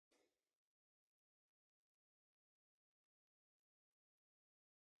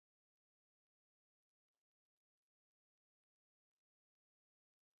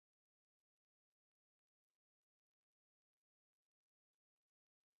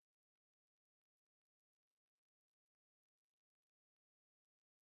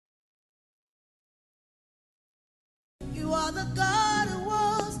are the God who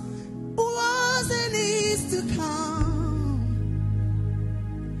was and is to come.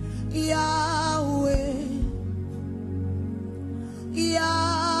 Yahweh,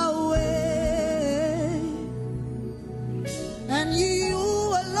 Yahweh, and you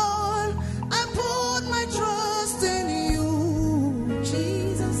alone, I put my trust in you,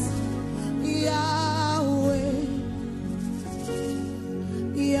 Jesus. Yahweh,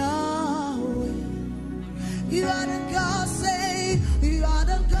 Yahweh, you are the God, say, you are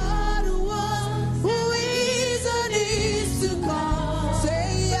the God who was, who is and is to come.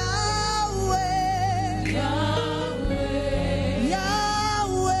 Say Yahweh, Yahweh,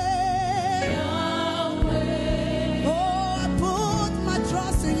 Yahweh, Yahweh. Oh, I put my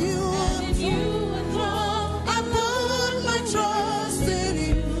trust in you. And you alone, I put my trust in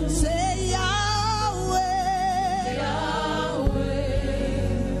you. Say Yahweh, Yahweh.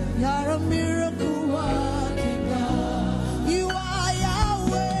 You're a miracle working God. You are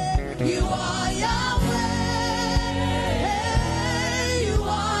Yahweh. You are Yahweh. Hey, you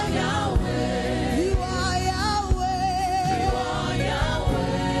are Yahweh. You are Yahweh. You are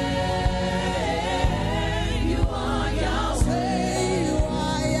Yahweh. You are Yahweh. Say you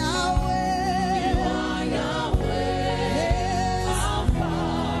are Yahweh. You are Yahweh. Alpha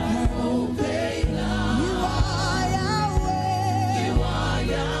and Omega. You are Yahweh. You are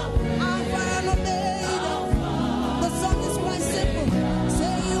Yahweh. Alpha and Omega. The song is quite simple.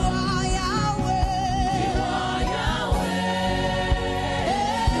 Say you are Yahweh. You are Yahweh.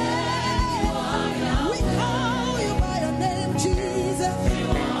 We call you by your name, Jesus. You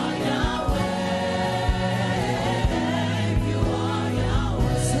are Yahweh. You are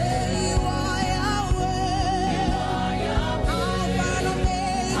Yahweh. Say you are Yahweh. You are Yahweh. Alpha and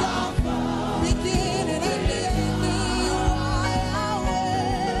Omega. Beginning and the ending. You are Yahweh.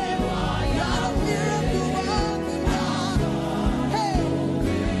 You are miracle working God. Hey,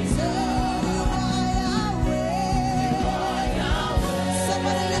 say you are Yahweh.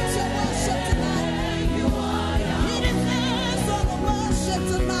 Somebody lift your worship tonight. You are Yahweh. He deserves all the worship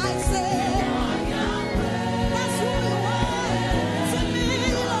tonight. Say that's who you are to me,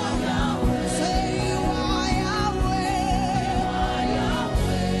 Lord. Say you are Yahweh.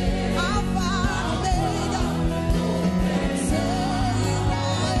 Alpha and Omega. Say you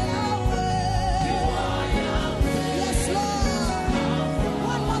are Yahweh. Yes, Lord.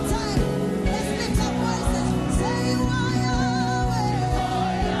 One more time. Let's lift our voices. Say you are Yahweh.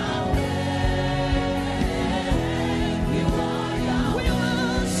 We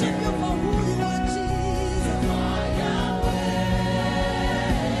worship you for who you are, Jesus. You are Yahweh.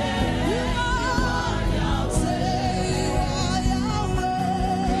 You are. Say you are Yahweh.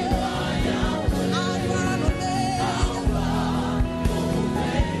 Alpha and Omega.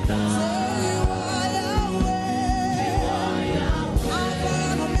 Say you are Yahweh. Alpha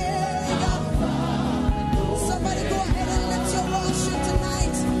and Omega. Somebody go ahead and lift your worship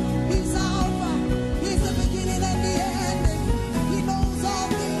tonight. He's Alpha. He's the beginning and the end. He knows all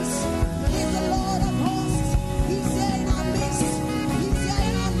things. He's the Lord of hosts. He's here in our midst. He's here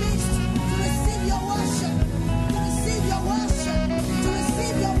in our midst to receive your worship. To receive your worship. To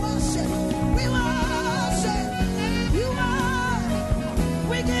receive your worship. We worship. You are.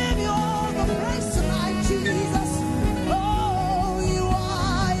 We give you all the praise tonight, Jesus. Oh, you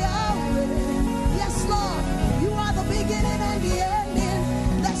are Yahweh. Yes, Lord. You are the beginning and the ending.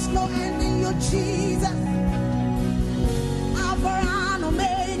 There's no end in you, Jesus. Alpha and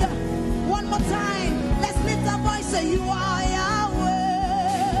Omega. One more time. Let's lift our voice. Say you are Yahweh.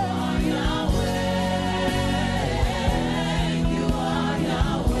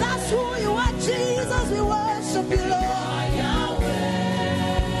 That's who you are, Jesus. We worship you, Lord.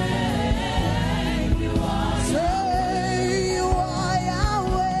 Say you are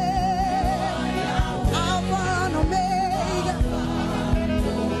Yahweh. Alpha and Omega.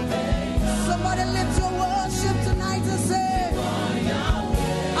 Somebody lift your worship tonight and say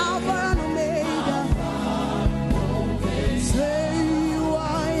Alpha and Omega. Say you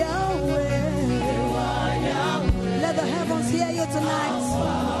are Yahweh. Let the heavens hear you tonight.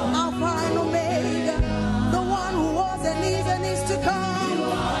 Alpha and Omega. The one who was and is to come.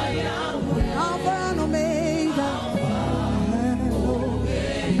 Alpha and Omega.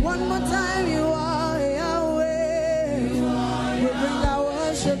 One more time, you are Yahweh. We bring our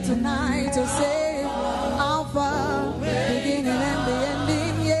worship tonight to say Alpha, beginning and the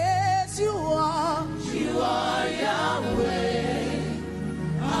ending. Yes, you are. You are Yahweh.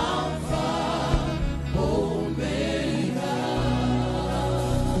 Alpha, Omega.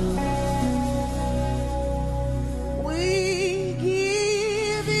 We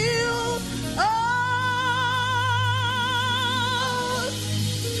give you all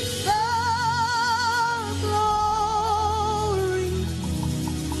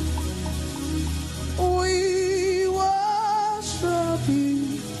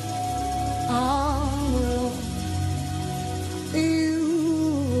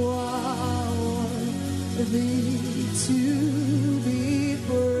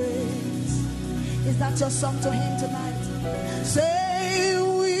that your song to him tonight? Say,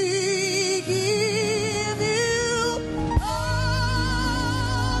 we give you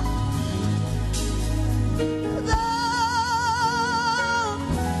all the,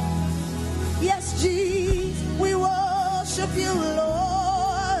 yes, Jesus, we worship you,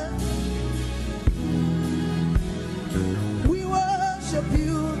 Lord. We worship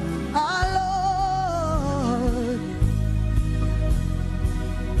you, our Lord.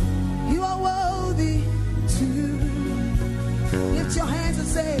 You are worthy to lift your hands and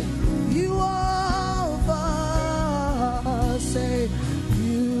say, you are Alpha. Say,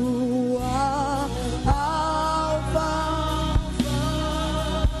 you are Alpha.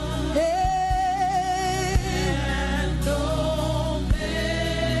 And Omega.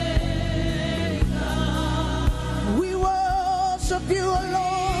 We worship you,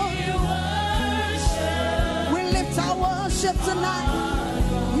 Lord. We lift our worship tonight.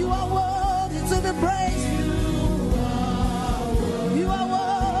 You are worthy to be praised. You are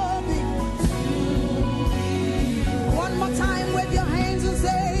worthy. One more time with your hands and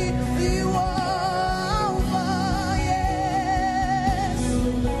say, you are Alpha, yes.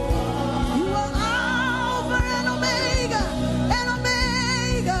 You are Alpha and Omega, and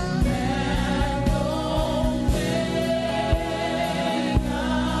Omega.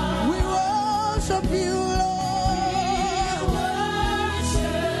 We worship you, Lord.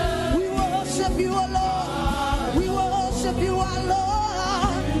 We worship you, O Lord. We worship you, our Lord.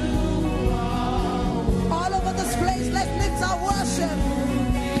 All over this place, let's lift our worship.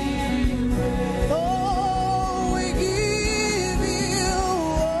 Oh, we give you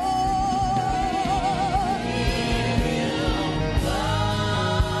all.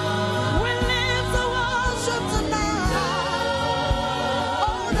 We lift our worship tonight.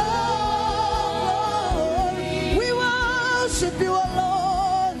 Oh, Lord, we worship you, O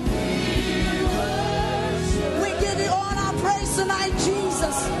Lord. We give you all our praise tonight,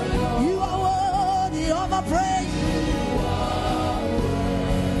 Jesus. You are worthy of our praise.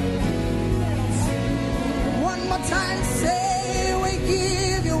 One more time, say, we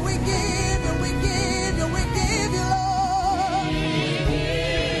give you, we give you, we give you, we give you, Lord.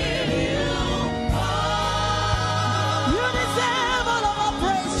 You deserve all of our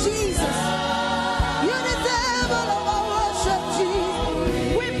praise, Jesus. You deserve all of our worship,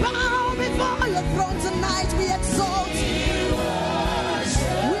 Jesus. We bow before your throne tonight. We exalt you.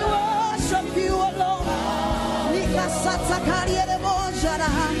 We worship you alone.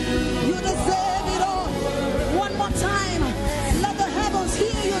 You deserve it all. One more time. Let the heavens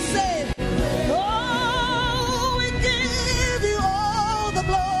hear you say, oh, we give you all the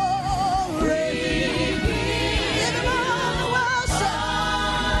glory. Give you all the worship.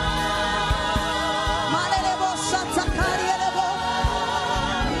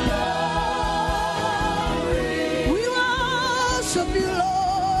 We worship you,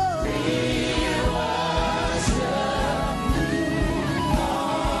 Lord.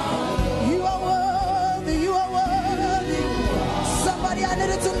 You are worthy, you are worthy. Somebody, I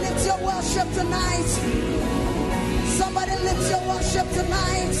needed to lift your worship tonight. Somebody lift your worship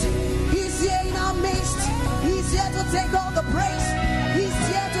tonight. He's here in our midst. He's here to take all the praise. He's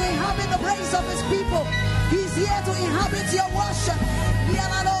here to inhabit the praise of his people. He's here to inhabit your worship.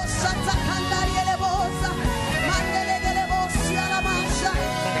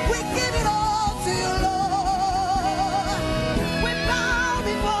 We give it all to you, Lord. We bow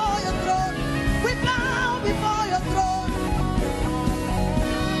before your throne. We bow before your throne.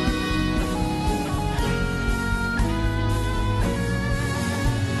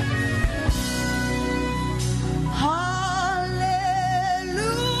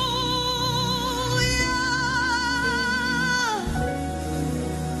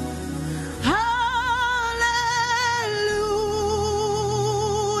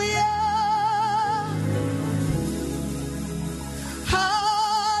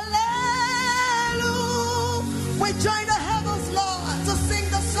 Join the heavens, Lord, to sing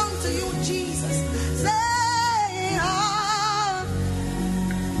the song to you, Jesus. Say, ah.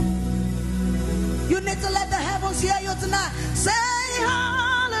 You need to let the heavens hear you tonight. Say,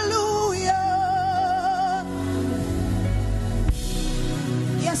 hallelujah.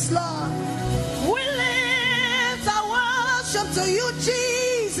 Yes, Lord. We lift our worship to you,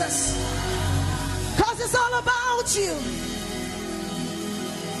 Jesus, because it's all about you.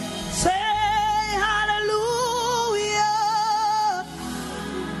 Say, hallelujah.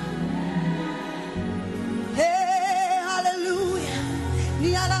 Hey, hallelujah.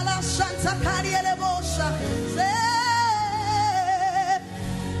 Nialala Santa Cariele Bosha.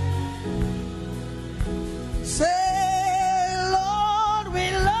 Say, Lord, we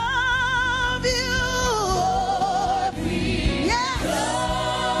love you.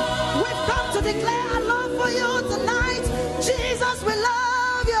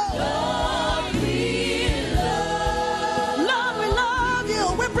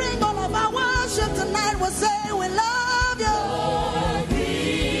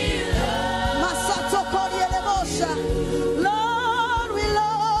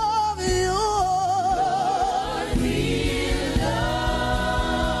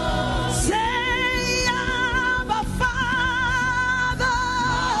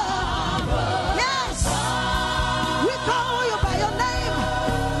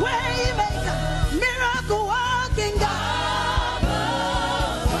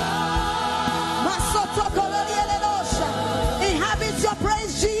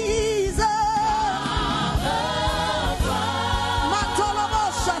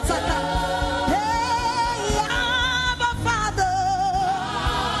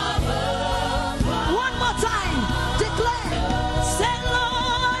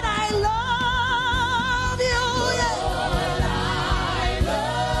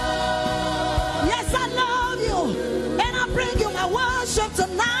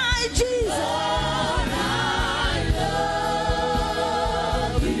 tonight, Jesus.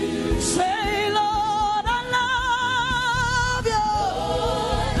 Say, Lord, I love you.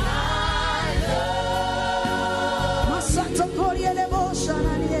 Masata korie le bosha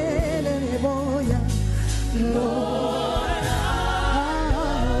na niele le boya. Lord, I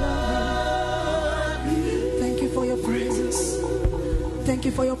love you. Thank you for your presence. Thank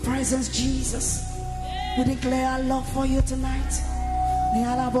you for your presence, Jesus. We declare our love for you tonight. I'm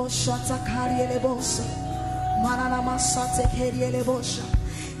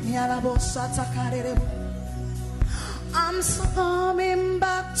coming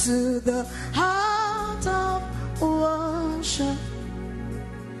back to the heart of worship.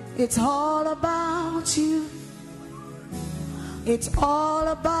 It's all about you. It's all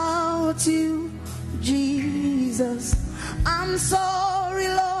about you, Jesus. I'm sorry,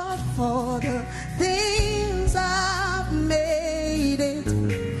 Lord, for the things I've made it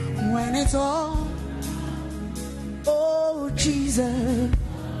when it's all, oh Jesus.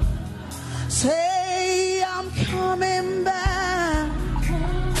 Say I'm coming back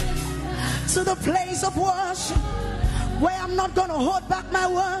to the place of worship where I'm not gonna hold back my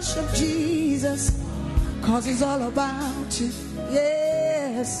worship, Jesus, cause it's all about you.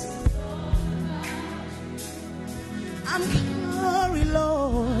 Yes, I'm sorry,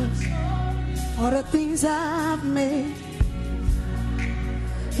 Lord, for the things I've made.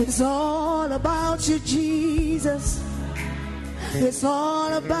 It's all about you, Jesus. It's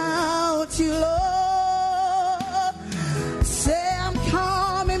all about you, Lord. Say I'm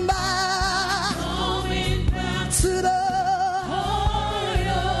coming back, to the heart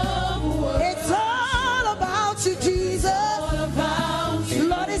of worship. It's all about you, Jesus.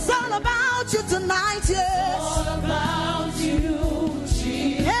 Lord, it's all about you tonight, yes. All about you,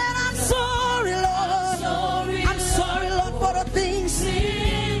 Jesus. And I'm sorry, Lord. I'm sorry, Lord, for the things.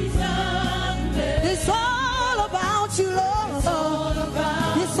 It's all about you, Lord.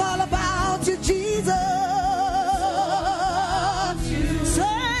 It's all about you, Jesus.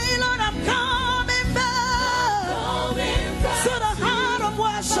 Say, Lord, I'm coming back to the heart of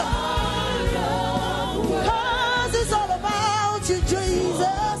worship. Cause it's all about you,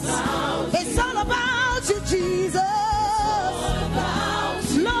 Jesus. It's all about you, Jesus.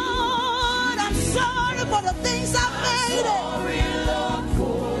 Lord, I'm sorry for the things I've made it.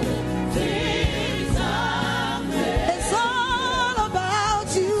 It's all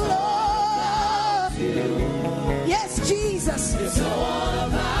about you, Lord. Yes, Jesus. It's all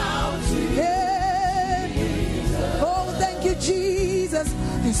about you. Yeah. Oh, thank you, Jesus.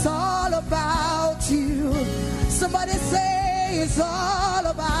 It's all about you. Somebody say it's all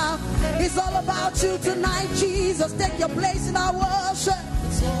about you tonight, Jesus. Take your place in our worship.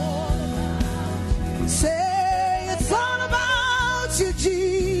 It's all about. Say it's all about you,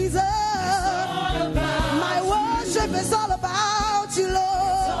 Jesus. My worship is all about you,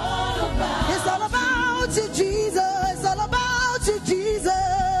 Lord. It's all about you, Jesus. It's all about you, Jesus.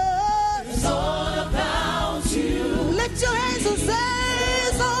 It's all about you. Lift your hands and say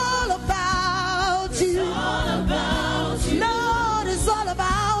it's all about you. It's all about you. Lord, it's all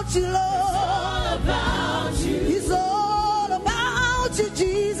about you, Lord. It's all about you,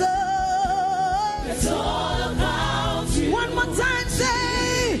 Jesus. It's all about you. One more time,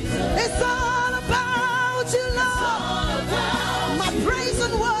 say it's all about you, Lord. My praise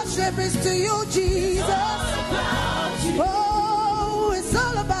and worship is to you, Jesus. Oh, it's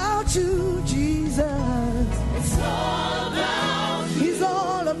all about you, Jesus. It's all about you. It's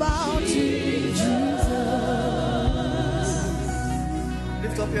all about you, Jesus.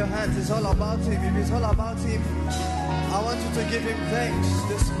 Lift up your hands. It's all about him. If it's all about him, I want you to give him thanks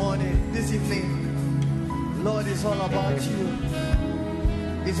this morning, this evening. Lord, it's all about you.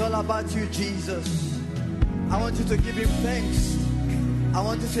 It's all about you, Jesus. I want you to give him thanks. I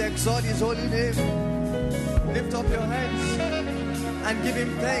want you to exalt his holy name. Lift up your hands and give him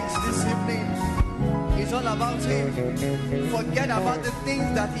thanks this evening. It's all about him. Forget about the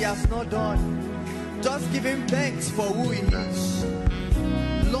things that he has not done. Just give him thanks for who he is.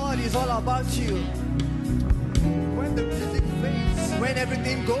 Lord, it's all about you. When the music fades, when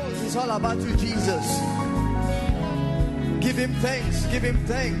everything goes, it's all about you, Jesus. Give him thanks, give him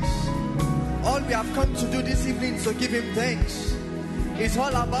thanks. All we have come to do this evening is to give him thanks. It's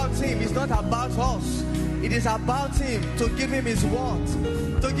all about him, it's not about us. It is about him, to give him his word,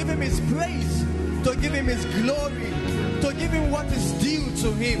 to give him his praise, to give him his glory, to give him what is due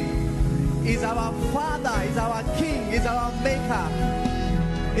to him. He's our Father, he's our King, he's our Maker.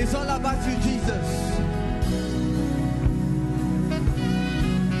 It's all about you, Jesus.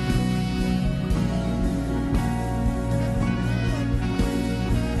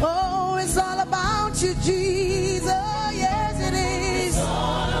 about you, Jesus. Yes, it is. It's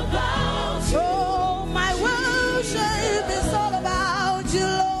all about you. Oh, my worship is all about you,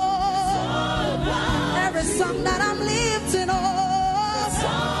 Lord. It's all about Every song that I'm lifting up. It's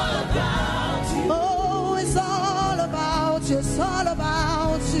all about you. Oh, it's all about you. It's all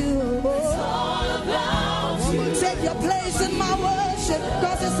about you. It's all about you. Take your place in my worship,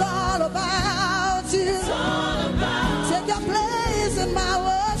 cause it's all about you. It's all about Take your place in my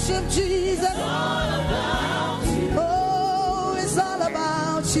worship, Jesus. It's all about you. Oh, it's all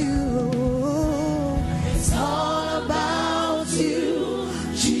about you. It's all about you,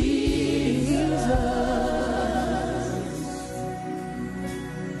 Jesus.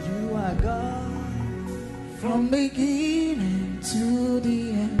 You are God. From beginning to the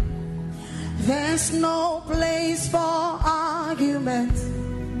end, there's no place for argument.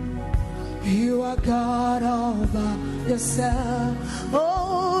 You are God all by yourself.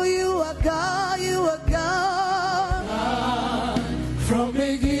 Oh, you are God, you are God. From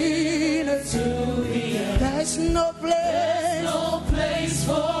beginning to the end, there's no place. No place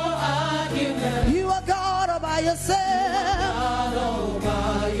for argument. You are God all by yourself. God all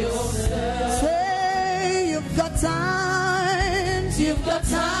by yourself. Say you've got times, you've got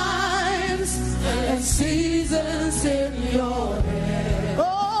times and seasons in your head.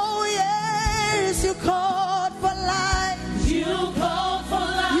 Oh yes, you called for light. You called for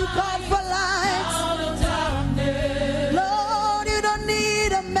light. You called for light. Out of darkness. Lord, you don't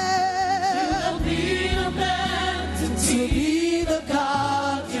need a man Don't need a man to to be the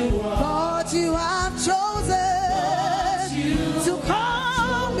God you are. God you have chosen to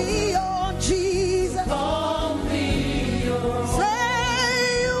call me on Jesus. Call me your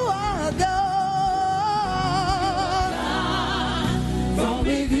Say you are God. From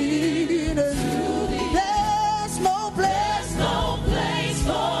beginning to there's no place. no place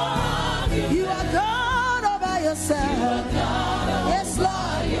for argument. You are God all by yourself. Yes,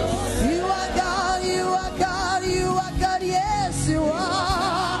 Lord. You are God. You are God. You are God. Yes, you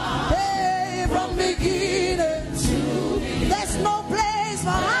are. Hey, from beginning to there's no place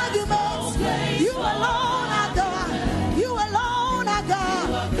for arguments. You alone are God. You alone are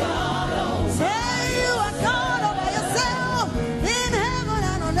God. Say you are God all by yourself in heaven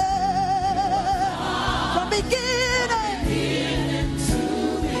and on earth. From beginning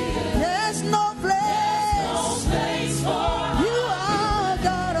there's no place. Place for You are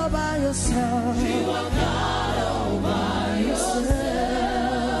God all by yourself.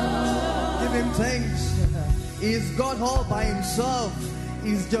 Give him thanks. He is God all by himself.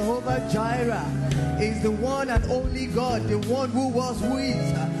 He's Jehovah Jireh. He's the one and only God, the one who was, who is,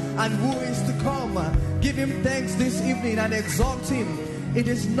 and who is to come. Give him thanks this evening and exalt him. It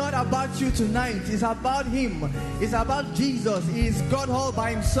is not about you tonight. It's about him. It's about Jesus. He is God all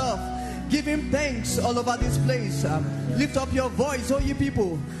by himself. Give him thanks all over this place. Lift up your voice, all you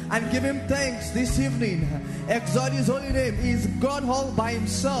people, and give him thanks this evening. Exalt his holy name. He is God all by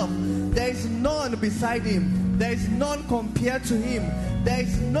himself. There is none beside him. There is none compared to him. There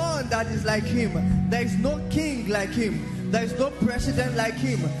is none that is like him. There is no king like him. There is no president like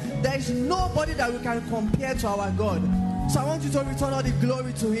him. There is nobody that we can compare to our God. So I want you to return all the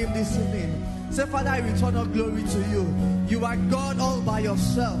glory to him this evening. Say, Father, I return all glory to you. You are God all by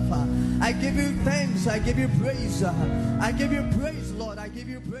yourself. I give you thanks. I give you praise. I give you praise, Lord. I give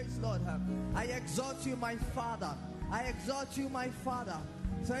you praise, Lord. I exalt you, my Father. I exalt you, my Father.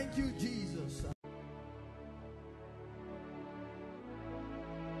 Thank you, Jesus.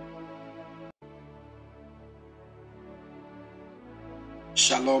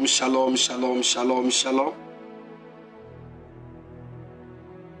 Shalom, shalom, shalom, shalom, shalom.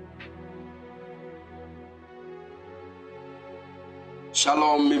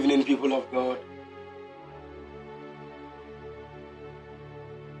 Shalom, evening people of God.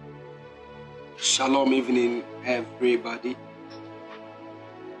 Shalom, evening, everybody.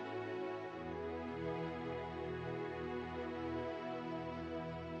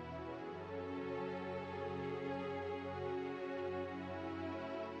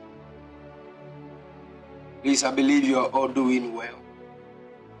 Please, I believe you are all doing well.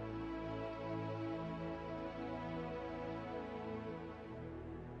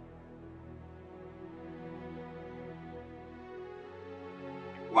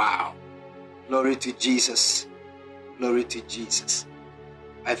 Wow. Glory to Jesus. Glory to Jesus.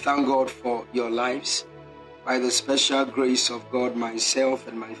 I thank God for your lives. By the special grace of God, myself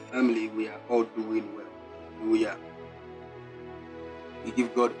and my family, we are all doing well. Hallelujah. We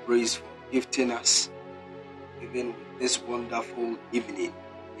give God praise for gifting us even with this wonderful evening.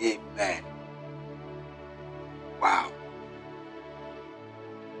 Amen. Wow.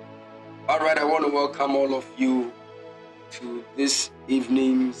 All right, I want to welcome all of you to this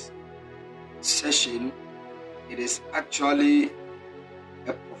evening's session. It is actually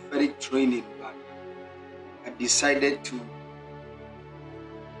a prophetic training, but I decided to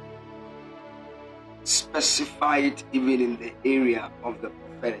specify it even in the area of the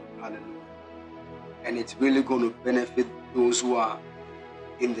prophetic. Hallelujah. And it's really going to benefit those who are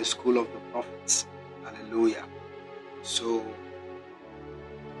in the school of the prophets. Hallelujah. So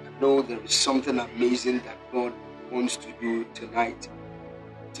I know there is something amazing that God wants to do tonight.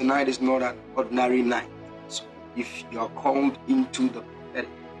 Tonight is not an ordinary night. So if you are called into the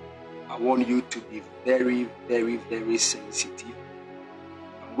prophetic, I want you to be very, very, very sensitive.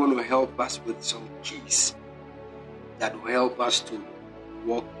 I'm going to help us with some keys that will help us to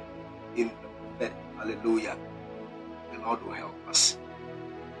walk in the prophetic. Hallelujah. The Lord will help us.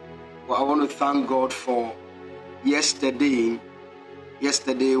 Well, I want to thank God for yesterday.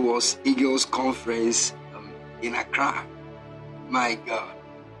 Yesterday was Eagles Conference in Accra. My God,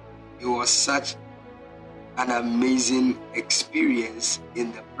 it was such an amazing experience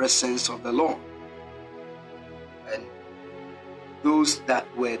in the presence of the Lord. And those that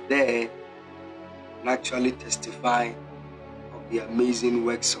were there can actually testify of the amazing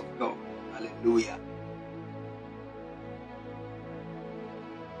works of God. Hallelujah.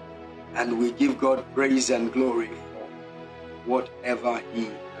 And we give God praise and glory for whatever He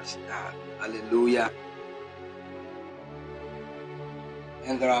has done. Hallelujah.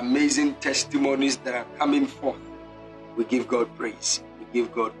 And there are amazing testimonies that are coming forth. We give God praise. We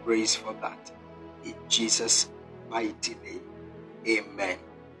give God praise for that. In Jesus' mighty name. Amen.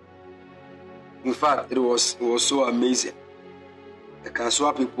 In fact, it was so amazing. The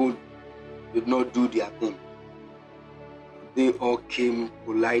Kaswa people did not do their thing. They all came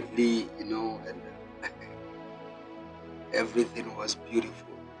politely, and everything was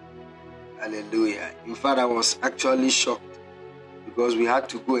beautiful. Hallelujah. In fact, I was actually shocked because we had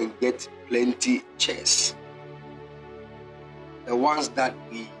to go and get plenty chairs. The ones that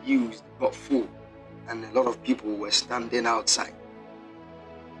we used got full, and a lot of people were standing outside.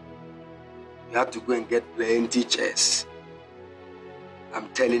 We had to go and get plenty chairs. I'm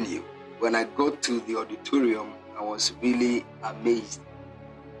telling you, when I got to the auditorium, I was really amazed.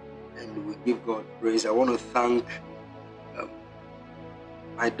 And we give God praise. I want to thank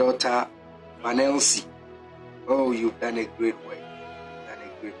my daughter, Manelsi. Oh, you've done a great work. You've done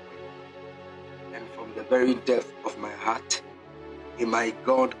a great work. And from the very depth of my heart, may my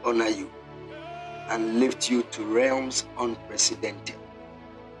God honor you and lift you to realms unprecedented.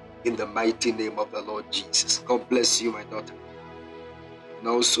 In the mighty name of the Lord Jesus. God bless you, my daughter. And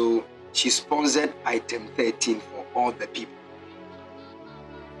also, she sponsored item 13 for all the people.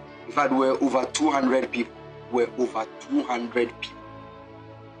 In fact, we're over 200 people. We're over 200 people.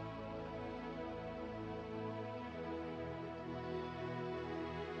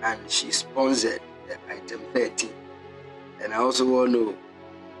 And she sponsored the item 13. And I also want to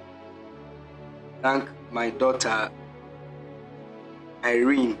thank my daughter,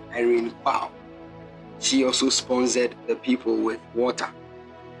 Irene Pao. She also sponsored the people with water.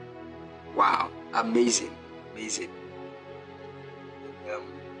 Wow, amazing.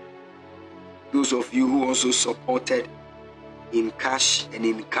 Those of you who also supported in cash and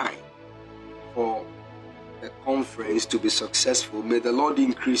in kind for the conference to be successful, may the Lord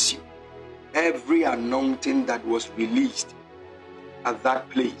increase you. Every anointing that was released at that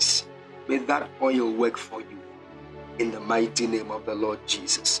place, may that oil work for you in the mighty name of the Lord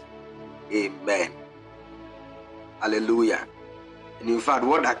Jesus. Amen. Hallelujah. And in fact,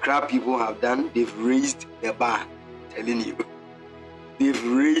 what Accra people have done, they've raised the bar. I'm telling you. They've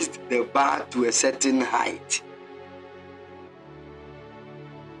raised the bar to a certain height.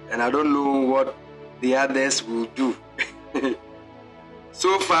 And I don't know what the others will do.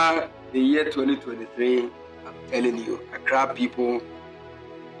 So far, the year 2023, I'm telling you, Accra people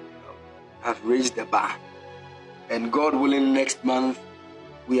have raised the bar. And God willing, next month,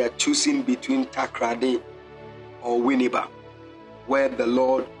 we are choosing between Takoradi or Winneba. Where the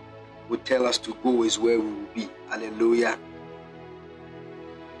Lord will tell us to go is where we will be. Hallelujah.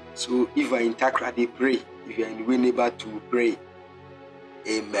 So if you are in Takoradi, pray. If you are in Winneba, to pray.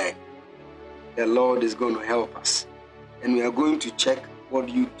 Amen. The Lord is going to help us. And we are going to check what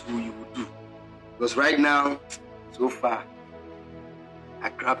you will do. Because right now, so far,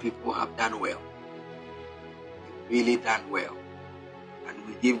 Accra people have done well. They've really done well. And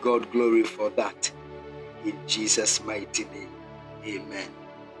we give God glory for that. In Jesus' mighty name. Amen.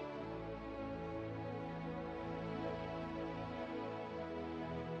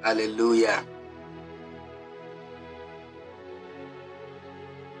 Hallelujah.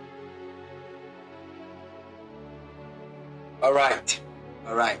 All right.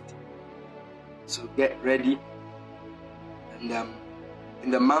 So get ready. And in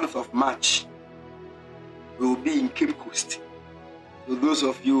the month of March, we will be in Cape Coast. So those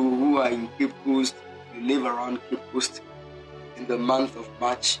of you who are in Cape Coast, you live around Cape Coast, in the month of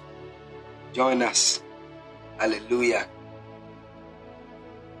March, join us. Hallelujah.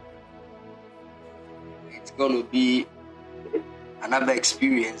 It's going to be another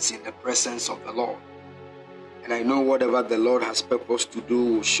experience in the presence of the Lord. And I know whatever the Lord has purposed to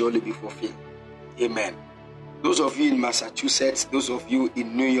do will surely be fulfilled. Amen. Those of you in Massachusetts, those of you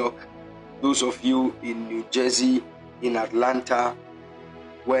in New York, those of you in New Jersey, in Atlanta,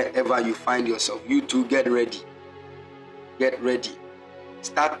 wherever you find yourself, you too get ready. Get ready.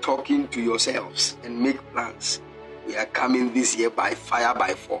 Start talking to yourselves and make plans. We are coming this year by fire,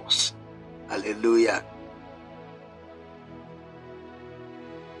 by force. Hallelujah.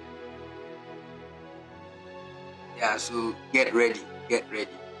 Yeah, so get ready.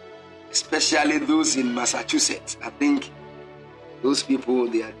 Especially those in Massachusetts. I think those people,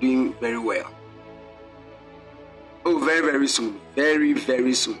 they are doing very well. Oh, very, very soon. Very,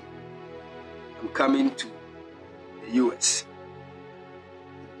 very soon. I'm coming to the US.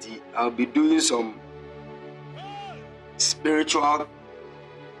 I'll be doing some spiritual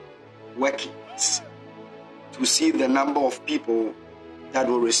workings to see the number of people that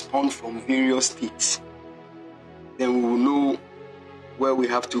will respond from various states. Then we will know where we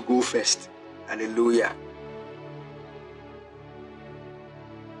have to go first. Hallelujah.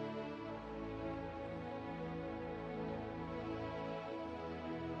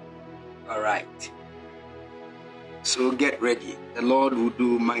 All right. So get ready. The Lord will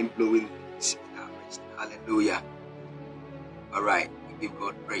do mind-blowing things in our midst. Hallelujah. All right. We give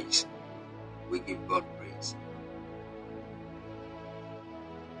God praise.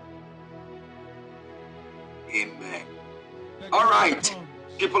 Amen. All right,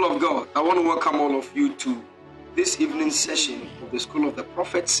 people of God, I want to welcome all of you to this evening session of the School of the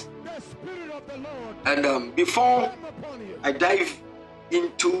Prophets. And before I dive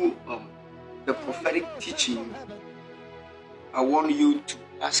into the prophetic teaching, I want you to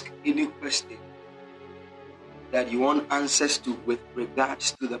ask any question that you want answers to with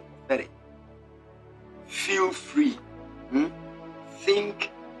regards to the prophetic. Feel free. Think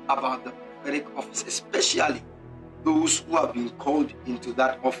about the prophetic office, especially those who have been called into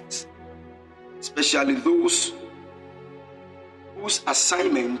that office, especially those whose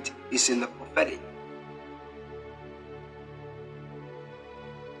assignment is in the prophetic.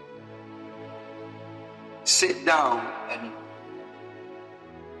 Sit down and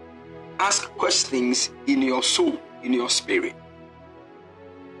ask questions in your soul, in your spirit,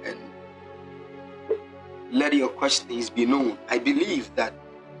 and let your questions be known. I believe that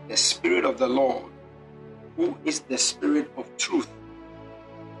the Spirit of the Lord, who is the Spirit of truth,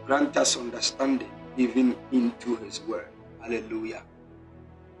 grant us understanding even into His word. Hallelujah.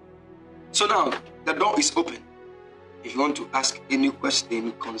 So now the door is open. If you want to ask any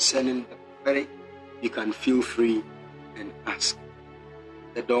question concerning the prophetic, you can feel free and ask.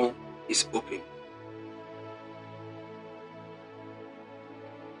 The door is open.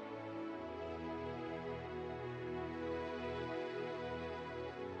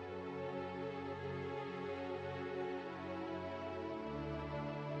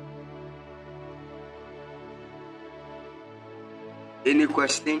 Any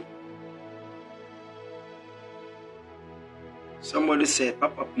question? Somebody said,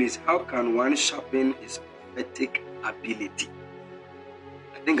 Papa, please, how can one sharpen his prophetic ability?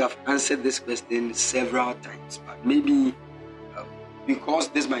 I think I've answered this question several times, but maybe because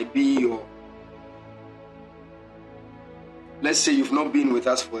this might be your, let's say you've not been with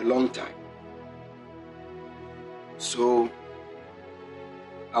us for a long time. So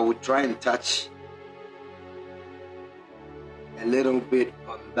I would try and touch a little bit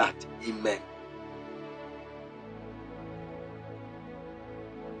on that. Amen.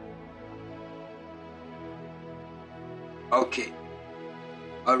 Okay.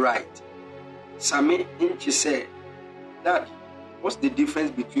 All right. Sami Inchi said, Dad, what's the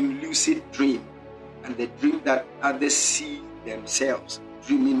difference between lucid dream and the dream that others see themselves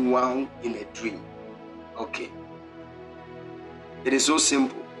dreaming while in a dream? Okay. It is so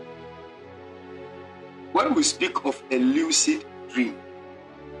simple. When we speak of a lucid dream,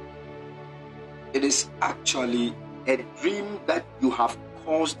 it is actually a dream that you have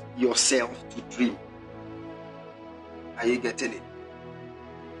caused yourself to dream. Are you getting it?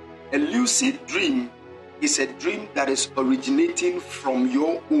 A lucid dream is a dream that is originating from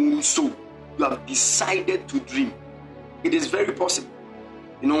your own soul. You have decided to dream. It is very possible.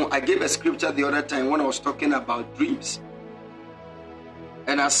 You know, I gave a scripture the other time when I was talking about dreams.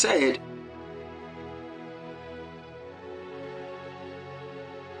 And I said,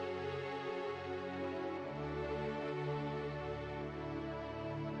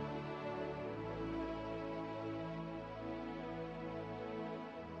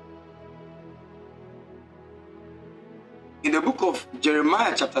 in the book of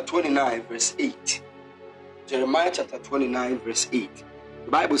Jeremiah chapter 29 verse 8, Jeremiah chapter 29 verse 8,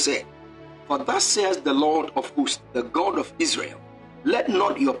 the Bible said, "For thus says the Lord of hosts, the God of Israel, let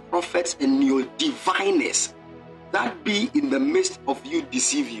not your prophets and your diviners that be in the midst of you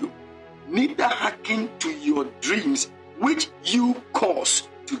deceive you, neither hearken to your dreams which you cause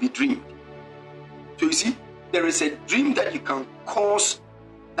to be dreamed." So you see, there is a dream that you can cause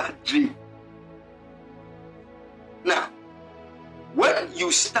that dream. Now, when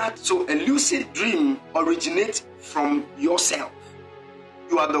you start, so a lucid dream originates from yourself.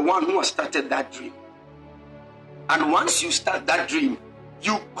 You are the one who has started that dream. And once you start that dream,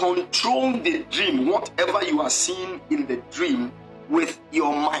 you control the dream, whatever you are seeing in the dream, with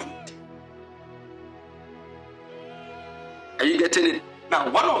your mind. Are you getting it? Now,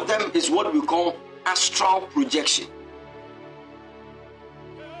 one of them is what we call astral projection,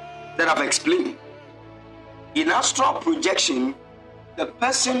 that I've explained. In astral projection, the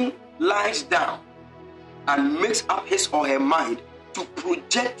person lies down and makes up his or her mind to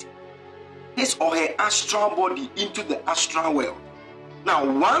project his or her astral body into the astral world. Now,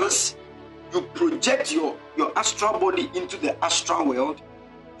 once you project your astral body into the astral world,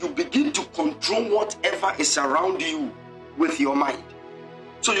 you begin to control whatever is around you with your mind.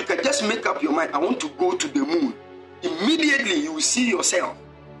 So you can just make up your mind, I want to go to the moon. Immediately you will see yourself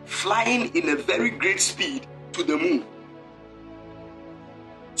flying in a very great speed to the moon.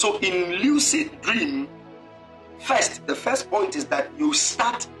 So in lucid dream, the first point is that you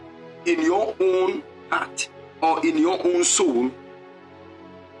start in your own heart or in your own soul.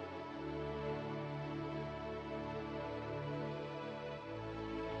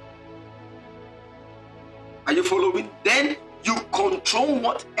 Are you following? Then you control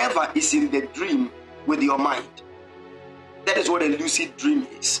whatever is in the dream with your mind. That is what a lucid dream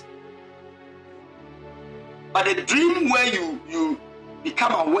is. But a dream where you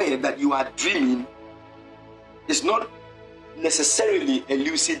become aware that you are dreaming is not necessarily a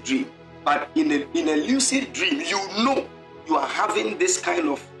lucid dream. But in a lucid dream, you know you are having this kind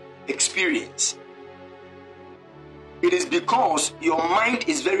of experience. It is because your mind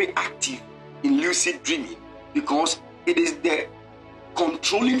is very active in lucid dreaming, because it is the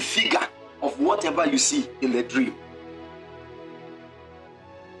controlling figure of whatever you see in the dream.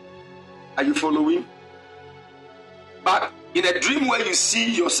 Are you following? But in a dream where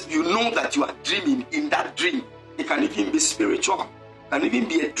you know that you are dreaming in that dream, it can even be spiritual. It can even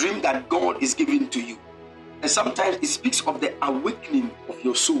be a dream that God is giving to you. And sometimes it speaks of the awakening of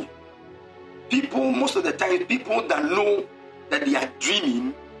your soul. Most of the time, people that know that they are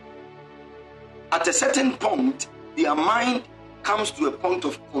dreaming, at a certain point, their mind comes to a point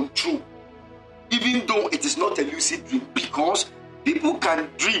of control, even though it is not a lucid dream, because people can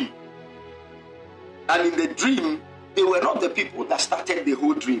dream. And in the dream, they were not the people that started the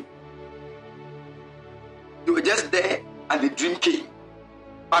whole dream. They were just there and the dream came.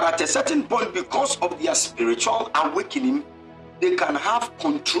 But at a certain point, because of their spiritual awakening, they can have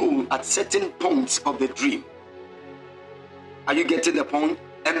control at certain points of the dream. Are you getting the point?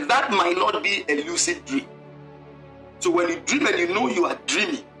 And that might not be a lucid dream. So when you dream and you know you are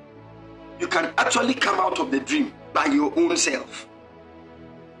dreaming, you can actually come out of the dream by your own self.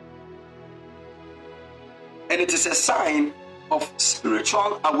 And it is a sign of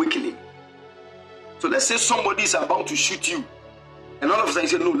spiritual awakening. So let's say somebody is about to shoot you, and all of a sudden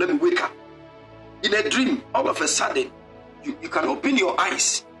you say, no, let me wake up. In a dream, all of a sudden, you can open your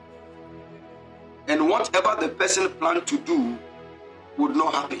eyes, and whatever the person planned to do would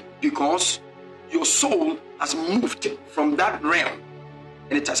not happen, because your soul has moved from that realm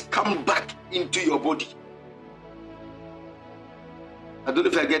and it has come back into your body. I don't know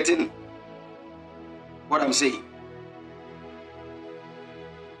if you're getting what I'm saying.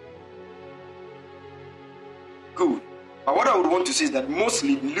 Good. But what I would want to say is that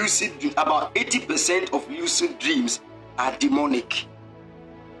mostly lucid dreams, about 80% of lucid dreams are demonic.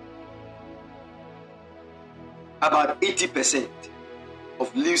 About 80%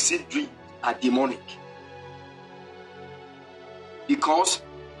 of lucid dreams are demonic. Because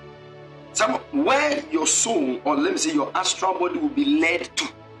where your soul, or let me say your astral body, will be led to,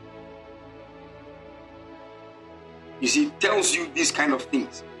 you see, it tells you these kind of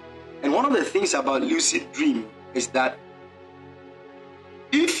things. And one of the things about lucid dream is that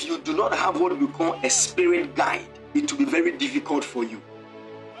if you do not have what we call a spirit guide, it will be very difficult for you.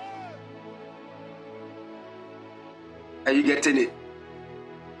 Are you getting it?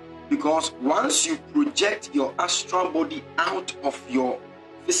 Because once you project your astral body out of your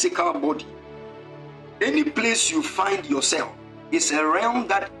physical body, any place you find yourself is a realm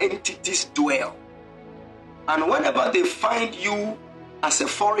that entities dwell. And whenever they find you as a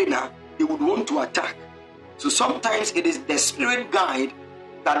foreigner, they would want to attack. So sometimes it is the spirit guide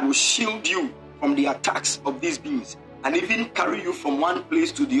that will shield you from the attacks of these beings and even carry you from one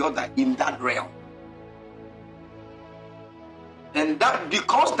place to the other in that realm. And that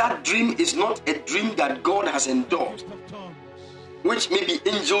because that dream is not a dream that God has endorsed, which maybe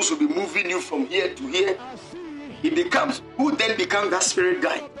angels will be moving you from here to here, it becomes, who then becomes that spirit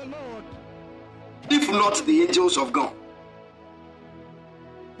guide? If not the angels of God.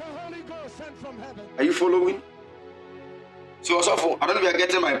 Are you following? So also, I don't know if you are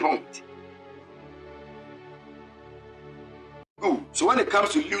getting my point. Good. So when it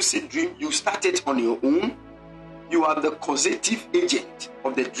comes to lucid dream, you start it on your own. You are the causative agent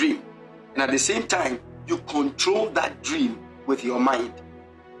of the dream. And at the same time, you control that dream with your mind.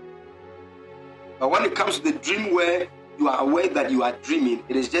 But when it comes to the dream where you are aware that you are dreaming,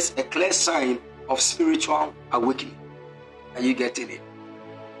 it is just a clear sign of spiritual awakening. Are you getting it?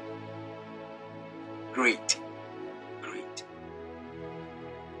 Great. Great.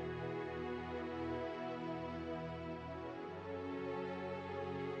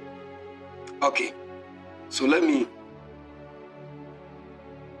 Okay. So let me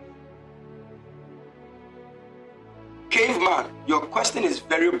Caveman, your question is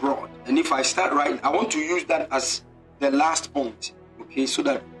very broad. And if I start right, I want to use that as the last point. Okay, so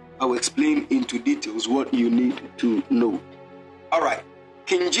that I will explain into details what you need to know. All right.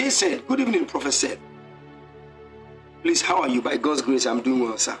 King J said, good evening, Prophet said. Please, how are you? By God's grace, I'm doing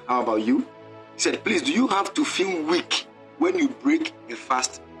well, sir. How about you? He said, please, do you have to feel weak when you break a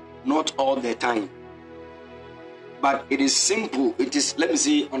fast? Not all the time. But it is simple. It is, let me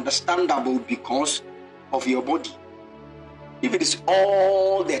say, understandable because of your body. If it is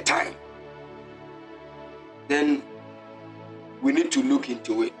all the time, then we need to look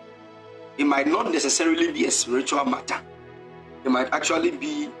into it. It might not necessarily be a spiritual matter. It might actually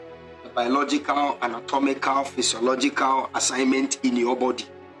be a biological, anatomical, physiological assignment in your body.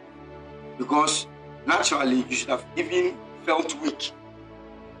 Because naturally, you should have even felt weak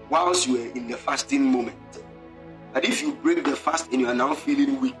whilst you were in the fasting moment. But if you break the fast and you are now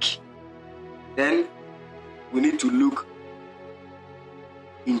feeling weak, then we need to look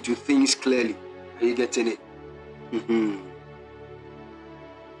into things clearly. Are you getting it? Mm-hmm.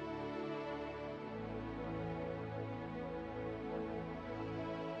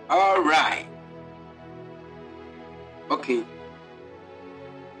 All right. Okay.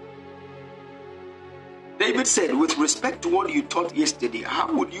 David said, with respect to what you taught yesterday,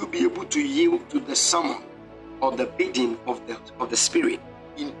 how would you be able to yield to the summon or the bidding of the spirit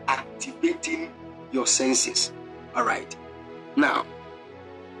in activating your senses? All right. Now,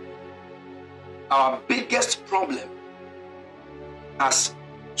 our biggest problem as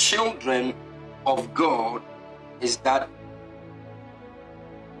children of God is that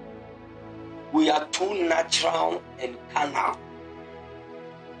we are too natural and carnal.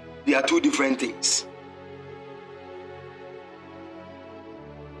 They are two different things.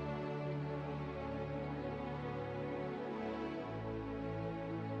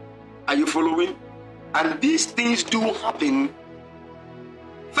 Are you following? And these things do happen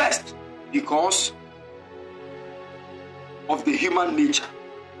first because of the human nature.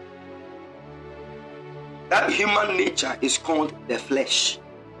 That human nature is called the flesh.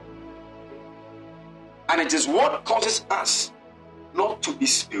 And it is what causes us not to be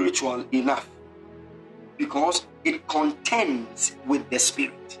spiritual enough, because it contends with the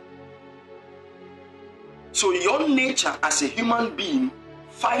spirit. So your nature as a human being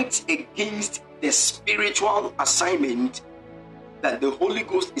fights against the spiritual assignment that the Holy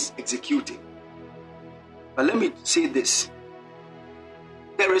Ghost is executing. But let me say this.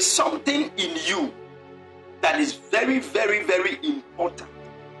 There is something in you that is very, very, very important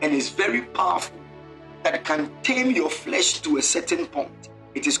and is very powerful that can tame your flesh to a certain point.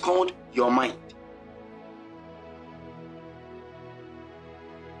 It is called your mind.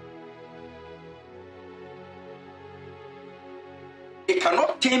 It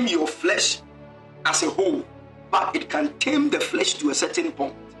cannot tame your flesh as a whole, but it can tame the flesh to a certain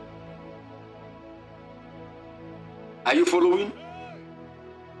point. Are you following?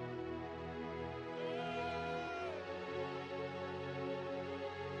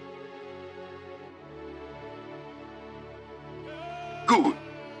 Good.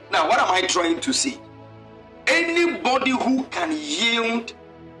 Now, what am I trying to say? Anybody who can yield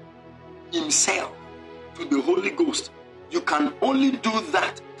himself to the Holy Ghost you can only do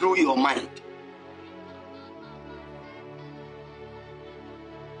that through your mind.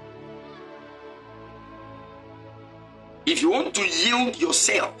 If you want to yield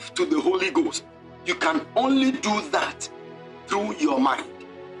yourself to the Holy Ghost, you can only do that through your mind.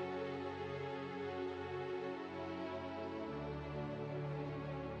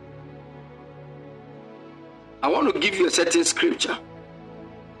 I want to give you a certain scripture.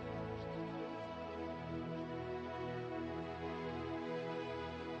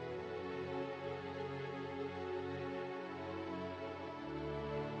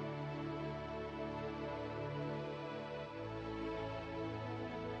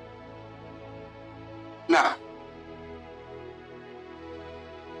 Now,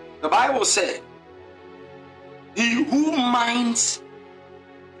 the Bible said, he who minds.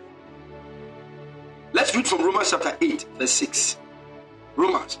 Let's read from Romans chapter 8, verse 6.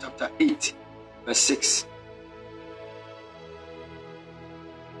 Romans chapter 8, verse 6.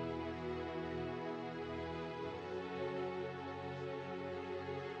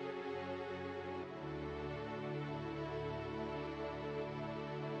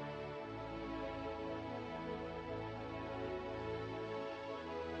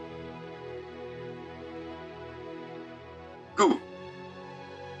 Good.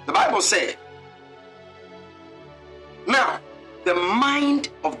 The Bible said, now the mind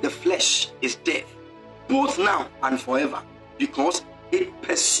of the flesh is death, both now and forever, because it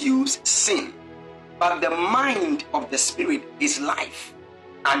pursues sin. But the mind of the spirit is life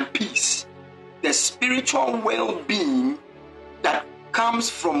and peace, the spiritual well-being that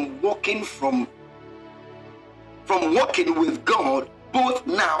comes from walking with God, both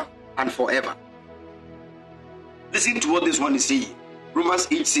now and forever. Listen to what this one is saying. Romans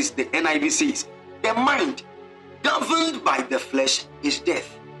 8:6, the NIV says, the mind governed by the flesh is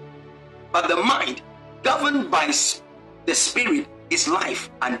death, but the mind governed by the spirit is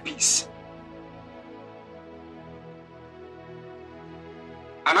life and peace.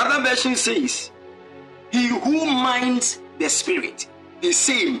 Another version says, he who minds the spirit, the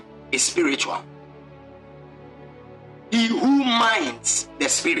same is spiritual. He who minds the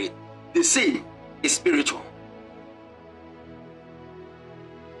spirit, the same is spiritual.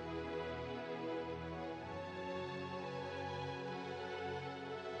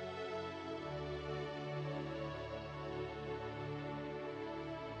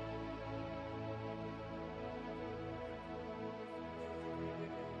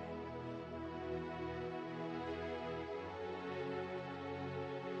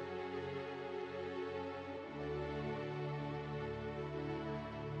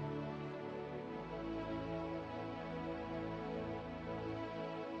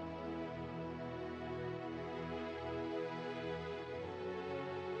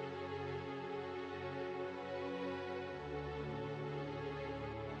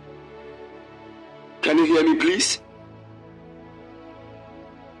 Can you hear me, please?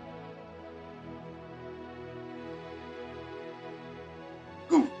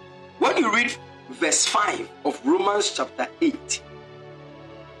 Good. When you read verse 5 of Romans chapter 8,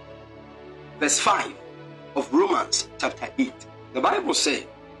 verse 5 of Romans chapter 8, the Bible says,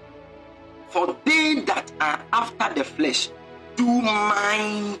 for they that are after the flesh do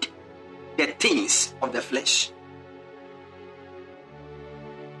mind the things of the flesh.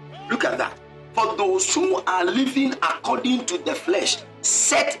 Look at that. For those who are living according to the flesh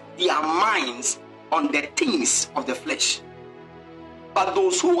set their minds on the things of the flesh. But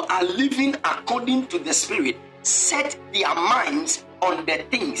those who are living according to the Spirit set their minds on the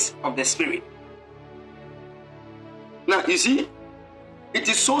things of the Spirit. Now, you see, it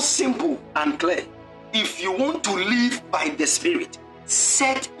is so simple and clear. If you want to live by the Spirit,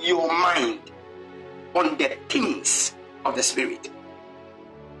 set your mind on the things of the Spirit.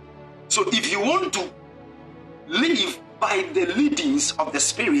 So if you want to live by the leadings of the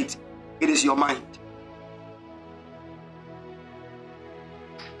Spirit, it is your mind.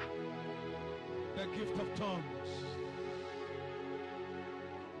 The gift of tongues.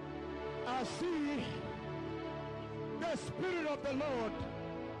 I see the Spirit of the Lord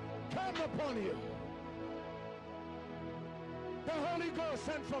come upon you. The Holy Ghost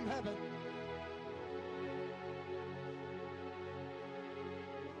sent from heaven.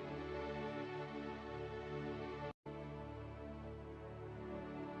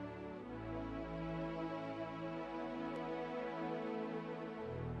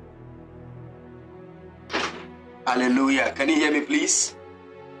 Hallelujah. Can you hear me, please?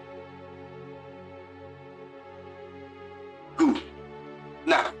 Good.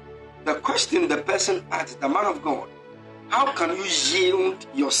 Now, the question the person asked, the man of God, how can you yield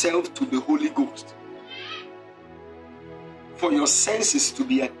yourself to the Holy Ghost? for your senses to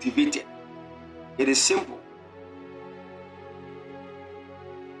be activated. It is simple.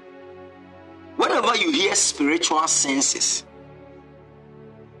 Whenever you hear spiritual senses,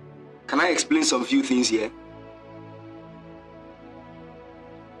 can I explain some few things here?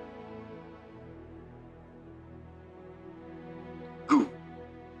 Good.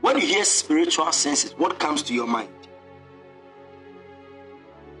 When you hear spiritual senses, what comes to your mind?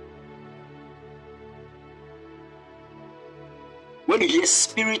 When you hear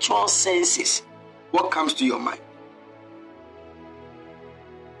spiritual senses, what comes to your mind?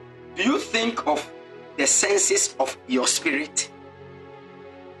 Do you think of the senses of your spirit?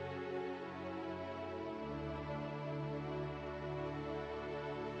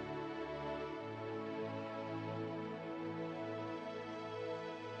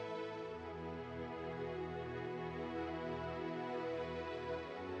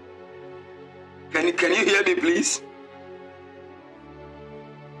 Can you hear me, please?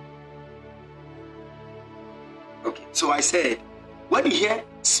 Okay, so I said, when you hear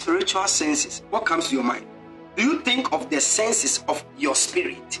spiritual senses, what comes to your mind? Do you think of the senses of your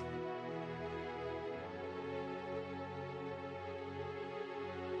spirit?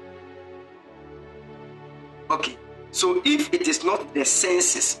 Okay, so if it is not the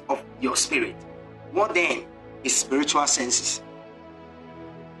senses of your spirit, what then is spiritual senses?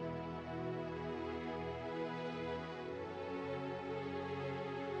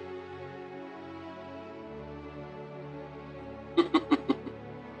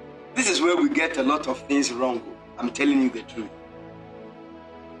 This is where we get a lot of things wrong. I'm telling you the truth.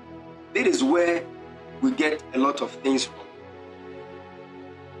 This is where we get a lot of things wrong.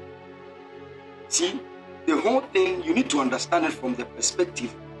 See, the whole thing, you need to understand it from the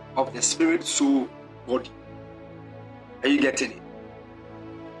perspective of the spirit, soul, body. Are you getting it?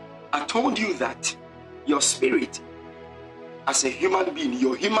 I told you that your spirit, as a human being,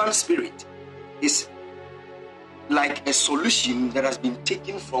 your human spirit is like a solution that has been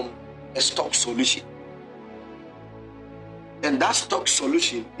taken from a stock solution. And that stock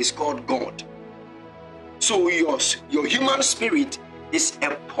solution is called God. So your human spirit is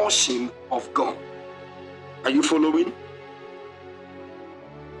a portion of God. Are you following?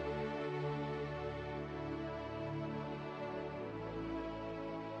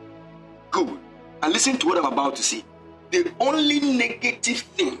 Good. And listen to what I'm about to say. The only negative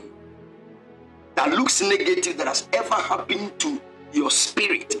thing that looks negative that has ever happened to your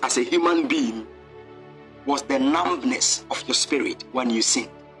spirit as a human being was the numbness of your spirit when you sinned.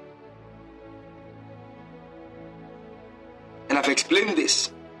 And I've explained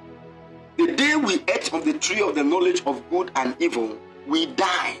this. The day we ate of the tree of the knowledge of good and evil, we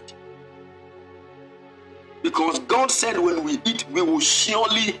died. Because God said when we eat, we will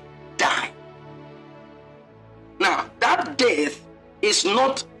surely die. Now, that death is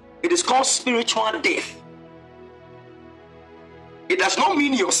not, it is called spiritual death. It does not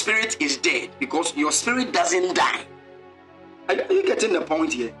mean your spirit is dead, because your spirit doesn't die. Are you getting the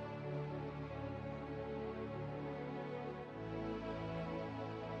point here?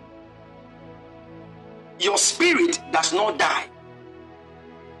 Your spirit does not die.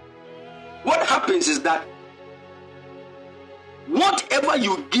 What happens is that whatever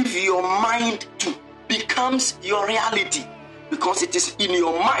you give your mind to becomes your reality, because it is in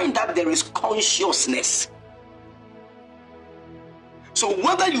your mind that there is consciousness. So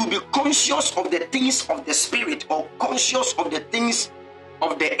whether you be conscious of the things of the spirit or conscious of the things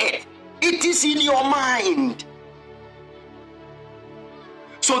of the earth, it is in your mind.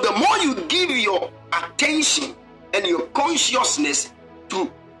 So the more you give your attention and your consciousness to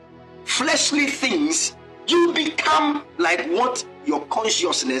fleshly things, you become like what your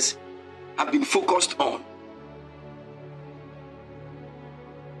consciousness have been focused on.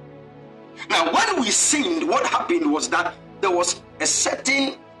 Now, when we sinned, what happened was that there was a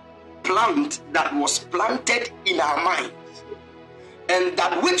certain plant that was planted in our minds, and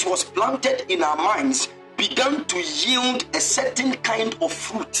that which was planted in our minds began to yield a certain kind of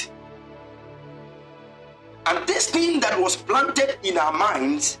fruit. And this thing that was planted in our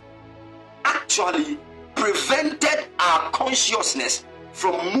minds actually prevented our consciousness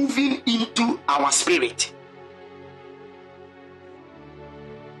from moving into our spirit.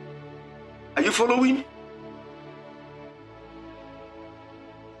 Are you following?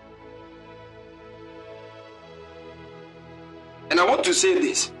 And I want to say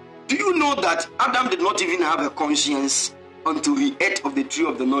this. Do you know that Adam did not even have a conscience until he ate of the tree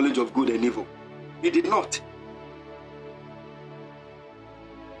of the knowledge of good and evil? He did not.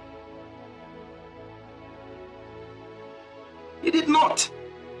 He did not.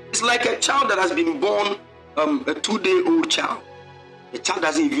 It's like a child that has been born a 2-day-old child. The child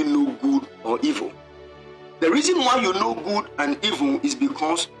doesn't even know good or evil. The reason why you know good and evil is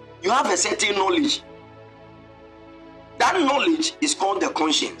because you have a certain knowledge. That knowledge is called the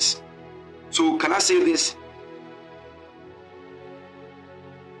conscience. So can I say this?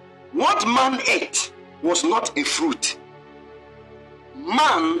 What man ate was not a fruit.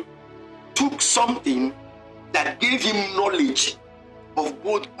 Man took something that gave him knowledge of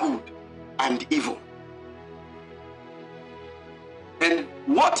both good and evil. And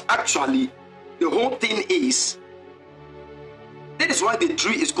what actually the whole thing is, that is why the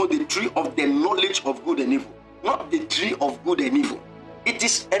tree is called the tree of the knowledge of good and evil, not the tree of good and evil. It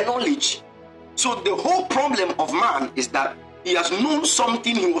is a knowledge. So the whole problem of man is that he has known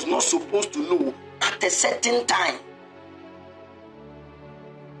something he was not supposed to know at a certain time.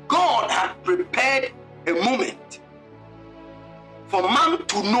 God had prepared a moment for man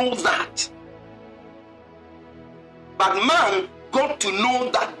to know that. But man got to know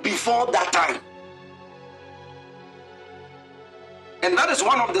that before that time. And that is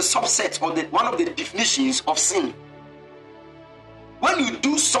one of the subsets or one of the definitions of sin. When you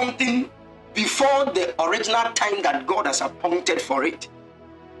do something before the original time that God has appointed for it,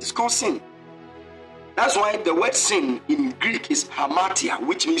 it's called sin. That's why the word sin in Greek is hamartia,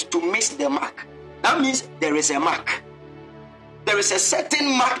 which means to miss the mark. That means there is a mark. There is a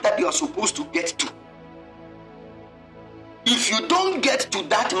certain mark that you are supposed to get to. If you don't get to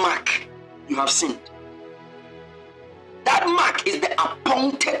that mark, you have sinned. That mark is the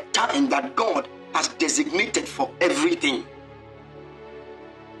appointed time that God has designated for everything.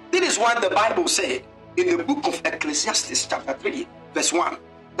 This is why the Bible said in the book of Ecclesiastes chapter 3 verse 1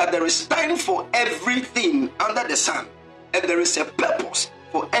 that there is time for everything under the sun, and there is a purpose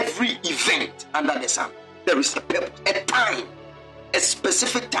for every event under the sun. There is a purpose, a time, a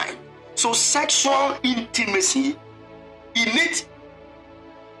specific time. So sexual intimacy in its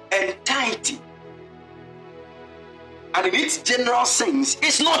entirety and in its general sense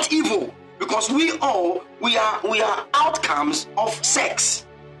is not evil, because we are outcomes of sex.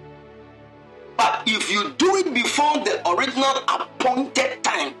 But if you do it before the original appointed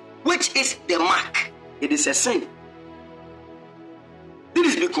time, which is the mark, it is a sin.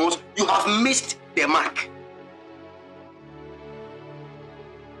 This is because you have missed the mark.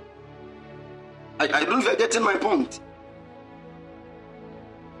 I don't know if you're getting my point.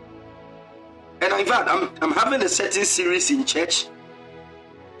 And in fact, I'm having a certain series in church,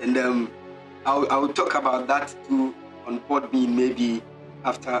 and I'll talk about that too on Podbean maybe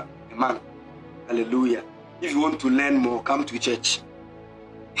after a month. Hallelujah. If you want to learn more, come to church.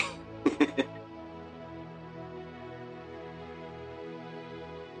 The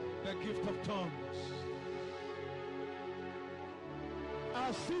gift of tongues.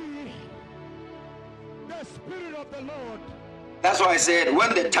 I see the Spirit of the Lord. That's why I said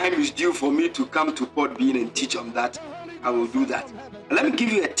when the time is due for me to come to Podbean and teach on that, I will do that. Let me give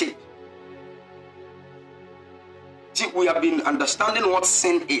you a tip. See, we have been understanding what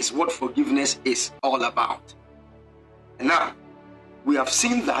sin is, what forgiveness is all about. And now, we have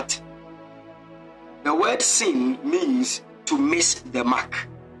seen that the word sin means to miss the mark.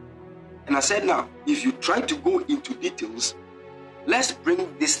 And I said now, if you try to go into details, let's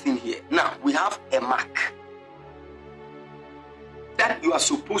bring this thing here. Now, we have a mark. That you are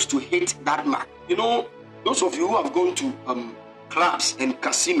supposed to hit that mark. You know, those of you who have gone to clubs and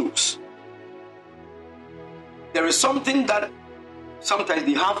casinos, there is something that sometimes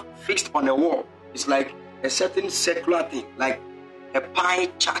they have fixed on a wall. It's like a certain circular thing, like a pie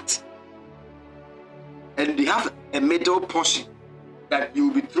chart. And they have a middle portion that you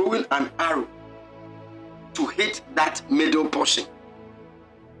will be throwing an arrow to hit that middle portion.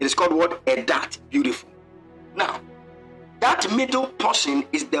 It is called what? A dart. Beautiful. Now, that middle portion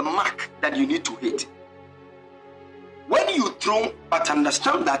is the mark that you need to hit. When you throw, but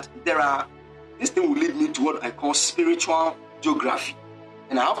understand that this thing will lead me to what I call spiritual geography.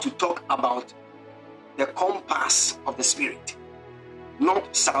 And I have to talk about the compass of the spirit.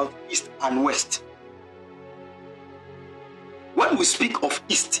 North, south, east, and west. When we speak of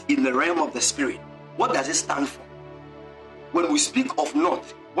east in the realm of the spirit, what does it stand for? When we speak of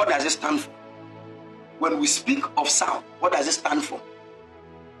north, what does it stand for? When we speak of south, what does it stand for?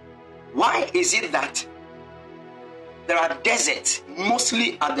 Why is it that there are deserts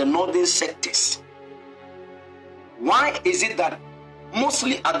mostly at the northern sectors? Why is it that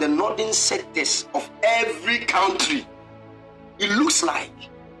mostly at the northern sectors of every country, it looks like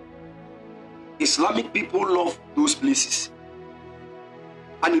Islamic people love those places?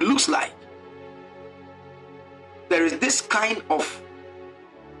 And it looks like there is this kind of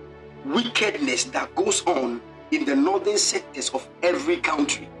wickedness that goes on in the northern sectors of every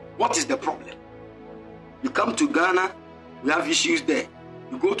country. What is the problem? You come to Ghana, we have issues there.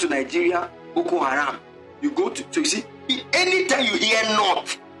 You go to Nigeria, Boko Haram. You go to, so you see, anytime you hear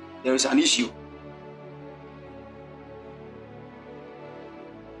north, there is an issue.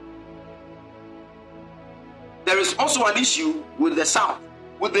 There is also an issue with the south,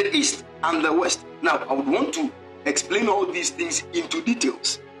 with the east and the west. Now, I would want to explain all these things into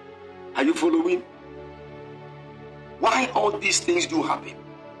details. Are you following? Why all these things do happen?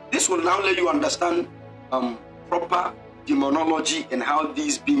 This will now let you understand proper demonology and how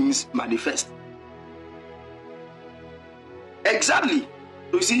these beings manifest. Exactly.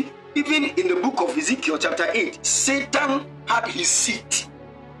 You see, even in the book of Ezekiel chapter 8, Satan had his seat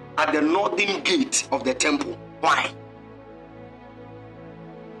at the northern gate of the temple. Why?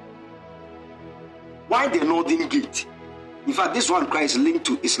 Why the northern gate? In fact, this one is linked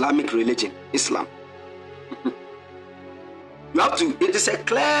to Islamic religion, Islam. You have to, it is a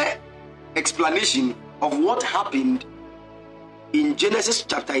clear explanation of what happened in Genesis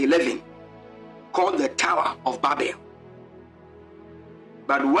chapter 11, called the Tower of Babel.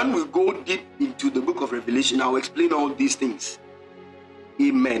 But when we go deep into the book of Revelation, I'll explain all these things.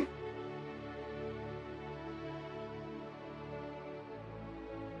 Amen.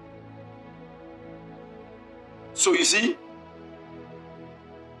 So you see,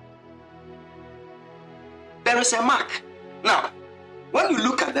 there is a mark. Now, when you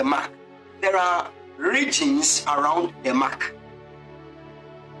look at the mark, there are regions around the mark.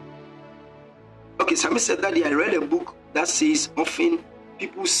 Okay, somebody said that I read a book that says often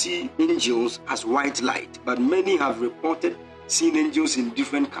people see angels as white light, but many have reported seeing angels in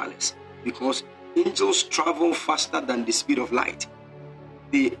different colors because angels travel faster than the speed of light.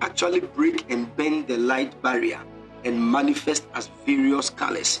 They actually break and bend the light barrier and manifest as various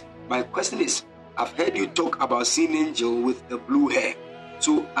colors. My question is, I've heard you talk about seeing angel with the blue hair.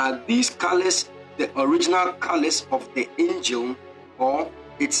 So are these colors the original colors of the angel, or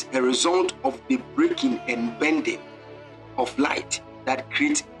it's a result of the breaking and bending of light that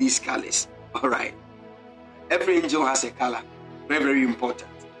creates these colors? All right. Every angel has a color. Very, very important.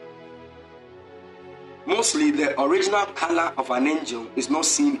 Mostly the original color of an angel is not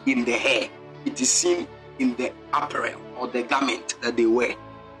seen in the hair. It is seen in the apparel or the garment that they wear.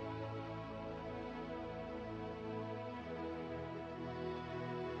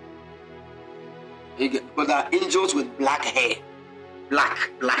 But there are angels with black hair.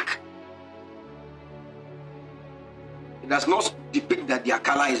 Black. It does not depict that their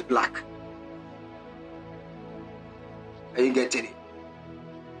color is black. Are you getting it?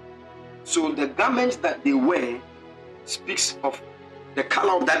 So the garment that they wear speaks of the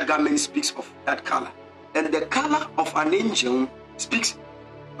color of that garment, speaks of that color. And the color of an angel speaks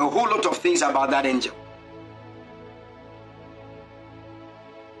a whole lot of things about that angel.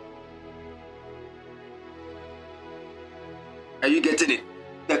 Are you getting it?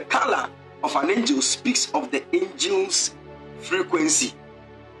 The color of an angel speaks of the angel's frequency.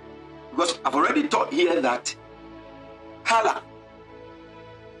 Because I've already taught here that color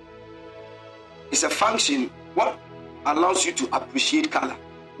is a function. What allows you to appreciate color?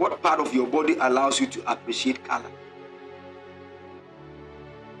 What part of your body allows you to appreciate color?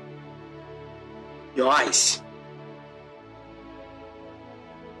 Your eyes.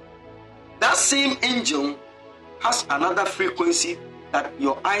 That same angel has another frequency that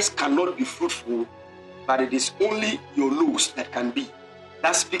your eyes cannot be fruitful, but it is only your nose that can be.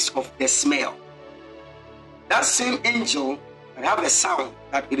 That speaks of the smell. That same angel can have a sound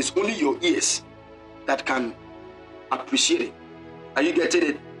that it is only your ears that can appreciate it. Are you getting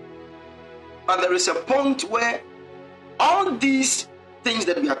it? But there is a point where all these things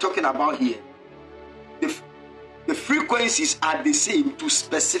that we are talking about here, the frequencies are the same to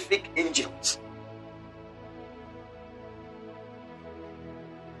specific angels.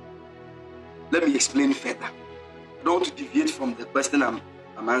 Let me explain further. I don't want to deviate from the question I'm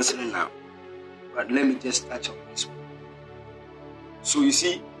answering now, but let me just touch on this one. So you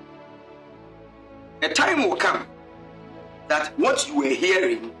see, a time will come that what you were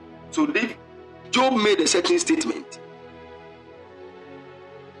hearing, so Job made a certain statement.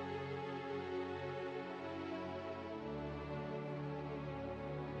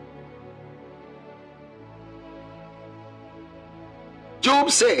 Job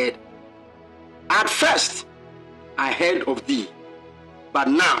said, "At first I heard of thee, but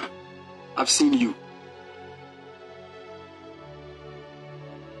now I've seen you."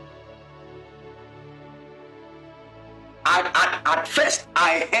 At first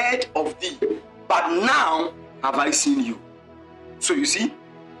I heard of thee, but now have I seen you. So you see,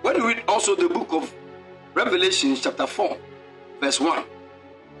 When you read also the book of Revelation chapter 4, verse 1,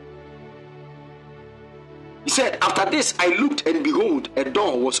 he said, after this I looked, and behold, a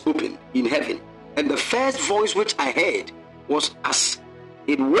door was opened in heaven, and the first voice which I heard was as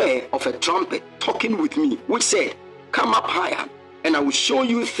it were of a trumpet talking with me, which said, come up higher, and I will show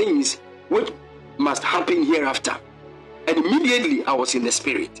you things which must happen hereafter. And immediately I was in the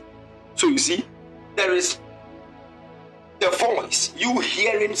spirit. So you see, there is the voice, you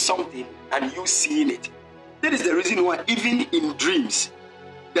hearing something and you seeing it. That is the reason why even in dreams,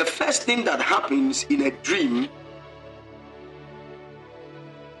 the first thing that happens in a dream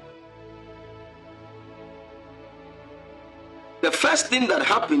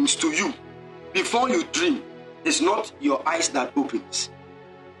to you before you dream is not your eyes that opens.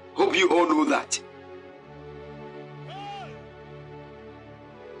 Hope you all know that.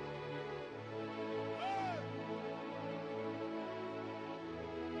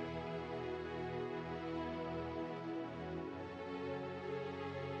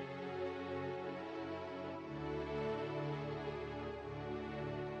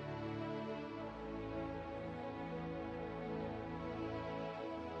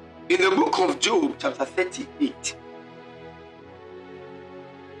 In the book of Job, chapter 38,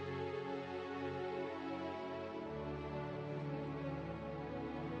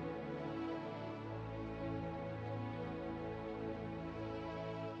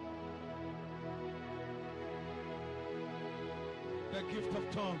 The gift of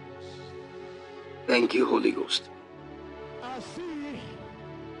tongues. thank you, Holy Ghost. I see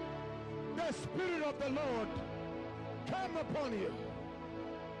the Spirit of the Lord come upon you.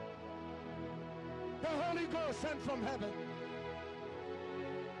 The Holy Ghost sent from heaven.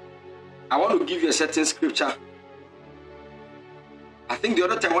 I want to give you a certain scripture. I think the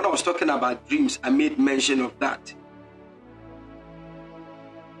other time when I was talking about dreams, I made mention of that.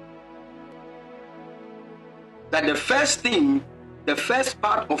 That the first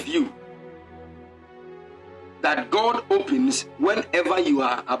part of you that God opens whenever you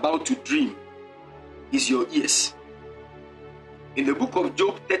are about to dream is your ears. In the book of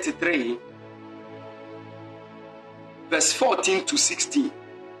Job 33, verse 14 to 16.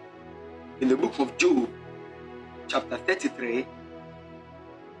 In the book of Job, chapter 33,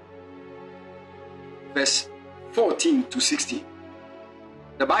 verse 14 to 16.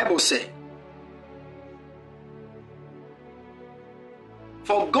 The Bible says,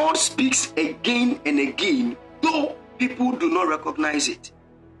 for God speaks again and again, though people do not recognize it.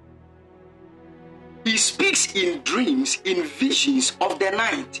 He speaks in dreams, in visions of the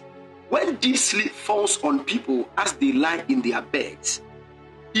night, when deep sleep falls on people as they lie in their beds.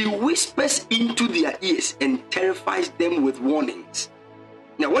 He whispers into their ears and terrifies them with warnings.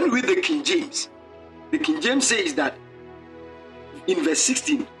 Now, when you read the King James says that in verse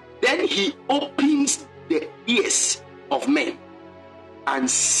 16, then he opens the ears of men and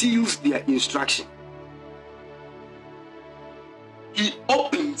seals their instruction. He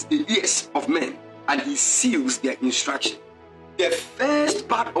opens the ears of men and he seals their instruction. The first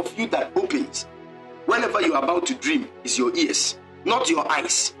part of you that opens whenever you are about to dream is your ears, not your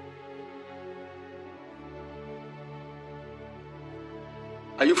eyes.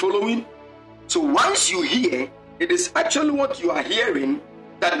 Are you following? So once you hear, it is actually what you are hearing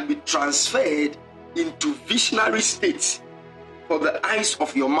that will be transferred into visionary states for the eyes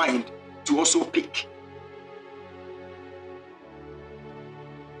of your mind to also pick.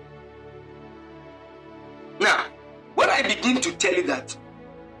 Now, when I begin to tell you that,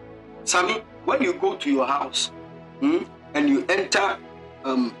 Sammy, when you go to your house and you enter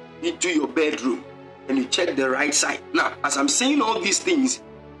into your bedroom and you check the right side. Now, as I'm saying all these things,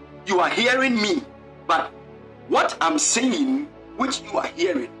 you are hearing me, but what I'm saying, which you are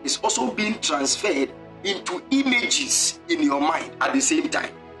hearing, is also being transferred into images in your mind at the same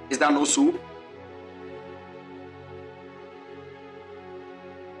time. Is that not so?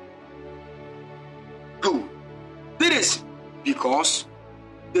 Good. This is because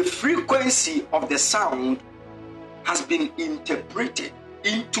the frequency of the sound has been interpreted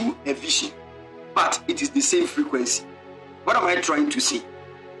into a vision, but it is the same frequency. What am I trying to say?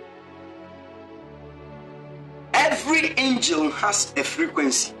 Every angel has a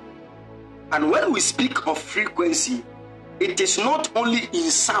frequency. And when we speak of frequency, it is not only in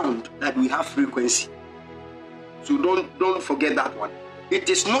sound that we have frequency. So don't forget that one. It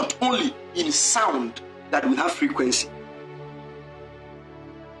is not only in sound that we have frequency.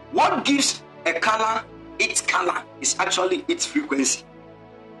 What gives a color its color is actually its frequency.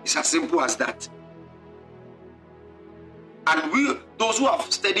 It's as simple as that. And those who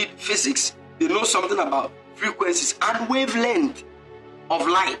have studied physics, they know something about frequencies and wavelength of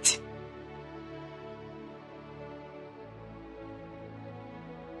light.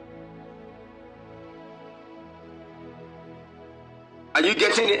 Are you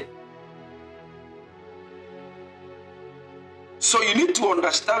getting it? So you need to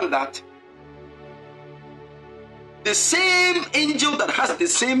understand that the same angel that has the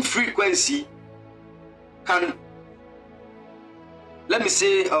same frequency can, let me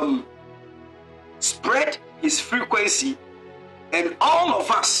say, spread his frequency, and all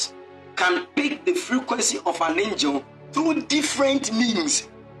of us can pick the frequency of an angel through different means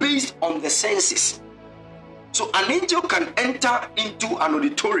based on the senses. So an angel can enter into an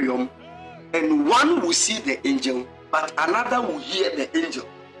auditorium and one will see the angel, but another will hear the angel.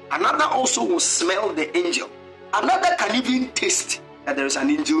 Another also will smell the angel. Another can even taste that there is an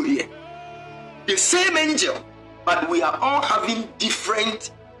angel here. The same angel, but we are all having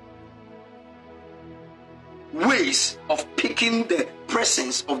different ways of picking the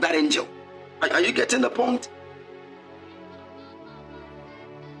presence of that angel. Are you getting the point?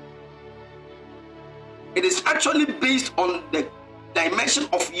 It is actually based on the dimension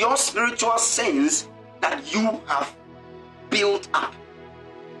of your spiritual sense that you have built up.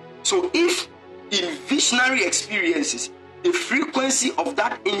 So if in visionary experiences, the frequency of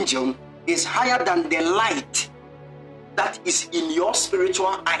that angel is higher than the light that is in your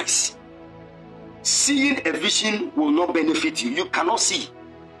spiritual eyes, seeing a vision will not benefit you. You cannot see.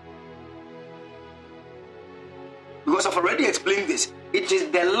 Because I've already explained this. It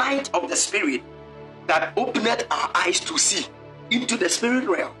is the light of the spirit that openeth our eyes to see into the spirit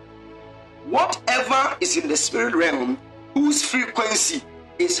realm. Whatever is in the spirit realm whose frequency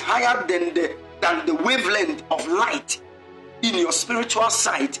is higher than the wavelength of light in your spiritual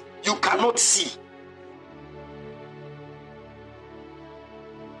sight, you cannot see.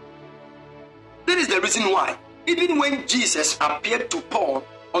 That is the reason why, even when Jesus appeared to Paul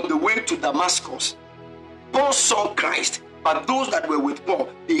on the way to Damascus, Paul saw Christ, but those that were with Paul,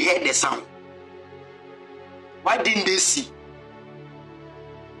 they heard the sound. Why didn't they see?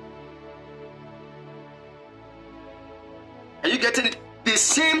 Are you getting it? The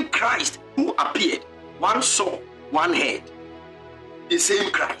same Christ who appeared, one saw, one heard. The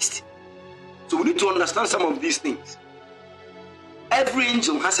same Christ. So we need to understand some of these things. Every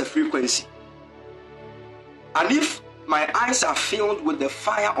angel has a frequency. And if my eyes are filled with the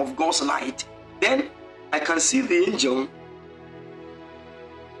fire of God's light, then I can see the angel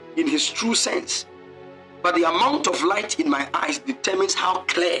in his true sense. But the amount of light in my eyes determines how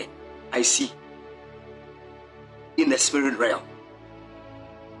clear I see in the spirit realm.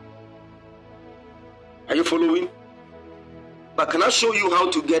 Are you following? But can I show you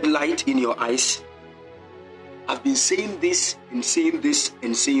how to get light in your eyes? I've been saying this and saying this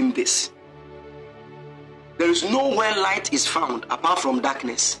and saying this. There is nowhere light is found apart from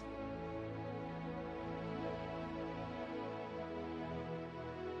darkness.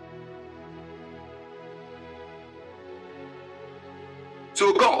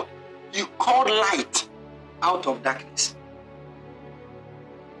 So God, you called light out of darkness.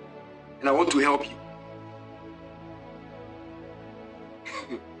 And I want to help you.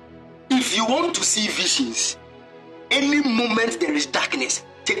 If you want to see visions, any moment there is darkness,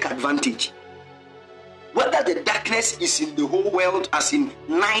 take advantage. Whether the darkness is in the whole world as in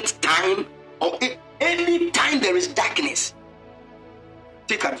night time or any time there is darkness,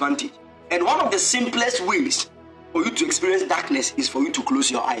 take advantage. And one of the simplest ways for you to experience darkness is for you to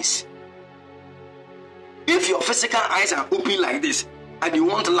close your eyes. If your physical eyes are open like this and you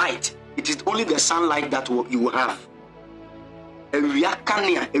want light, it is only the sunlight that you will have.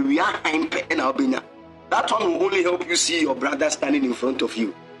 That one will only help you see your brother standing in front of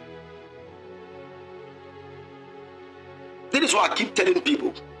you. That is why I keep telling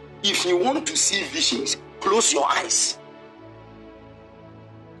people, if you want to see visions, close your eyes.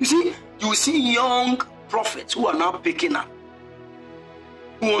 You see, you see young prophets who are now picking up,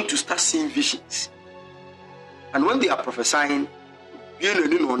 who want to start seeing visions. And when they are prophesying,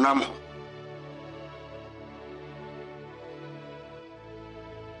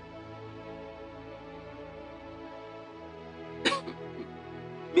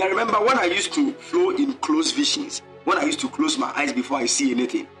 I remember when I used to flow in close visions, when I used to close my eyes before I see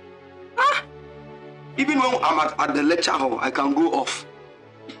anything. Even when I'm at the lecture hall, I can go off.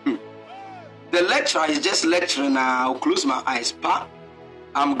 The lecturer is just lecturing, I'll close my eyes,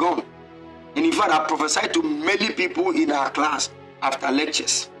 I'm gone. And in fact, I prophesied to many people in our class after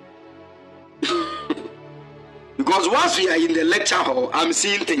lectures. Because once we are in the lecture hall, I'm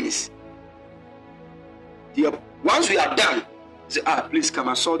seeing things. Once we are done, say, please come,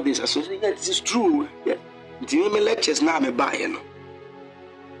 I saw this. I said, yeah, this is true. Yeah. Lectures now, I'm a buyer.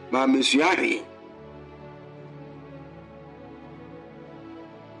 Mama Suari.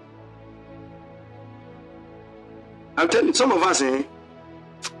 I'm telling you, some of us, The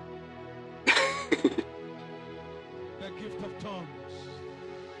gift of tongues.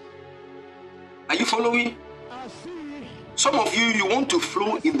 are you following? I see Some of you, you want to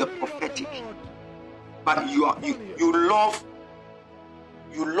flow in the prophetic, but you love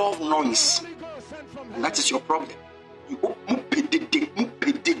noise, Holy Ghost sent from and that is your problem.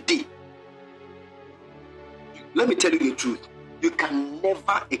 Let me tell you the truth. You can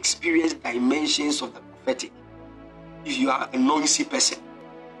never experience dimensions of the prophetic if you are a noisy person.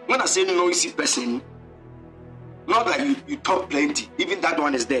 When I say noisy person, not that you talk plenty, even that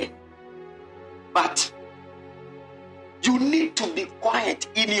one is there. But you need to be quiet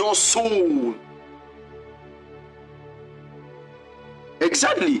in your soul.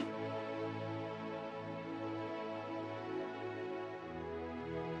 Exactly.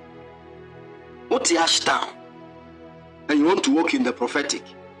 What's the Ashtown? And you want to walk in the prophetic,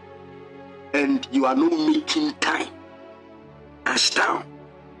 and you are not making time. Ashtown.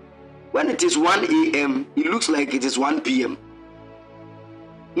 When it is 1 a.m., it looks like it is 1 p.m.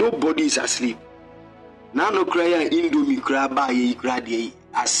 Nobody is asleep. Now no cry indomie cry by cry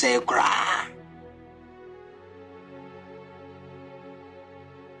I say cry.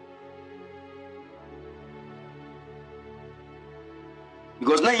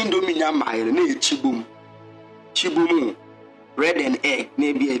 Because now indomie nyama na chibum bread and egg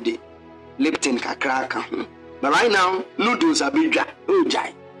maybe a day Lipton kakraka. But right now noodles are big oh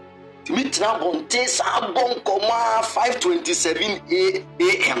jai. To meet now on taste bon coma 5:27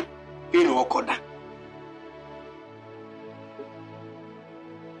 a.m. in Okoda.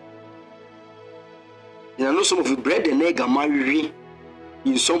 I know some of the bread and egg are married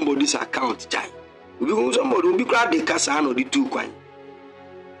in somebody's account, jai. Because somebody will be glad the casa or the two coin.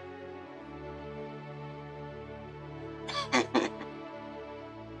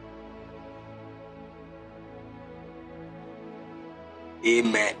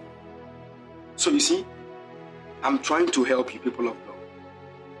 Amen. So you see, I'm trying to help you, people of God.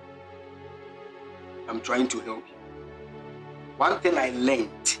 I'm trying to help you. One thing I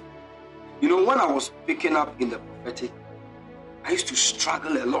learned, when I was picking up in the prophetic, I used to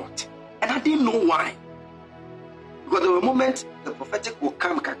struggle a lot. And I didn't know why. Because there were moments the prophetic will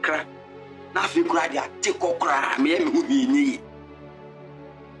come kakra. Now if you cry, take okra, me.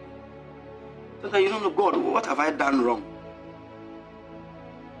 Sometimes you don't know, God, what have I done wrong?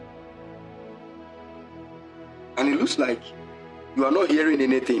 And it looks like you are not hearing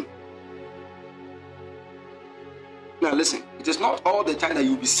anything. Now listen, it is not all the time that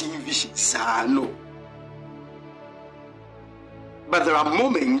you'll be seeing visions. No. But there are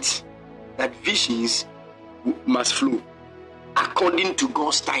moments that visions must flow according to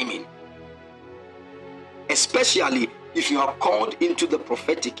God's timing. Especially if you are called into the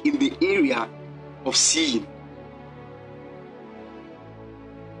prophetic in the area of seeing.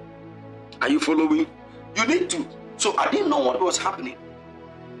 Are you following? You need to. So I didn't know what was happening.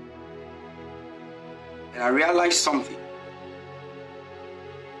 And I realized something.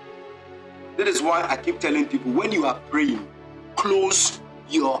 That is why I keep telling people, when you are praying, close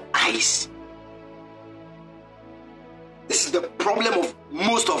your eyes. This is the problem of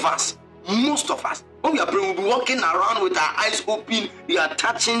most of us. Most of us. When we are praying, we'll be walking around with our eyes open. We are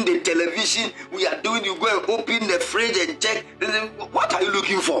touching the television. You go and open the fridge and check. What are you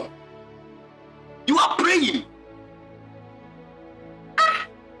looking for? You are praying.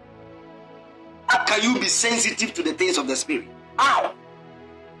 How can you be sensitive to the things of the Spirit? How?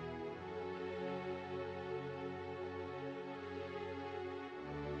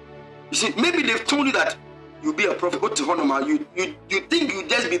 You see, maybe they've told you that you'll be a prophet. You think you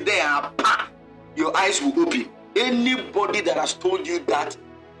just be there and your eyes will open. Anybody that has told you that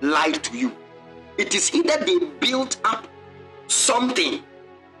lied to you. It is either they built up something,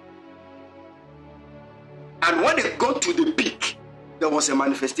 and when they got to the peak, there was a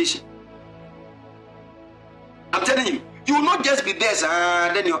manifestation. I'm telling you, you will not just be there,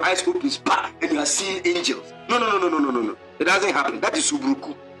 then your eyes open, and you are seeing angels. No. It doesn't happen. That is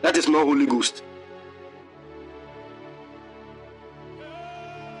Subruku. That is not Holy Ghost.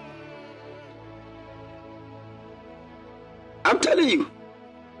 I'm telling you.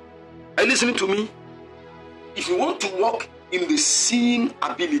 Are you listening to me? If you want to walk in the seeing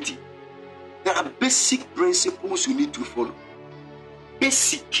ability, there are basic principles you need to follow.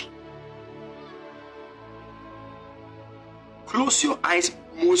 Basic. Close your eyes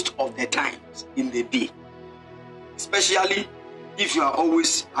most of the times in the day. Especially if you are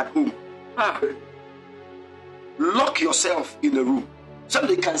always at home. Lock yourself in the room.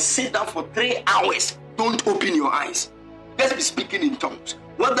 Somebody can sit down for 3 hours. Don't open your eyes. Just be speaking in tongues,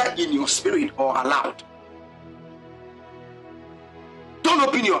 whether in your spirit or aloud. Don't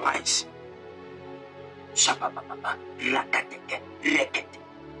open your eyes.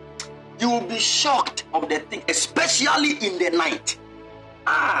 You will be shocked of the thing, especially in the night.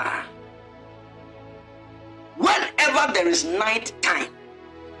 Whenever there is night time,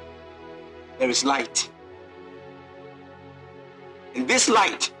 there is light. And this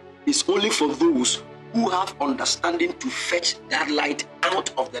light is only for those who have understanding to fetch that light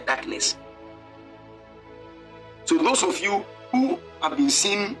out of the darkness. So those of you who have been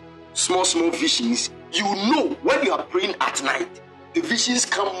seeing small visions, you know when you are praying at night, the visions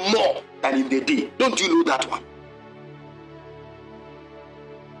come more than in the day. Don't you know that one?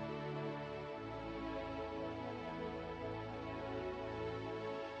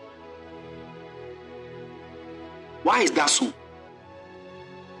 Why is that so?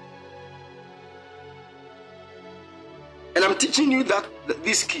 And I'm teaching you that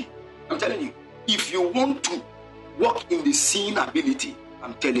this key. I'm telling you, if you want to walk in the seeing ability,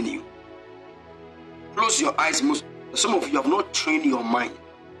 I'm telling you, close your eyes. Some of you have not trained your mind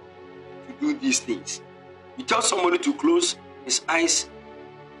to do these things. You tell somebody to close his eyes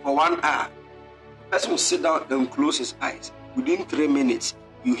for 1 hour. The person will sit down and close his eyes. Within 3 minutes,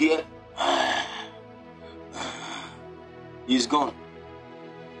 you hear, he's gone.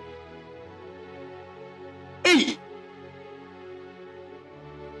 Hey!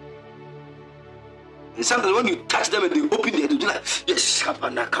 And sometimes when you touch them and they open their, they do like, yes, shut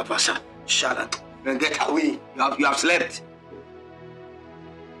up, and get away. You have slept.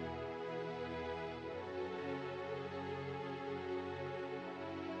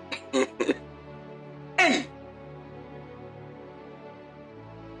 Hey!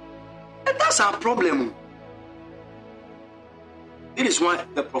 And that's our problem. It is why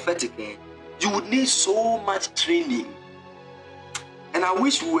the prophetic, you would need so much training. And I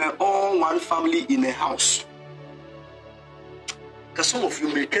wish we were all one family in a house. Because some of you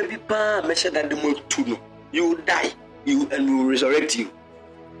may be mention that the more to know. You will die, and we will resurrect you.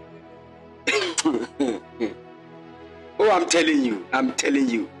 Oh, I'm telling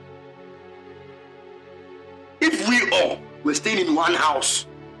you. If we all were staying in one house,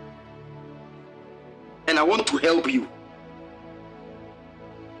 and I want to help you.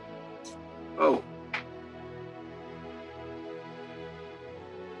 Oh.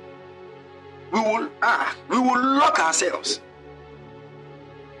 We will lock ourselves.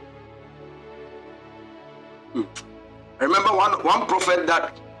 I remember one prophet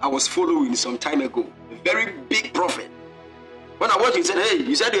that I was following some time ago, a very big prophet. When I watched him, he said, "Hey,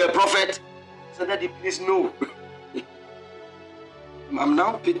 you said you're a prophet." I said, "Daddy, please no." I'm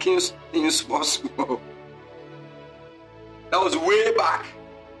now picking things small. That was way back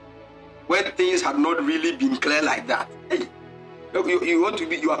when things had not really been clear like that. Hey, you want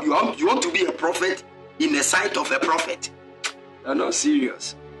to be a prophet in the sight of a prophet. You're not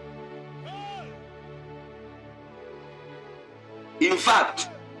serious. In fact,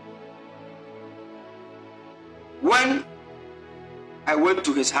 when I went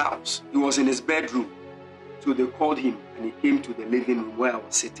to his house, he was in his bedroom. So they called him and he came to the living room where I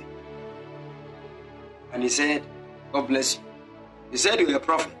was sitting. And he said, "God bless you." He said, "You're a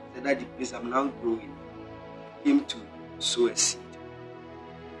prophet." I said, "Daddy, please, I'm now growing." I came to sow a seed.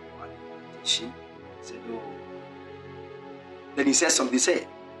 I said, "Oh." Then he said something. He said,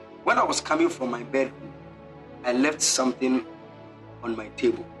 "When I was coming from my bedroom, I left something on my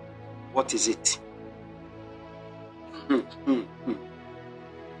table. What is it?" The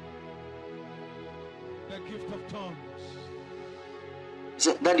gift of tongues. He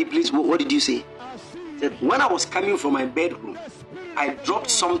said, "Daddy, please, what did you say?" I see He said, "When I was coming from my bedroom, the spirit I dropped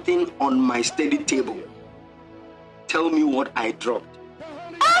something on my study table. Tell me what I dropped." the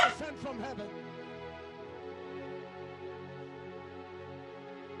Holy Ghost sent from heaven.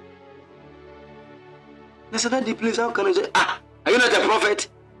 I said, "Daddy, please, how can I say, are you not a prophet?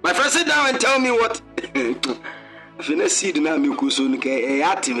 My friend, sit down and tell me what." If you not see the name, you could soon get a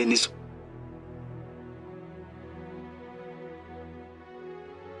activist.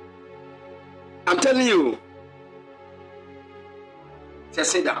 I'm telling you.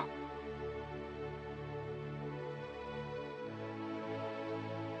 Just sit down.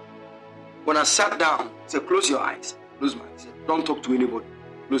 When I sat down, I said, "Close your eyes." Close my eyes. I said, "Don't talk to anybody.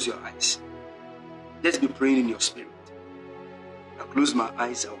 Close your eyes. Just be praying in your spirit." I closed my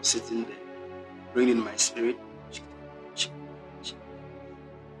eyes. I was sitting there, praying in my spirit.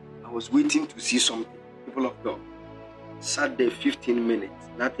 I was waiting to see something. People of God, sat there 15 minutes.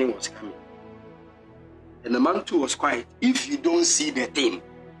 Nothing was coming. And the man too was quiet. If you don't see the thing,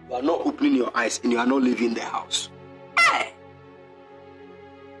 you are not opening your eyes and you are not leaving the house. Hey!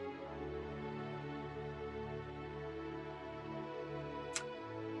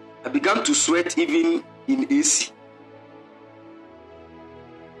 I began to sweat even in AC.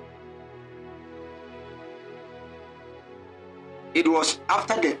 It was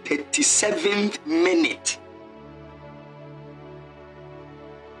after the 37th minute.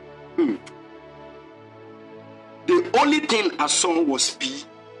 The only thing I saw was P.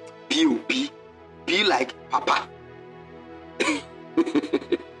 P like Papa.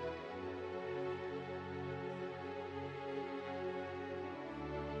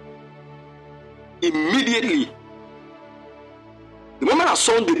 Immediately, the moment I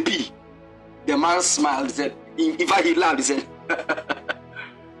saw the P, the man smiled. He said, in fact, he laughed. He said,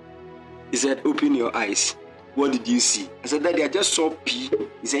 he said, open your eyes. What did you see? I said, Daddy, I just saw P.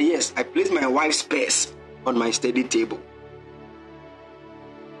 He said, yes, I placed my wife's purse on my study table.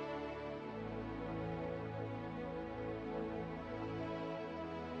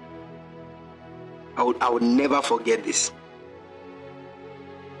 I would never forget this.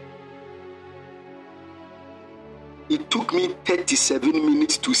 It took me 37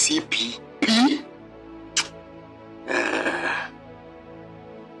 minutes to see P.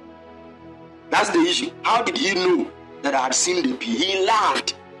 That's the issue. How did he know that I had seen the P? He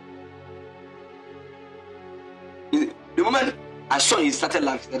laughed. The moment I saw him, he started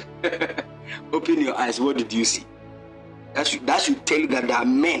laughing. Open your eyes. What did you see? That should tell you that there are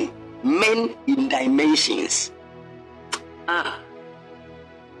men in dimensions.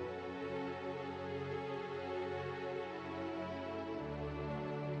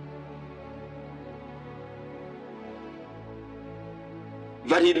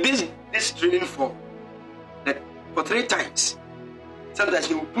 But he did this training for 3 times. Sometimes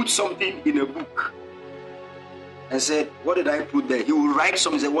he will put something in a book and said, what did I put there? He will write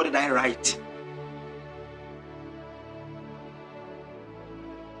something and say, what did I write?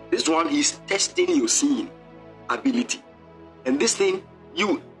 This one is testing your seeing ability. And this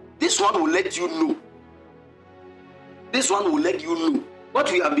one will let you know. This one will let you know what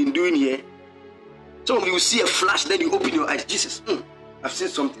we have been doing here. Some of you see a flash, then you open your eyes. Jesus, I've seen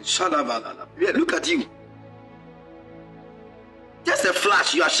something. Yeah, look at you. Just a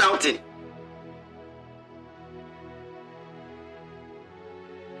flash, you are shouting.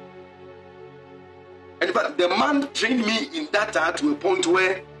 And but the man trained me in that to a point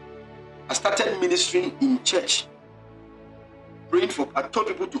where I started ministering in church. Praying for, I told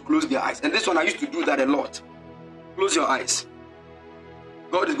people to close their eyes. And this one, I used to do that a lot. Close your eyes.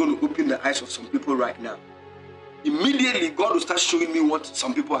 God is going to open the eyes of some people right now. Immediately, God will start showing me what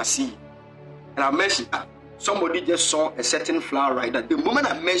some people are seeing. And I mentioned that somebody just saw a certain flower right there. The moment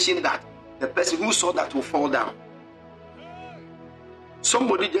I mentioned that, the person who saw that will fall down.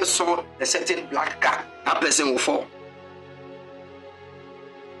 Somebody just saw a certain black car, that person will fall.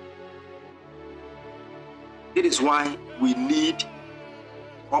 It is why we need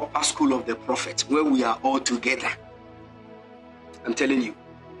upper school of the prophets, where we are all together. I'm telling you,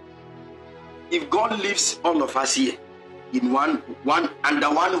 if God leaves all of us here in one under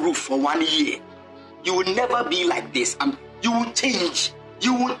one roof for 1 year, you will never be like this. You will change.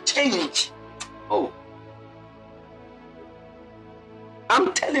 You will change. Oh,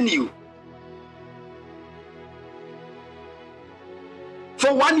 I'm telling you.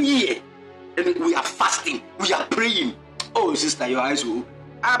 For 1 year, and we are fasting, we are praying. Oh, sister, your eyes will,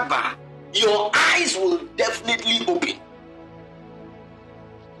 Abba, your eyes will definitely open.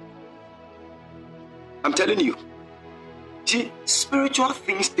 I'm telling you. See, spiritual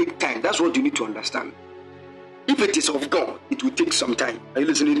things take time. That's what you need to understand. If it is of God, it will take some time. Are you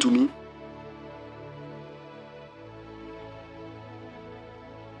listening to me?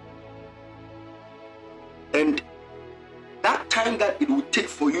 And that time that it will take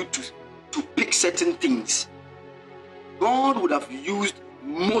for you to pick certain things, God would have used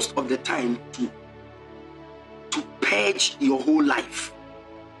most of the time to purge your whole life.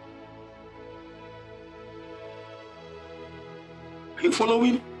 Are you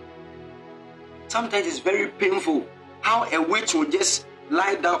following? Sometimes it's very painful how a witch will just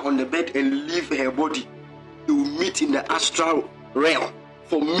lie down on the bed and leave her body. They will meet in the astral realm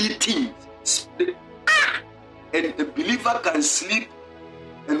for meetings. And a believer can sleep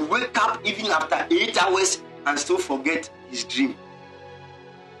and wake up even after 8 hours and still forget his dream.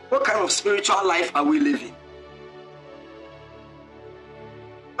 What kind of spiritual life are we living?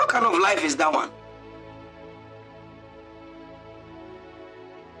 What kind of life is that one?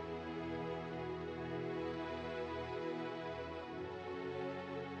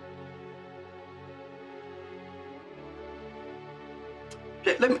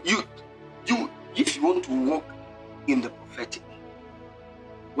 Okay, if you want to walk in the prophetic,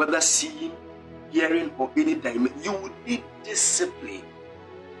 whether seeing, hearing, or any dimension, you will need discipline.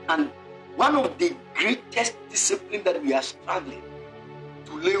 And one of the greatest discipline that we are struggling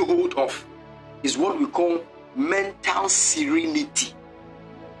to lay hold of is what we call mental serenity.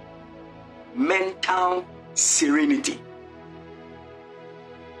 Mental serenity.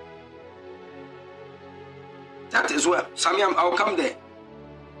 That is where, Samuel, I'll come there.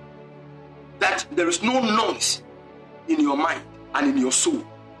 That there is no noise in your mind and in your soul,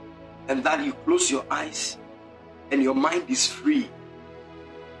 and that you close your eyes and your mind is free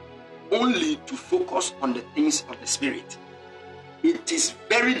only to focus on the things of the Spirit. It is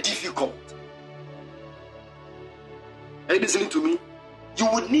very difficult. Are you listening to me? You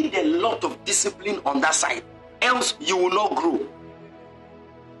would need a lot of discipline on that side, else you will not grow.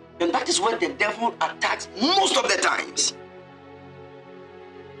 And that is where the devil attacks most of the times.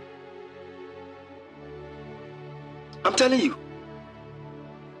 I'm telling you.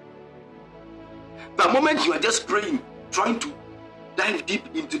 The moment you are just praying, trying to dive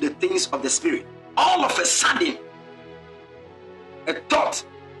deep into the things of the Spirit, all of a sudden, a thought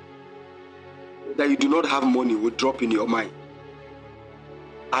that you do not have money will drop in your mind.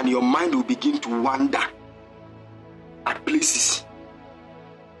 And your mind will begin to wander at places.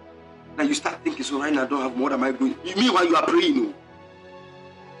 Now you start thinking, so right now I don't have more, what am I going? You mean while you are praying? No?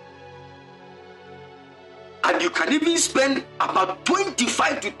 And you can even spend about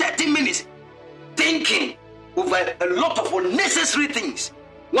 25 to 30 minutes thinking over a lot of unnecessary things.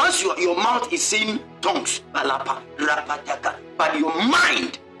 Once your mouth is saying tongues, but your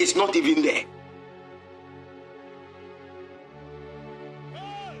mind is not even there.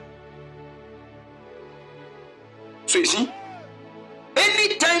 So you see,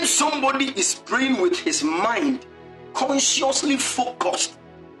 anytime somebody is praying with his mind consciously focused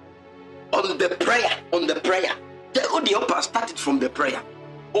on the prayer, the upper started from the prayer.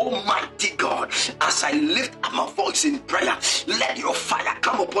 Almighty God, as I lift up my voice in prayer, let your fire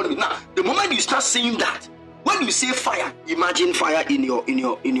come upon me. Now, the moment you start saying that, when you say fire, imagine fire in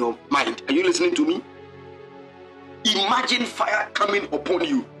your mind. Are you listening to me? Imagine fire coming upon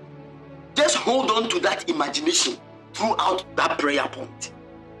you. Just hold on to that imagination throughout that prayer point.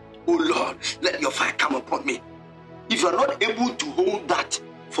 Oh Lord, let your fire come upon me. If you are not able to hold that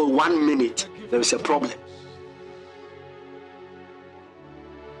for 1 minute, there is a problem.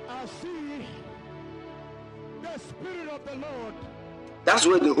 I see the Spirit of the Lord. That's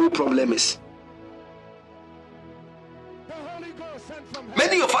where the whole problem is. The Holy Ghost sent from heaven.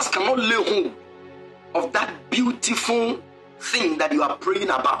 Many of us cannot lay hold of that beautiful thing that you are praying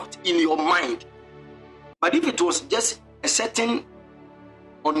about in your mind. But if it was just a certain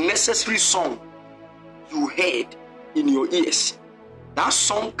unnecessary song you heard in your ears, that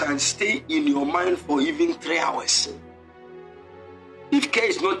song can stay in your mind for even 3 hours. If care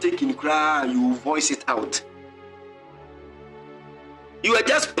is not taken, cry, you voice it out. You are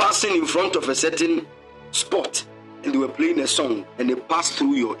just passing in front of a certain spot and they were playing a song and they passed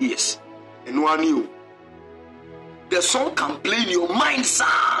through your ears. And no one knew. The song can play in your mind, sir,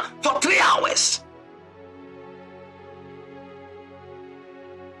 for 3 hours.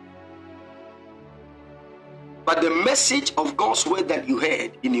 But the message of God's word that you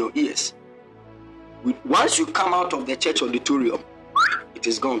heard in your ears, once you come out of the church auditorium, it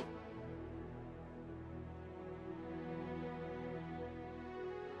is gone.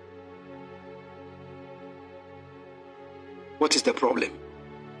 What is the problem?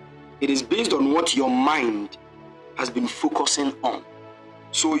 It is based on what your mind has been focusing on.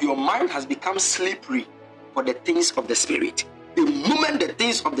 So your mind has become slippery for the things of the Spirit. The moment the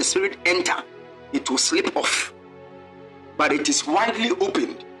things of the Spirit enter, it will slip off. But it is widely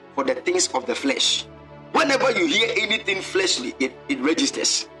opened for the things of the flesh. Whenever you hear anything fleshly, it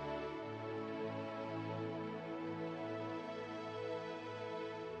registers.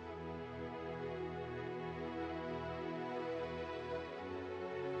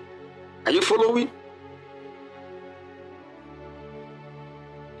 Are you following?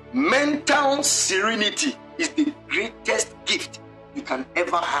 Mental serenity is the greatest gift you can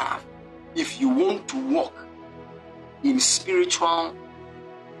ever have if you want to walk in spiritual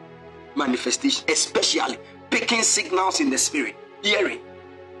manifestation, especially picking signals in the spirit, hearing,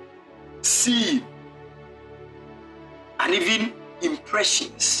 seeing, and even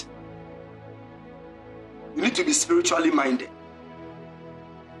impressions. You need to be spiritually minded.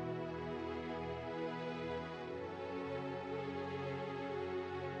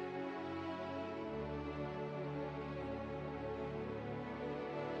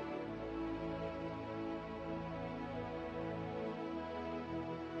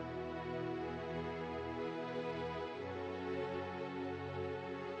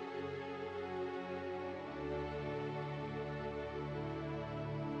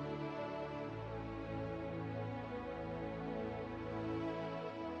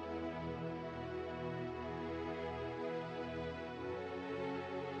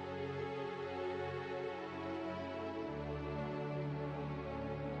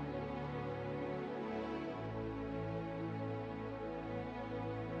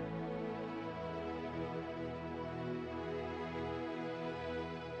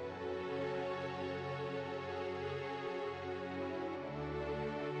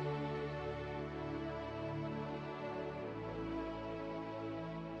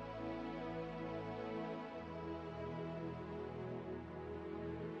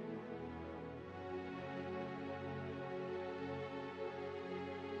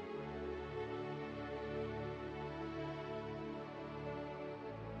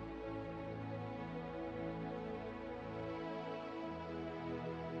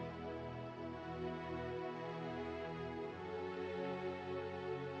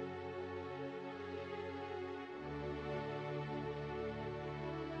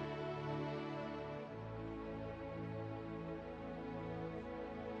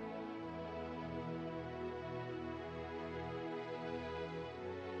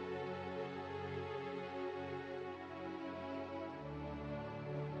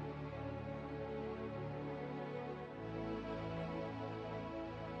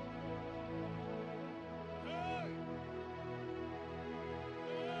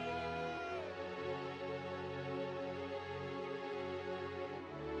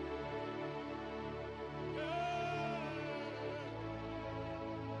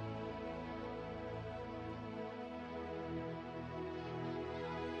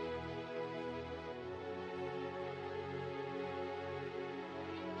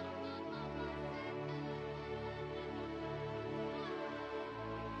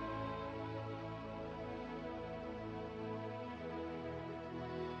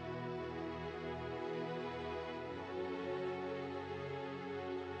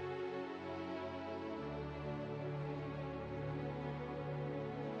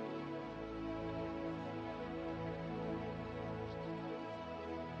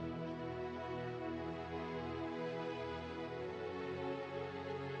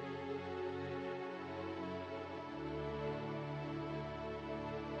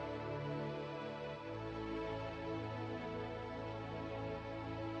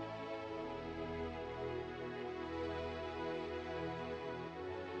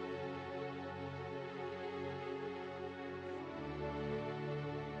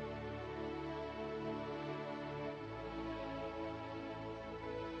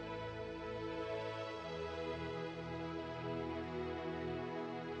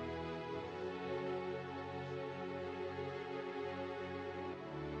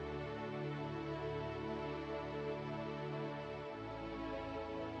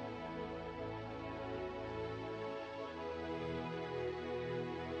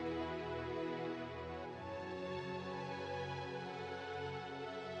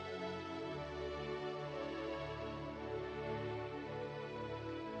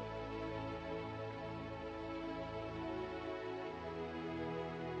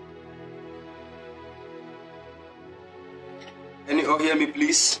 Can you all hear me,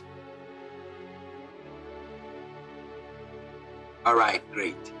 please? All right,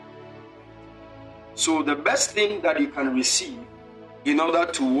 great. So the best thing that you can receive in order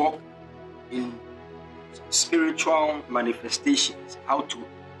to walk in spiritual manifestations, how to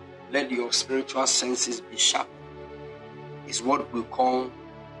let your spiritual senses be sharp, is what we call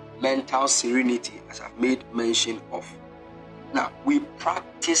mental serenity, as I've made mention of. Now, we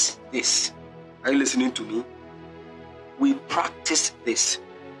practice this. Are you listening to me? We practice this.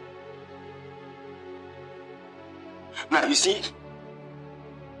 Now, you see,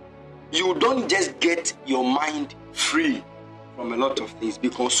 you don't just get your mind free from a lot of things,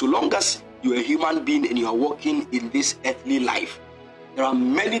 because so long as you're a human being and you are walking in this earthly life, there are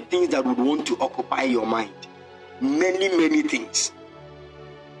many things that would want to occupy your mind. Many things.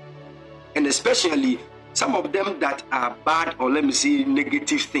 And especially some of them that are bad, or let me say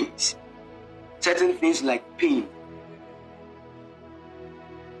negative things. Certain things like pain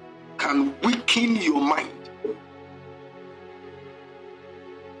can weaken your mind.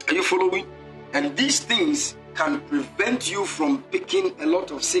 Are you following? And these things can prevent you from picking a lot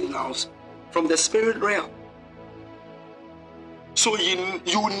of signals from the spirit realm. So you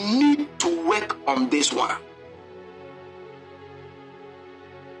need to work on this one.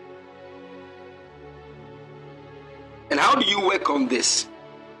 And how do you work on this?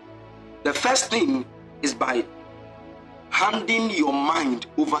 The first thing is by handing your mind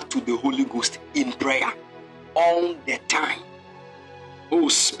over to the Holy Ghost in prayer all the time. Oh,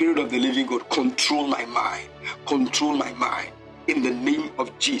 Spirit of the living God, control my mind. Control my mind. In the name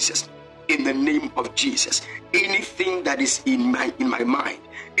of Jesus. In the name of Jesus. Anything that is in my mind,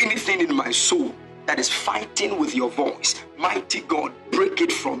 anything in my soul that is fighting with your voice, mighty God, break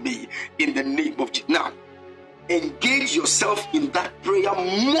it from me in the name of Jesus. Now, engage yourself in that prayer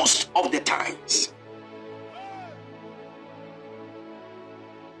most of the times.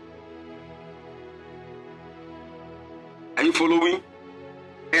 Are you following?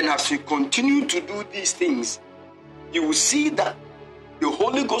 And as you continue to do these things, you will see that the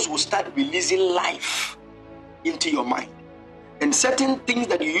Holy Ghost will start releasing life into your mind. And certain things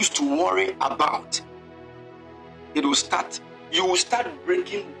that you used to worry about, you will start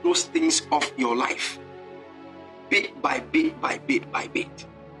breaking those things off your life. Bit by bit by bit by bit.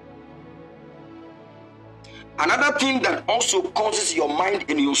 Another thing that also causes your mind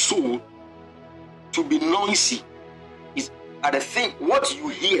and your soul to be noisy is at the thing what you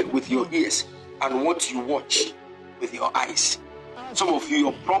hear with your ears and what you watch with your eyes. Some of you,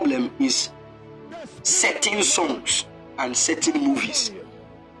 your problem is certain songs and certain movies.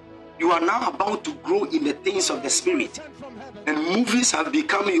 You are now about to grow in the things of the spirit, and movies have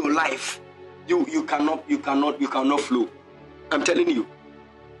become your life. You cannot flow. I'm telling you.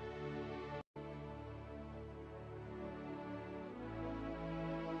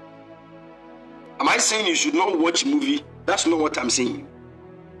 Am I saying you should not watch movie? That's not what I'm saying.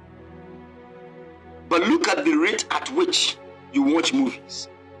 But look at the rate at which you watch movies.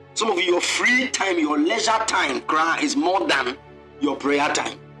 Some of your free time, your leisure time, is more than your prayer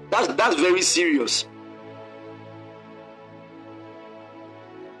time. That's very serious.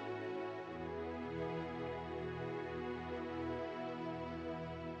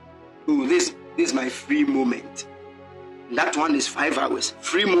 Oh, this is my free moment. That one is 5 hours.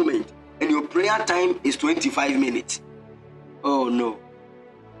 Free moment. And your prayer time is 25 minutes. Oh no.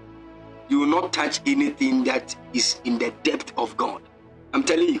 You will not touch anything that is in the depth of God. I'm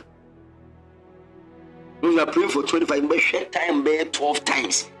telling you. When you are praying for 25 minutes, share time there 12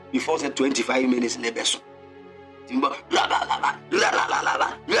 times before the 25 minutes in the best. We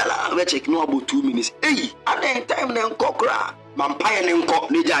check no about 2 minutes. Hey, and then time then kokra. Mampire nenko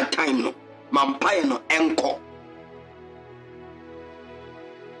neja time no. Mampire no enko.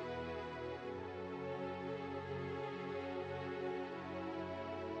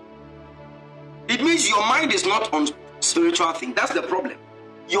 It means your mind is not on spiritual things. That's the problem.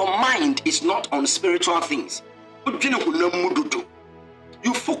 Your mind is not on spiritual things.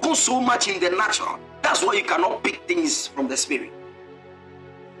 You focus so much in the natural. That's why you cannot pick things from the spirit.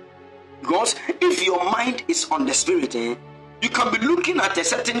 Because if your mind is on the spirit, you can be looking at a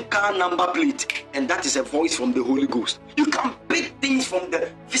certain car number plate, and that is a voice from the Holy Ghost. You can pick things from the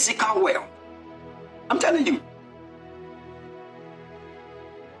physical world. I'm telling you.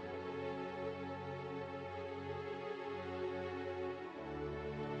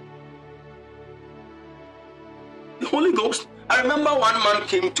 The Holy Ghost. I remember one man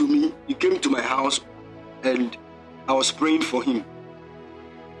came to me. He came to my house, and I was praying for him.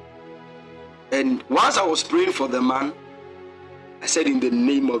 And once I was praying for the man, I said, in the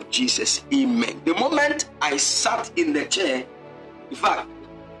name of Jesus, amen. The moment I sat in the chair, In fact,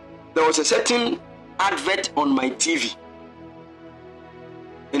 there was a certain advert on my TV,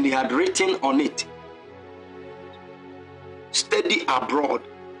 and they had written on it, "Study abroad,"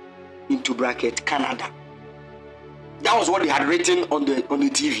 into bracket Canada. That was what they had written on the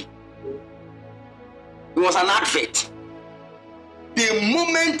TV. It was an advert. The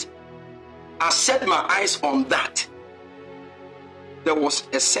moment I set my eyes on that, there was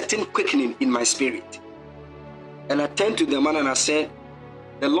a certain quickening in my spirit. And I turned to the man and I said,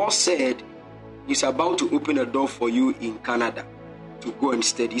 "The Lord said He's about to open a door for you in Canada to go and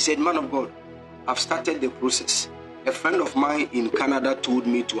study." He said, "Man of God, I've started the process. A friend of mine in Canada told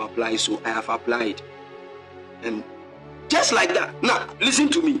me to apply, so I have applied." And just like that. Now, listen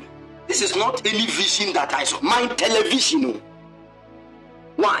to me. This is not any vision that I saw. My television. No.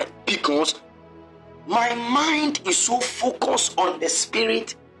 Why? Because my mind is so focused on the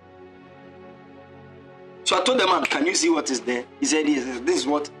spirit. So I told the man, "Can you see what is there?" He said, "Yes, this is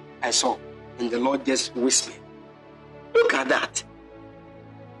what I saw." And the Lord just whispered, "Look at that."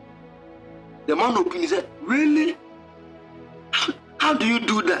 The man opened, he said, "Really? How do you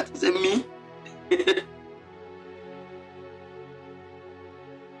do that?" He said, "Me?"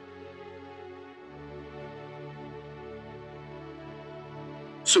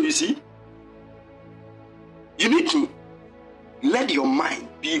 So you see, you need to let your mind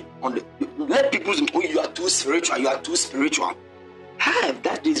be on the, let people say, "Oh, you are too spiritual, you are too spiritual."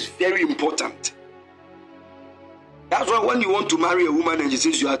 That is very important. That's why when you want to marry a woman and she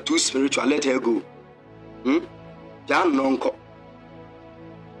says you are too spiritual, let her go.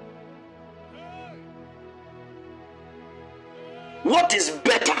 What is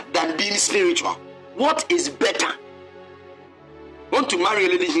better than being spiritual? What is better? Want to marry a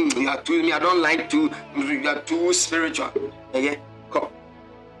lady? You are too. I don't like to. You are too spiritual. Yeah, come.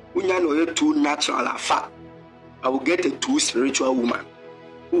 When you are too natural, I will get a too spiritual woman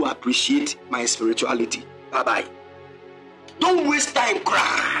who appreciate my spirituality. Bye bye. Don't waste time,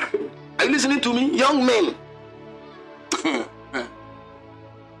 cry. Are you listening to me, young men?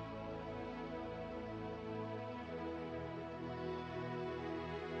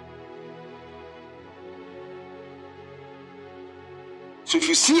 So if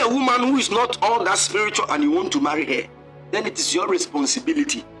you see a woman who is not all that spiritual and you want to marry her, then it is your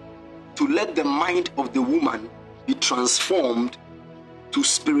responsibility to let the mind of the woman be transformed to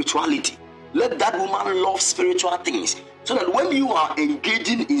spirituality. Let that woman love spiritual things, so that when you are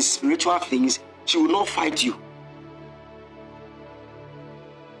engaging in spiritual things, she will not fight you.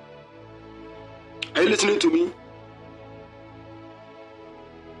 Are you listening to me?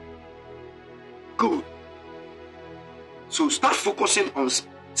 Good. So start focusing on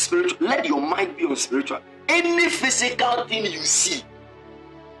spiritual. Let your mind be on spiritual. Any physical thing you see,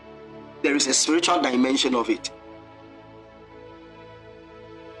 there is a spiritual dimension of it.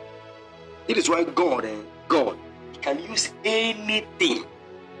 It is why God can use anything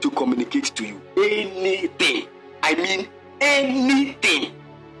to communicate to you. Anything. I mean anything.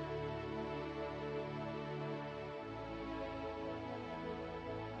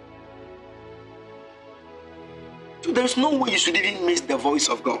 So there's no way you should even miss the voice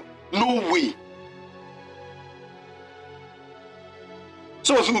of God. No way.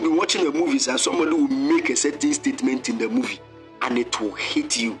 Some of you will be watching the movies and somebody will make a certain statement in the movie and it will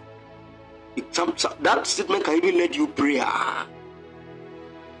hit you. That statement can even let you pray.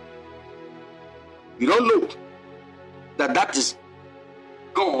 You don't know that is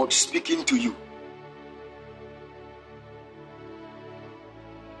God speaking to you.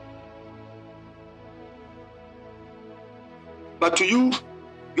 But to you,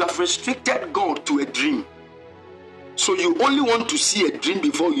 you have restricted God to a dream. So you only want to see a dream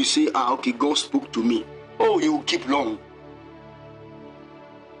before you say, okay, God spoke to me. Oh, you will keep long.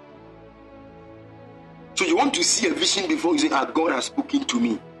 So you want to see a vision before you say, God has spoken to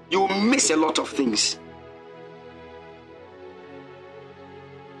me. You will miss a lot of things.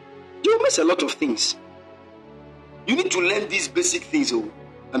 You will miss a lot of things. You need to learn these basic things,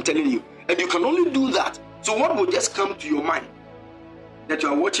 I'm telling you. And you can only do that. So what will just come to your mind? That you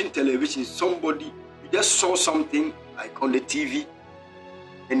are watching television, somebody, you just saw something like on the TV,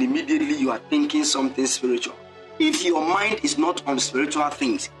 and immediately you are thinking something spiritual. If your mind is not on spiritual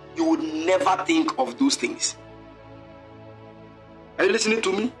things, you would never think of those things. Are you listening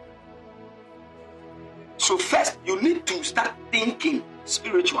to me? So first, you need to start thinking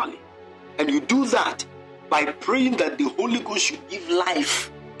spiritually. And you do that by praying that the Holy Ghost should give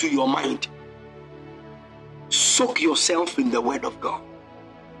life to your mind. Soak yourself in the Word of God.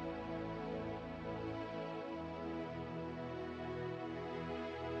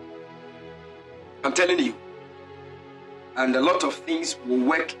 I'm telling you. and a lot of things will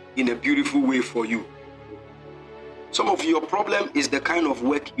work in a beautiful way for you. Some of your problem is the kind of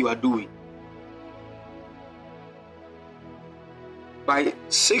work you are doing. By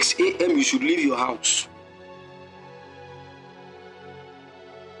 6 a.m. you should leave your house.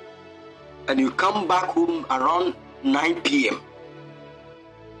 And you come back home around 9 p.m.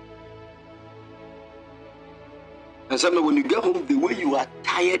 And sometimes when you get home, the way you are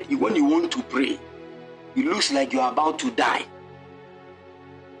tired, when you want to pray, it looks like you are about to die.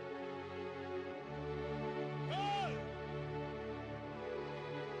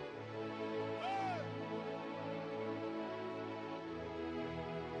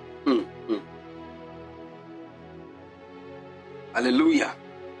 Hallelujah.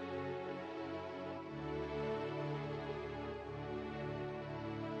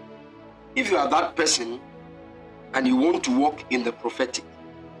 If you are that person and you want to walk in the prophetic,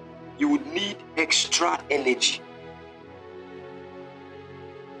 you would need extra energy.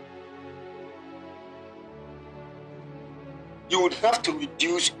 You would have to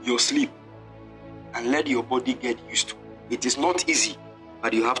reduce your sleep and let your body get used to it. It is not easy,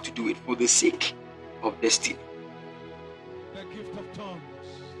 but you have to do it for the sake of destiny. The gift of tongues.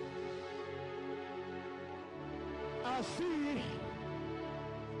 I see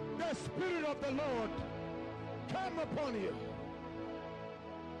the Spirit of the Lord come upon you.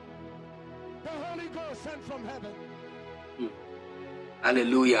 The Holy Ghost sent from heaven.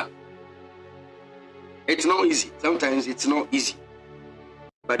 Hallelujah. It's not easy. Sometimes it's not easy.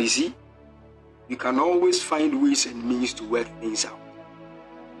 But you see, you can always find ways and means to work things out.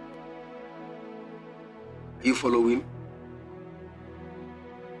 Are you following?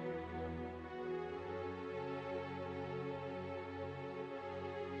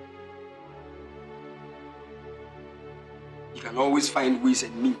 You can always find ways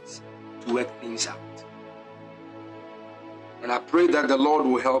and means to work things out. And I pray that the Lord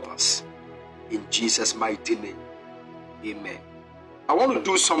will help us in Jesus' mighty name. Amen. I want to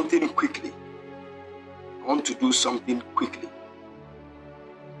do something quickly.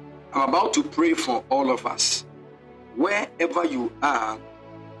 I'm about to pray for all of us. Wherever you are,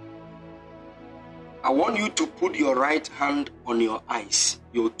 I want you to put your right hand on your eyes,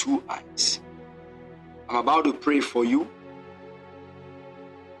 your two eyes. I'm about to pray for you.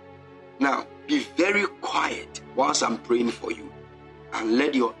 Now, be very quiet whilst I'm praying for you, and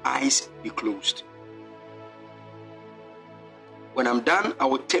let your eyes be closed. When I'm done, I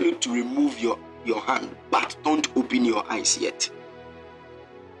will tell you to remove your hand, but don't open your eyes yet.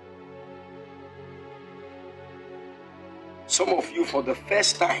 Some of you, for the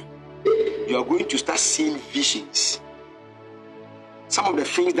first time, you are going to start seeing visions. Some of the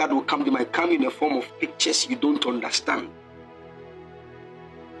things that will come, they might come in the form of pictures you don't understand.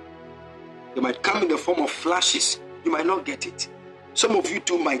 They might come in the form of flashes. You might not get it. Some of you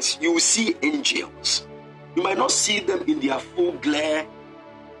too you will see angels. You might not see them in their full glare,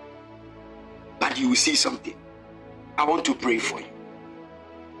 but you will see something. I want to pray for you.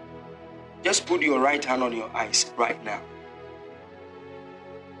 Just put your right hand on your eyes right now.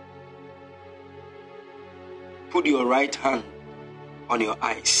 Put your right hand on your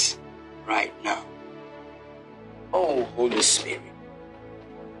eyes right now. Oh, Holy Spirit.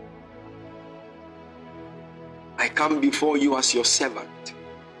 I come before you as your servant.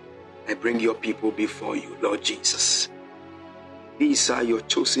 I bring your people before you, Lord Jesus. These are your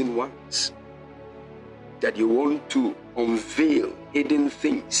chosen ones that you want to unveil hidden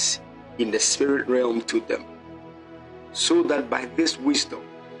things in the spirit realm to them, so that by this wisdom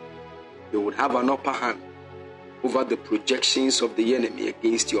they would have an upper hand over the projections of the enemy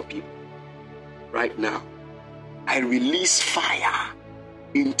against your people. Right now, I release fire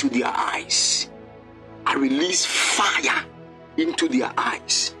into their eyes. I release fire into their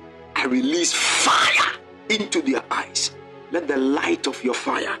eyes. I release fire into their eyes. Let the light of your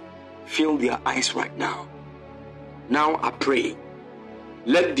fire fill their eyes right now. Now I pray,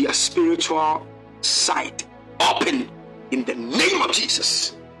 let their spiritual sight open in the name of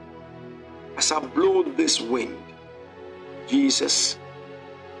Jesus. As I blow this wind, Jesus,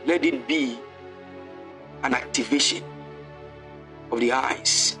 let it be an activation of the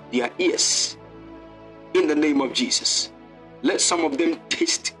eyes, their ears, in the name of Jesus. Let some of them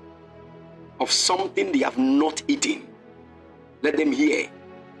taste of something they have not eaten. Let them hear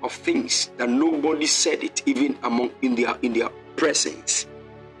of things that nobody said it, even in their presence.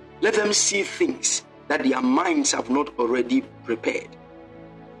 Let them see things that their minds have not already prepared.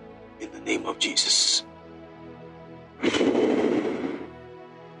 In the name of Jesus.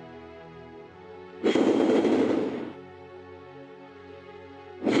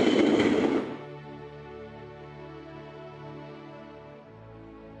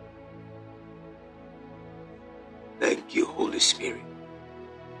 Spirit.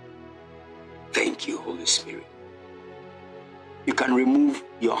 Thank you, Holy Spirit. You can remove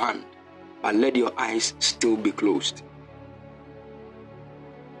your hand, but let your eyes still be closed.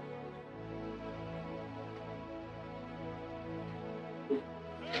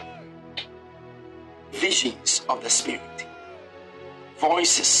 Visions of the Spirit,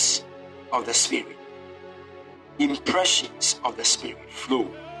 voices of the Spirit, impressions of the Spirit flow.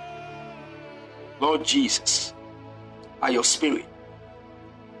 Lord Jesus, by your Spirit,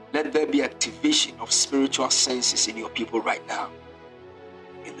 let there be activation of spiritual senses in your people right now.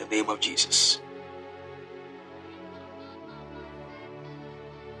 In the name of Jesus.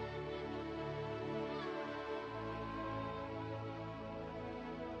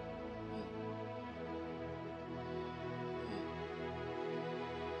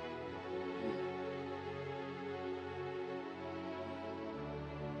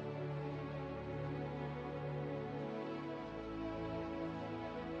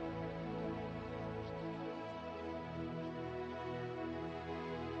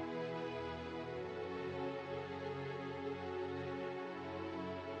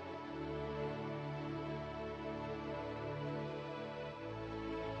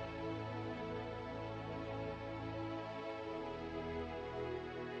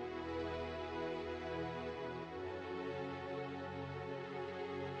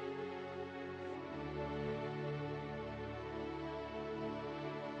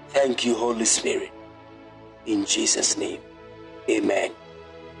 Thank you, Holy Spirit. In Jesus' name, amen.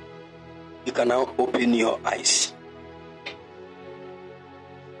 You can now open your eyes.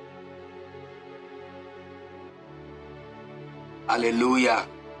 Hallelujah.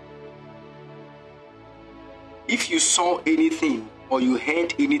 If you saw anything or you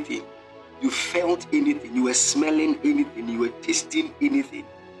heard anything, you felt anything, you were smelling anything, you were tasting anything,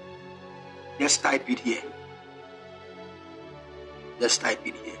 just type it here. Just type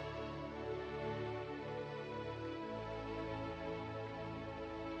it here.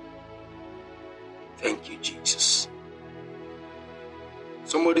 Thank you, Jesus.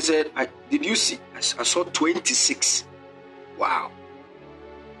 Somebody said, did you see? I saw 26. Wow.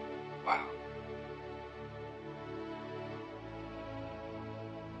 Wow.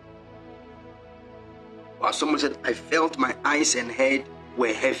 Wow. Someone said, I felt my eyes and head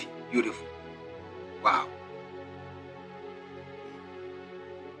were heavy. Beautiful. Wow.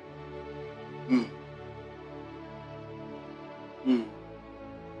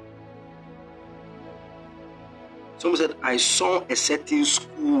 Someone said, I saw a certain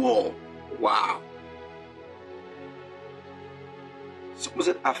school wall. Wow. Someone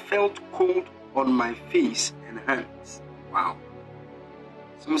said, I felt cold on my face and hands. Wow.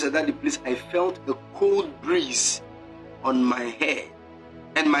 Someone said that the place, I felt a cold breeze on my head.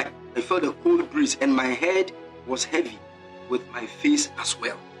 I felt a cold breeze and my head was heavy with my face as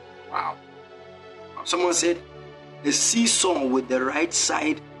well. Wow. Someone said, a seesaw with the right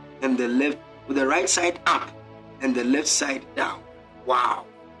side and the left, with the right side up and the left side down. Wow.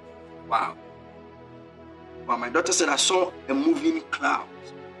 Wow. Well, my daughter said, I saw a moving cloud,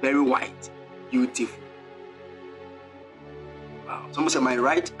 very white, beautiful. Wow. Someone said, my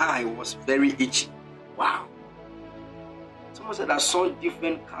right eye was very itchy. Wow. Someone said, I saw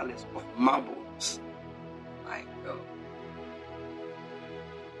different colors of marbles. My God.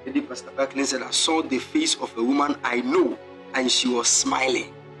 Lady Pastor Berkeley said, I saw the face of a woman I know and she was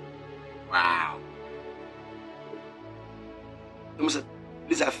smiling. Wow. Someone said,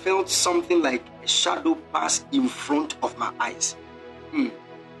 please, I felt something like a shadow pass in front of my eyes.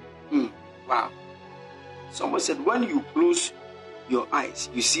 Wow. Someone said, when you close your eyes,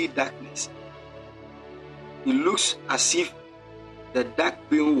 you see darkness. It looks as if the dark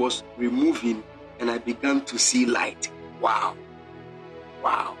veil was removing and I began to see light. Wow.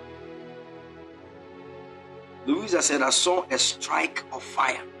 Wow. Louisa said, I saw a strike of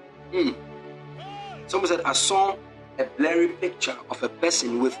fire. Someone said, I saw a blurry picture of a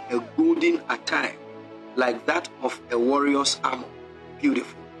person with a golden attire, like that of a warrior's armor.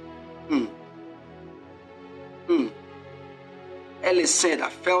 Beautiful. Ellis said, I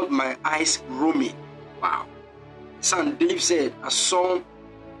felt my eyes roaming. Wow. Son Dave said, I saw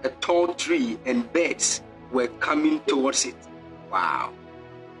a tall tree and birds were coming towards it. Wow.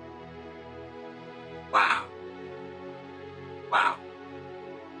 Wow. Wow.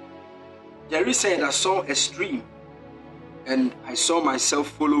 Jerry said, I saw a stream and I saw myself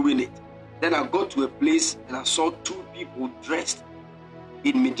following it. Then I got to a place and I saw two people dressed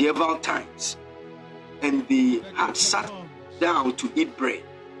in medieval times. And they had sat down to eat bread.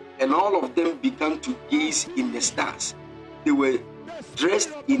 And all of them began to gaze in the stars. They were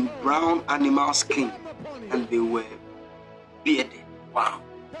dressed in brown animal skin and they were bearded. Wow.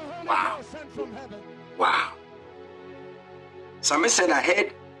 The Holy Wow. Ghost sent from heaven. Wow. Somebody said I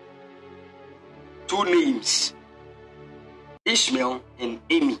heard two names, Ishmael and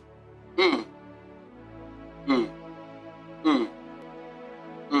Amy. Mm. Mm. Mm.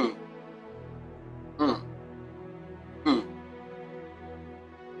 Mm. Mm. Mm.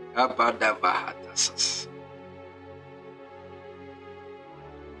 Abadavahatasas.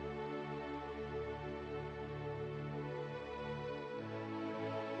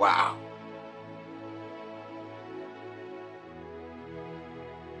 Wow.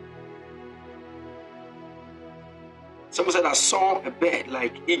 Someone said I saw a bird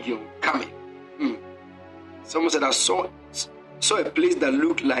like eagle coming. Mm. Someone said I saw a place that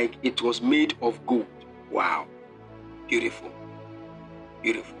looked like it was made of gold. Wow. Beautiful.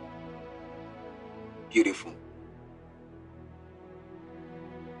 Beautiful. Beautiful.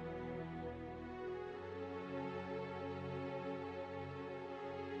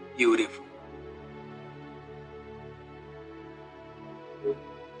 Beautiful.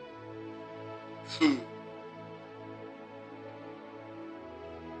 Hmm.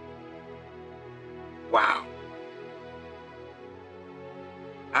 Wow.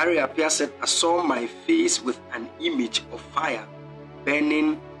 Harry Appiah said, I saw my face with an image of fire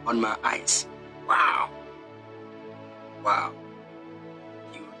burning on my eyes. Wow. Wow.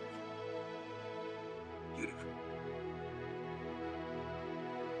 Beautiful. Beautiful.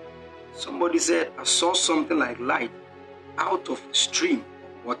 Somebody said, I saw something like light out of a stream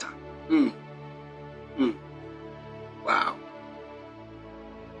of water. Mm. Mm. Wow.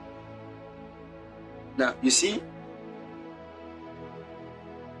 Now, you see,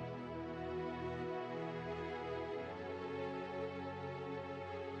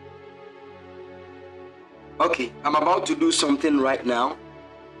 okay, I'm about to do something right now.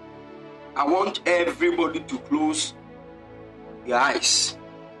 I want everybody to close your eyes.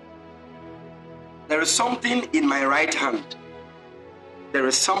 There is something in my right hand. There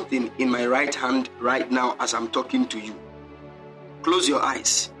is something in my right hand right now as I'm talking to you. Close your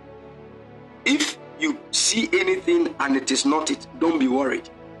eyes. If you see anything and it is not it, don't be worried.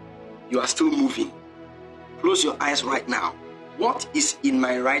 You are still moving. Close your eyes right now. What is in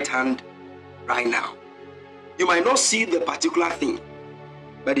my right hand right now? You might not see the particular thing,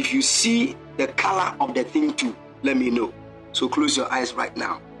 but if you see the color of the thing too, let me know. So close your eyes right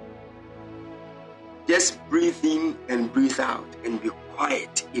now. Just breathe in and breathe out and be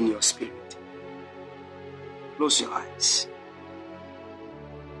quiet in your spirit. Close your eyes.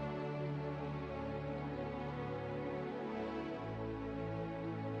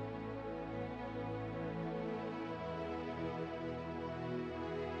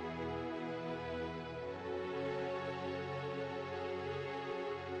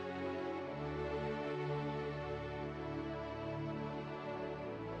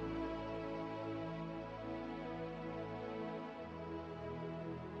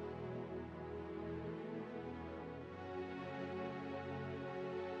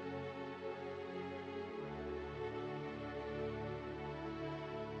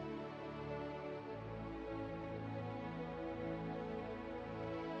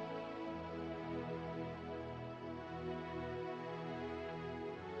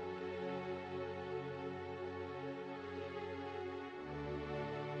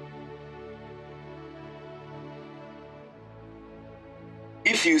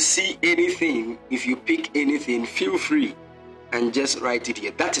 If you see anything, if you pick anything, feel free and just write it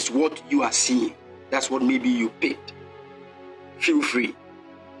here. That is what you are seeing. That's what maybe you picked. Feel free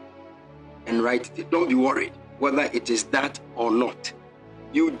and write it. Don't be worried whether it is that or not.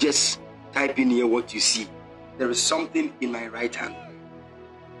 You just type in here what you see. There is something in my right hand.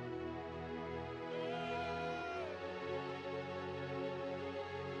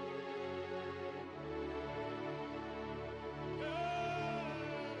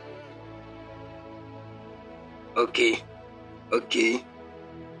 Okay. Okay.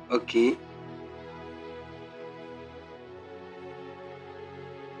 Okay.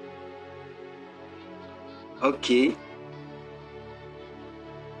 Okay.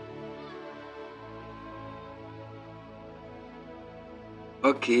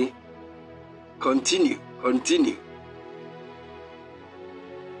 Okay. Continue. Continue.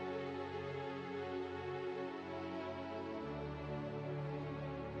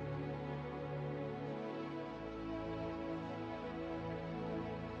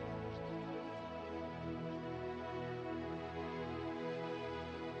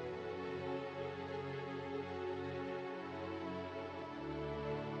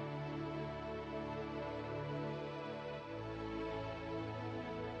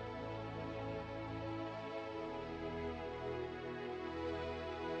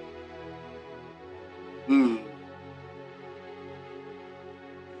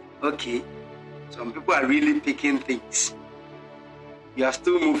 Okay. Some people are really picking things. You are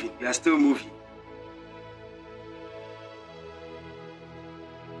still moving. You are still moving.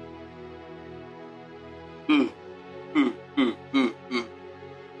 Mm, mm, mm, mm, mm.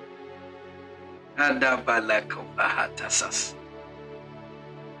 Adabalakabahatasas.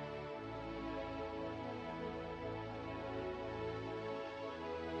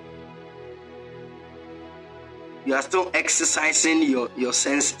 You are still exercising your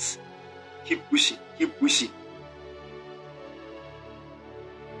senses. Keep pushing. Keep pushing.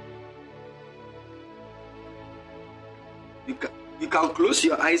 You can close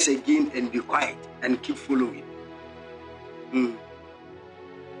your eyes again and be quiet and keep following. Mm.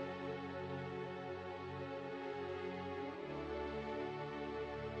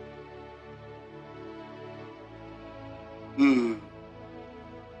 Mm.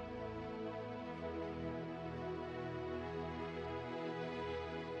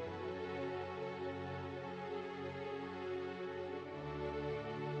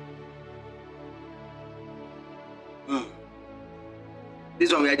 Mm.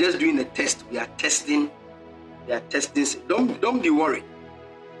 This one we are just doing a test. We are testing. We are testing. Don't be worried.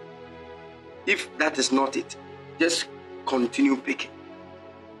 If that is not it, just continue picking.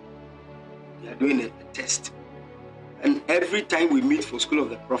 We are doing a test. And every time we meet for School of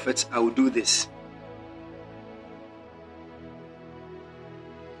the Prophets, I will do this.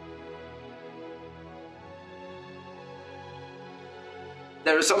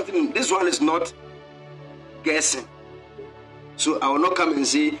 There is something, this one is not guessing. So I will not come and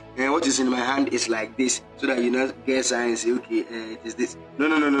say, what is in my hand is like this, so that you not guess and say, okay, it is this.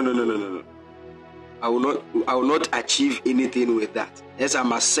 No. I will not achieve anything with that. Yes, I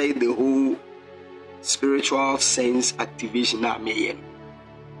must say the whole spiritual sense activation. Now,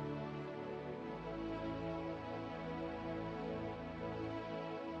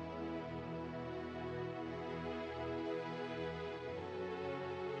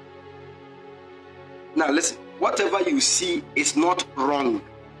 listen, whatever you see is not wrong.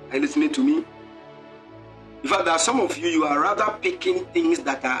 Are you listening to me? In fact, there are some of you, you are rather picking things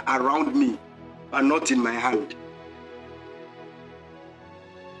that are around me, but not in my hand.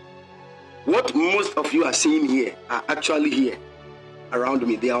 What most of you are seeing here are actually here around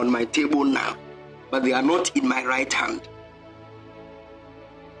me. They are on my table now, but they are not in my right hand.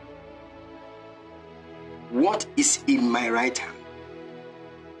 What is in my right hand?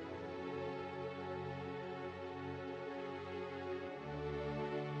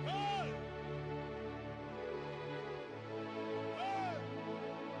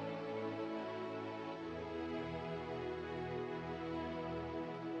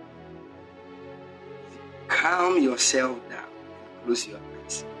 Calm yourself down and close your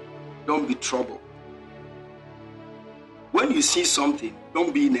eyes. Don't be troubled. When you see something,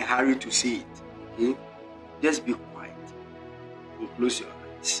 don't be in a hurry to see it. Okay? Just be quiet and close your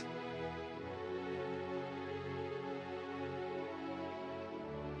eyes.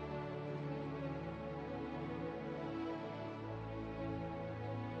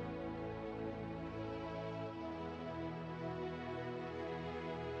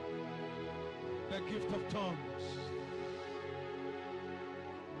 The gift of tongues.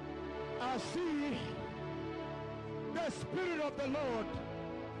 I see the Spirit of the Lord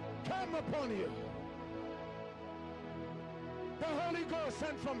come upon you. The Holy Ghost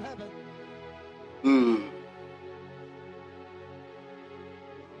sent from heaven.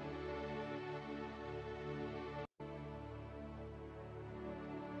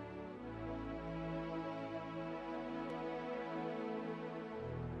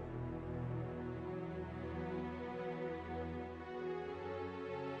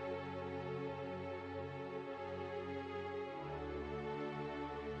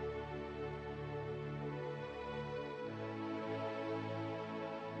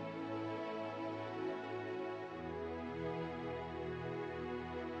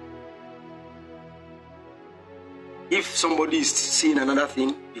 If somebody is seeing another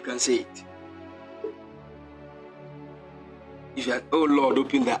thing, you can say it. If you are, oh Lord,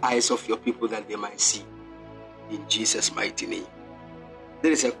 open the eyes of your people that they might see. In Jesus' mighty name.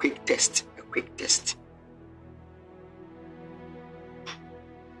 There is a quick test. A quick test.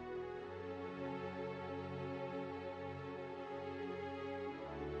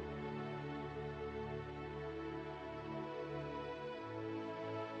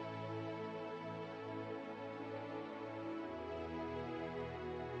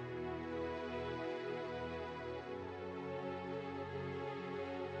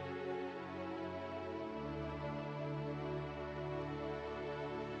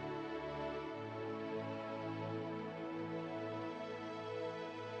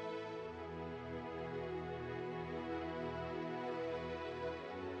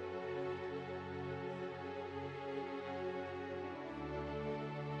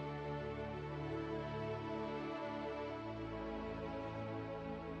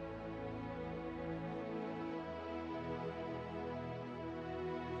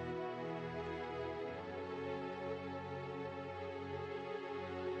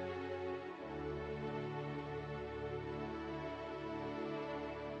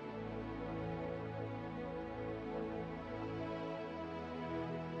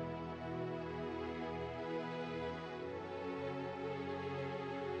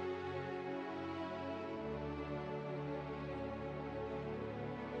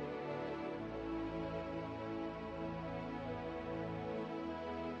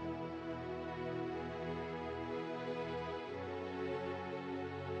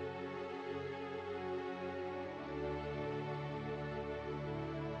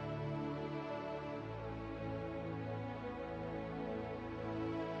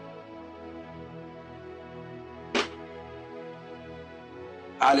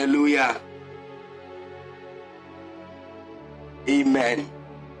 Hallelujah. Amen.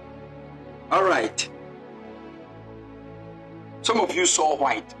 All right. Some of you saw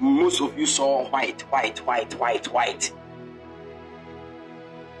white. Most of you saw white.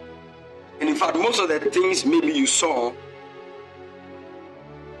 And in fact, most of the things maybe you saw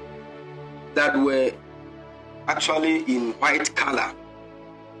that were actually in white color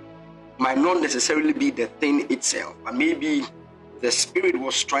might not necessarily be the thing itself, but maybe the Spirit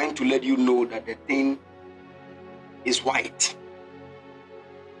was trying to let you know that the thing is white.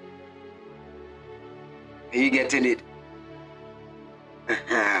 Are you getting it?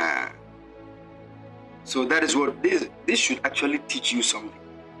 So that is what this should actually teach you something.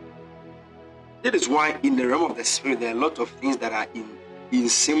 That is why in the realm of the Spirit there are a lot of things that are in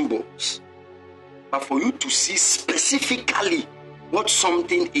symbols. But for you to see specifically what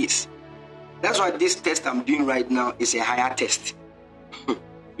something is, that's why this test I'm doing right now is a higher test.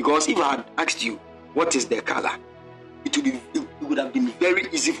 Because if I had asked you what is the color, it would have been very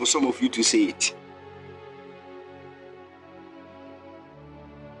easy for some of you to say it.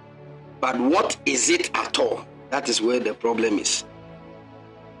 But what is it at all? That is where the problem is.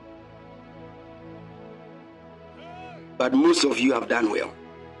 But most of you have done well.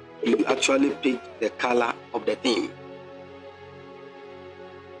 You actually picked the color of the theme.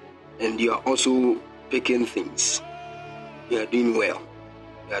 And you are also picking things. You are doing well.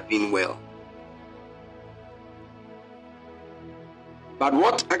 You are doing well. But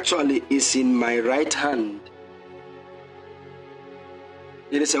what actually is in my right hand?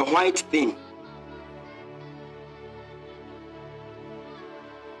 It is a white thing.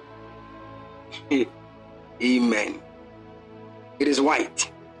 Amen. It is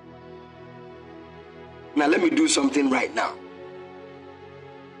white. Now let me do something right now.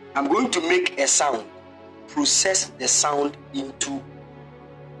 I'm going to make a sound. Process the sound into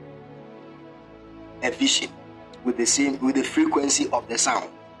a vision with the frequency of the sound.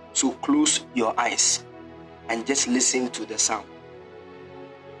 So close your eyes and just listen to the sound.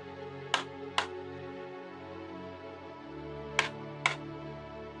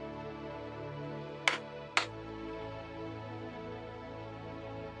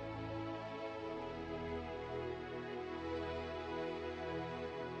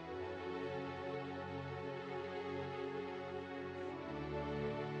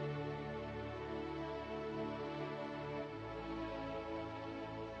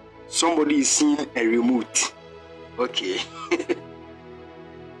 Somebody is seeing a remote. Okay.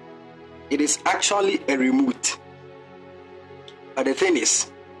 It is actually a remote. But the thing is,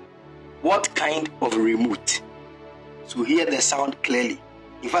 what kind of remote? So hear the sound clearly.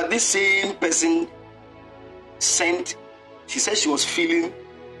 In fact, this same person she said she was feeling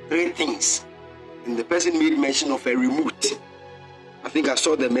 3 things. And the person made mention of a remote. I think I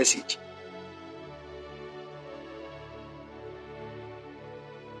saw the message.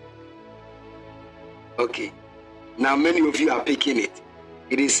 Okay. Now many of you are picking it.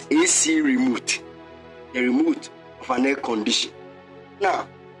 It is AC remote. A remote of an air condition. Now,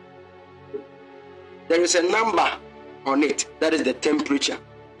 there is a number on it. That is the temperature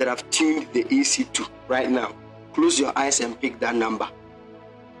that I've tuned the AC to right now. Close your eyes and pick that number.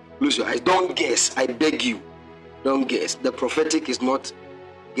 Close your eyes. Don't guess. I beg you. Don't guess. The prophetic is not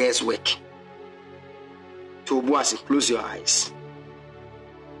guesswork. Tobuasi, close your eyes.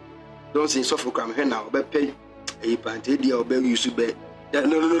 Don't say so for come here now. No,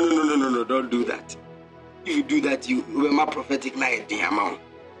 don't do that. If you do that, you will my prophetic night the amount.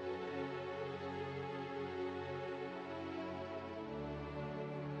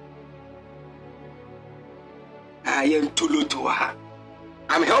 I am Tulutua.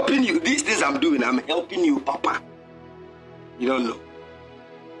 I'm helping you. These things I'm doing, I'm helping you, Papa. You don't know.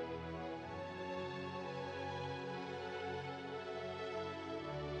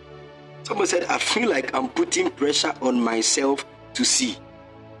 Someone said, I feel like I'm putting pressure on myself to see.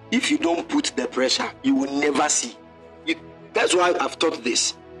 If you don't put the pressure, you will never see. That's why I've taught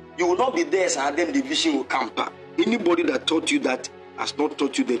this. You will not be there, and then the vision will come back. Anybody that taught you that has not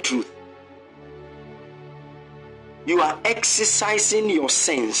taught you the truth. You are exercising your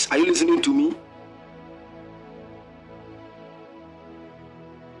sense. Are you listening to me?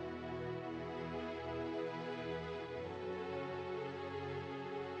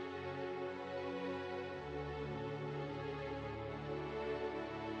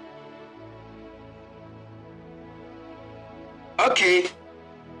 Okay.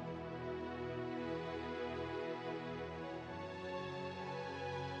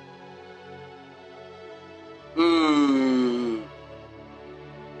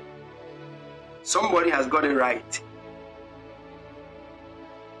 Somebody has got it right.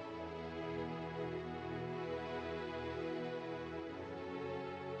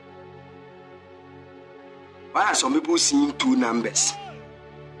 Why are some people seeing two numbers?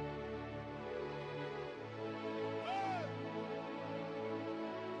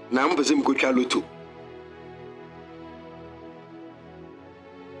 Numbers in Kuchalutu.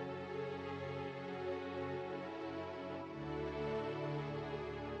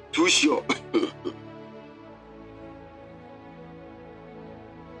 Too sure.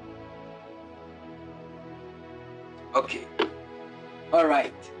 Okay. All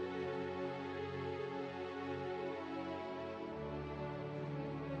right.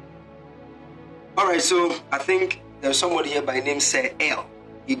 All right, so I think there's somebody here by name Sir L.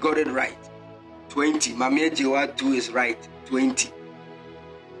 He got it right. 20. Mamia Jiwa 2 is right. 20.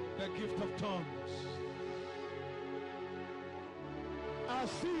 The gift of tongues. I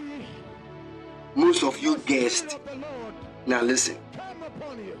see Most of you guessed. the Spirit of the Lord Now listen. come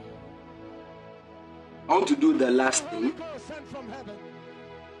upon you. I want to do the last Holy thing. Ghost sent from heaven.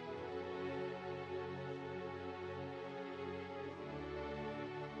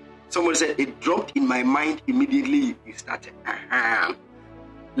 Someone said it dropped in my mind immediately you started.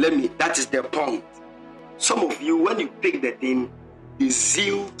 That is the point. Some of you, when you pick the thing, the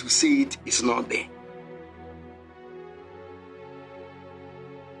zeal to say it is not there.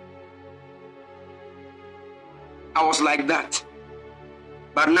 I was like that.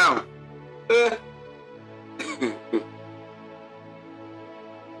 But now,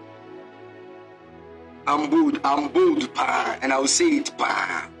 I'm bold, pa, and I'll say it,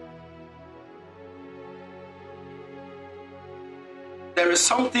 pa. There is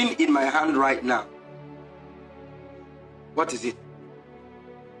something in my hand right now. What is it?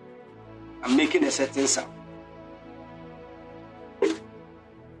 I'm making a certain sound.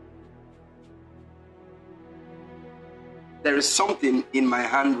 There is something in my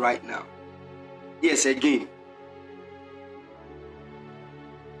hand right now. Yes, again.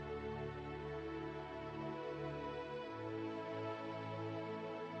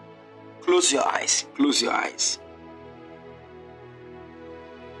 Close your eyes. Close your eyes.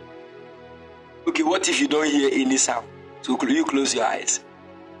 Okay, what if you don't hear any sound? So you close your eyes.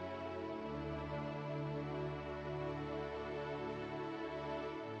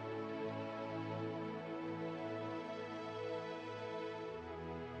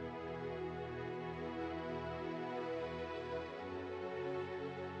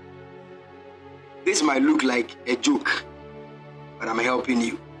 This might look like a joke, but I'm helping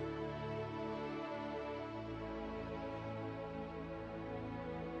you.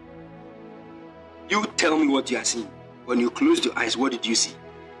 You tell me what you are seeing. When you closed your eyes, what did you see?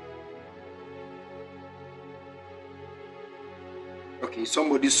 Okay,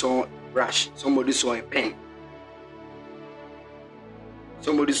 somebody saw a brush. Somebody saw a pen.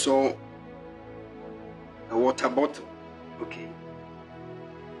 Somebody saw a water bottle. Okay.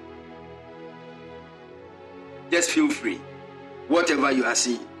 Just feel free. Whatever you are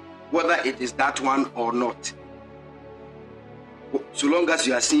seeing, whether it is that one or not. So long as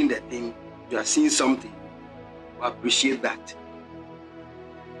you are seeing the thing, you are seeing something, we appreciate that.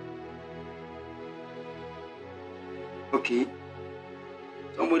 Okay.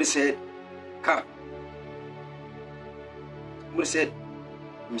 Somebody said cup. Somebody said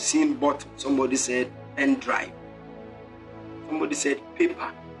I'm seeing bottle. Somebody said pen drive. Somebody said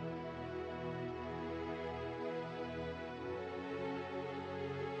paper.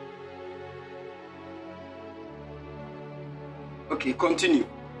 Okay, continue.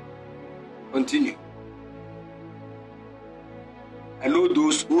 Continue. I know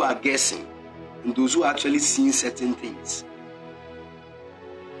those who are guessing and those who are actually seeing certain things.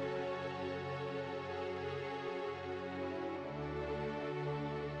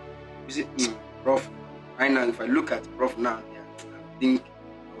 You see, Prof, right now, if I look at Prof now, I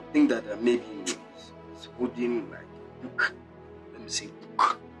would think that maybe he's holding like a book. Let me say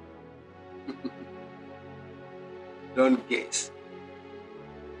book. Don't guess.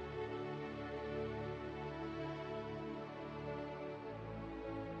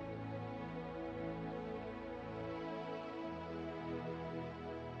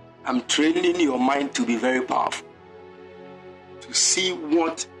 I'm training your mind to be very powerful, to see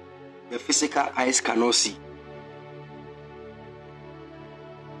what the physical eyes cannot see.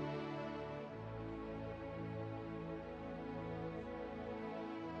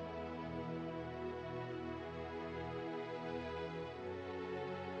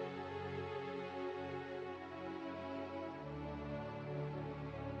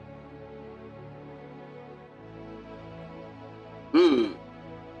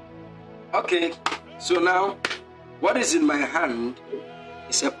 Okay, so now what is in my hand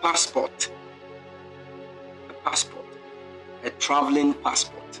is a passport. A passport. A traveling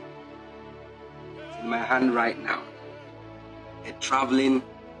passport. A in my hand right now. A traveling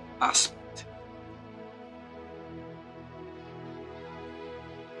passport.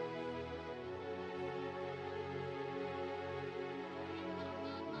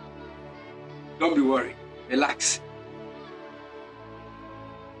 Don't be worried. Relax.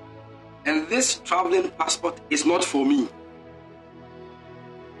 And this traveling passport is not for me.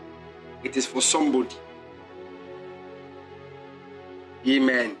 It is for somebody.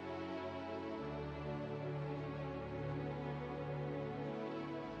 Amen.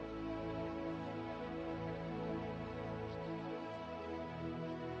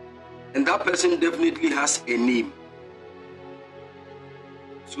 And that person definitely has a name.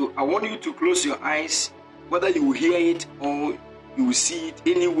 So I want you to close your eyes, whether you will hear it or you will see it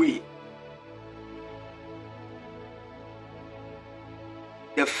anyway.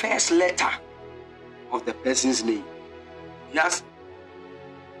 The first letter of the person's name. Yes.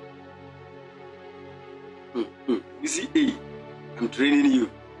 You see, A. I'm training you.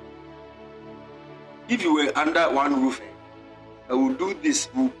 If you were under one roof, I will do this,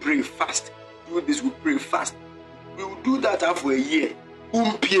 we'll pray fast. Do this, we'll pray fast. We will do that for a year.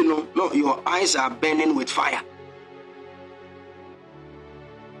 No, your eyes are burning with fire.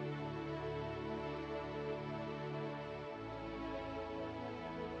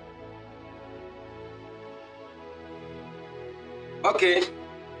 Okay.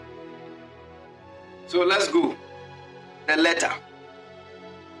 So let's go. The letter.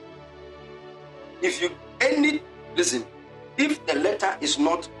 If the letter is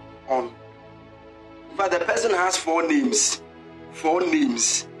not on, but the person has four names.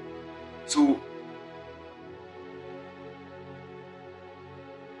 So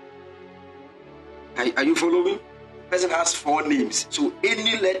are you following? The person has four names. So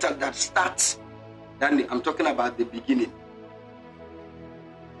any letter that starts, then I'm talking about the beginning.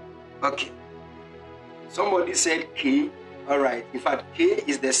 Okay. Somebody said K. All right. In fact, K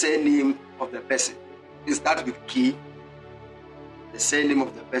is the surname of the person. It starts with K. The surname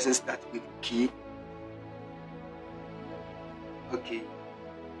of the person starts with K. Okay.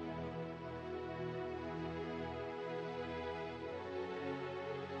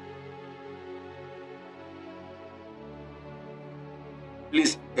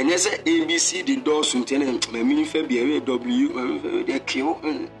 Please, and you say ABC, the doors, and my meaning for W, the Q,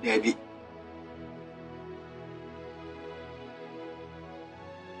 and there be.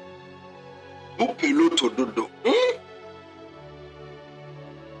 Piloto dodo.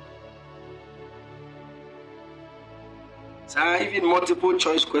 So even multiple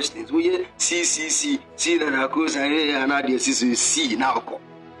choice questions. We hear C that I goes and now the C now.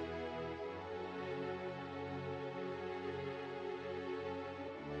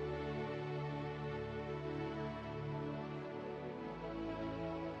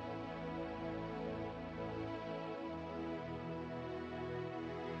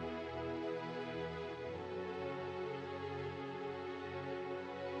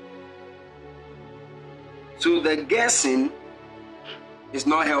 So the guessing is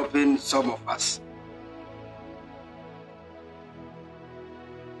not helping some of us.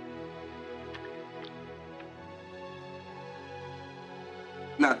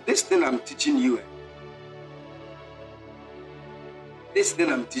 Now, this thing I'm teaching you,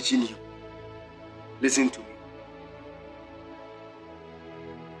 listen to me.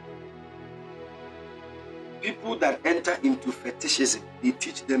 People that enter into fetishism, they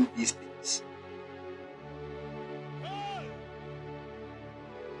teach them these things.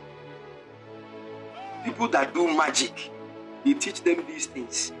 People that do magic, they teach them these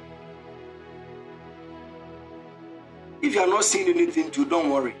things. If you are not seeing anything to,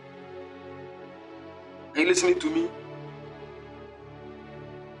 don't worry. Are you listening to me?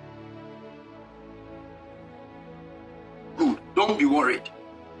 Good. Don't be worried.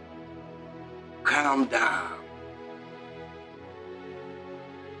 Calm down.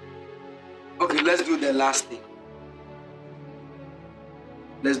 Okay, let's do the last thing.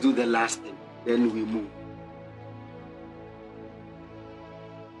 Then we move.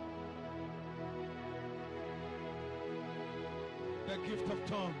 The gift of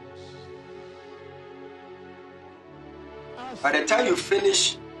tongues. By the time you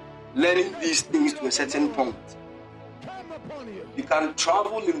finish learning these things to a certain point, Come upon you. you can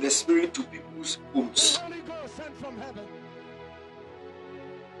travel in the spirit to people's homes Holy Ghost sent from heaven.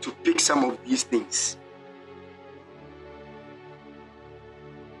 to pick some of these things.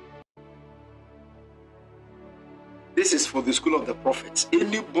 This is for the school of the prophets.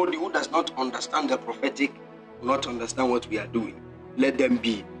 Anybody who does not understand the prophetic will not understand what we are doing. Let them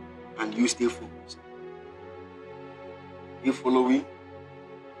be, and you stay focused. You following?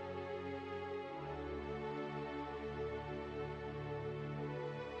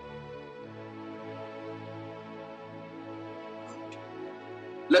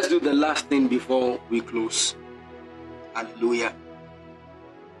 let's do the last thing before we close. Hallelujah.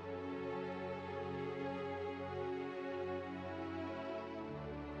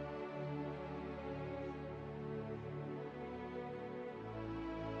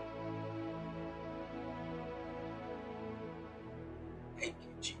 Thank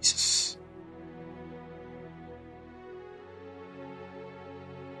you, Jesus.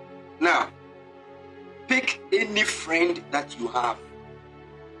 Now, pick any friend that you have.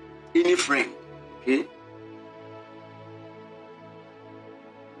 Any friend, okay?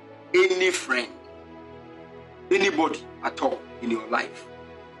 Any friend, anybody at all in your life.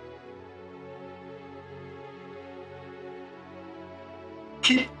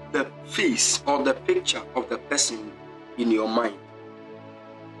 Keep the face or the picture of the person in your mind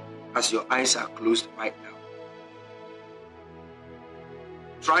as your eyes are closed right now.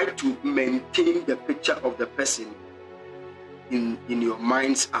 Try to maintain the picture of the person in your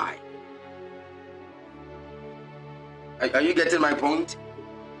mind's eye. Are you getting my point?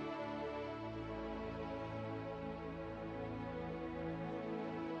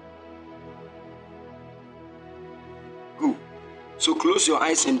 Good. So close your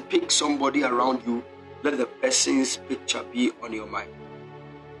eyes and pick somebody around you. Let the person's picture be on your mind.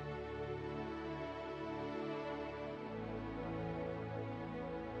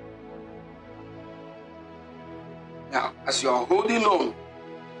 Now, as you are holding on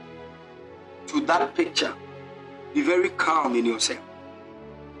to that picture, be very calm in yourself.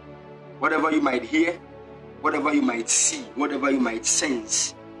 Whatever you might hear, whatever you might see, whatever you might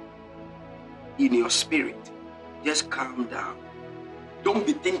sense in your spirit, just calm down. Don't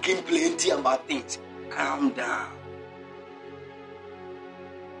be thinking plenty about things. Calm down.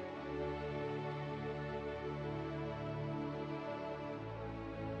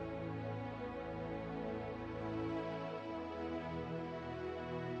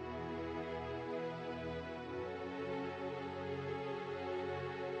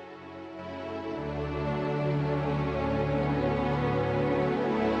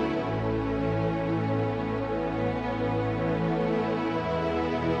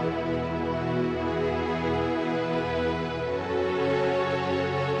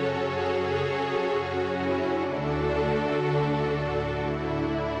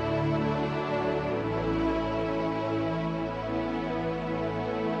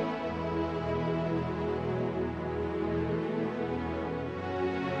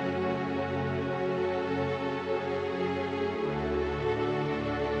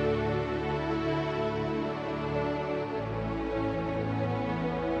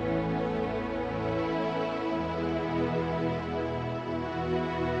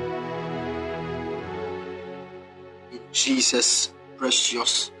 Jesus'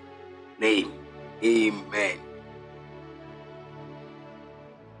 precious name. Amen.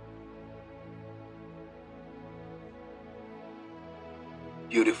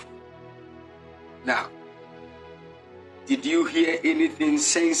 Beautiful. Now, did you hear anything,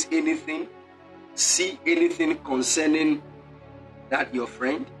 sense anything, see anything concerning that your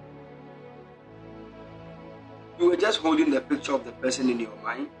friend? You were just holding the picture of the person in your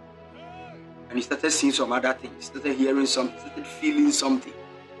mind, and you started seeing some other things, started hearing something, started feeling something.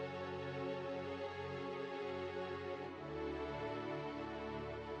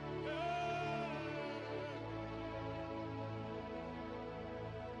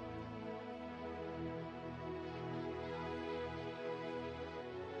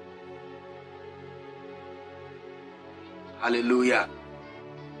 Hallelujah.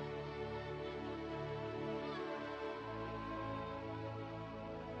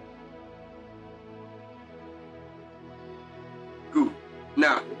 Good.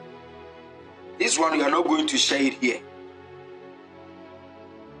 Now, this one you are not going to share it here.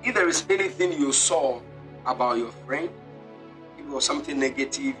 If there is anything you saw about your friend, if it was something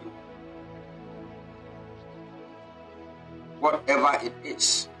negative, whatever it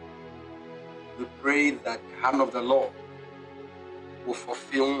is, we pray that the hand of the Lord will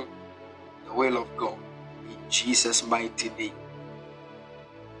fulfill the will of God in Jesus' mighty name.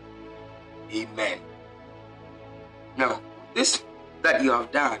 Amen. Now, this that you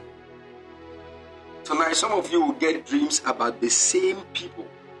have done, tonight some of you will get dreams about the same people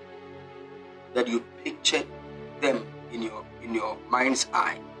that you pictured them in your mind's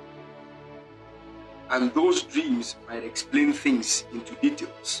eye. And those dreams might explain things into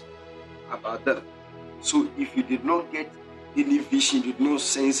details about them. So if you did not get any vision, did not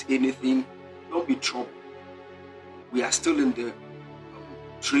sense anything, don't be troubled. We are still in the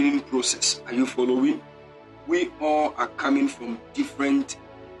training process. Are you following? We all are coming from different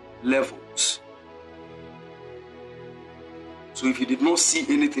levels. So if you did not see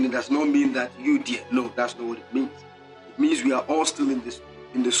anything, it does not mean that you did. No, that's not what it means. It means we are all still in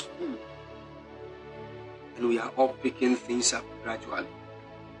the school, and we are all picking things up gradually.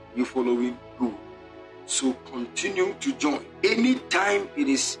 You following? Good. So continue to join. Anytime it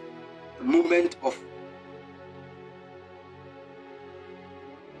is the moment of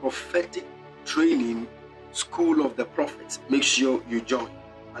prophetic training, school of the prophets, make sure you join.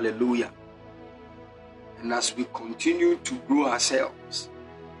 Hallelujah. And as we continue to grow ourselves,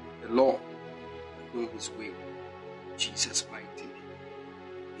 the Lord will do His will. In Jesus' mighty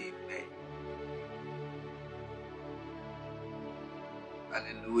name. Amen.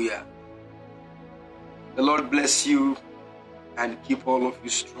 Hallelujah. The Lord bless you and keep all of you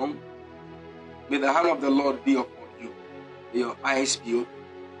strong. May the hand of the Lord be upon you. May your eyes be open.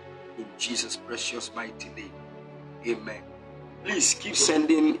 In Jesus' precious mighty name. Amen. Please keep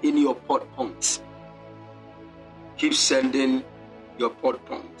sending in your port points. Keep sending your port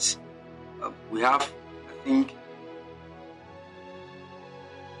points. We have, I think,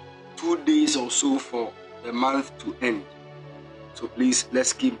 2 days or so for the month to end. So please,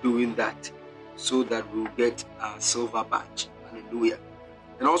 let's keep doing that so that we'll get our silver badge. Hallelujah.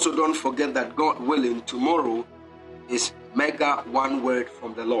 And also don't forget that God willing, tomorrow is mega one word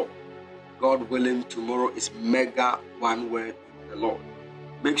from the Lord. God willing, tomorrow is mega one word from the Lord.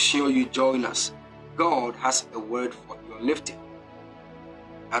 Make sure you join us. God has a word for your lifting,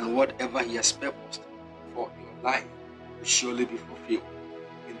 and whatever He has purposed for your life will surely be fulfilled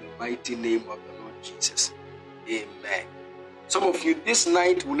in the mighty name of the Lord Jesus. Amen. Some of you this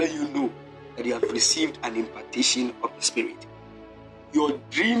night will let you know that you have received an impartation of the Spirit. Your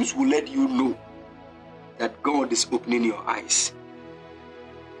dreams will let you know that God is opening your eyes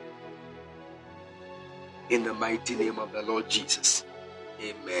in the mighty name of the Lord Jesus.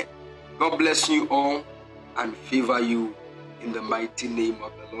 Amen. God bless you all and favor you in the mighty name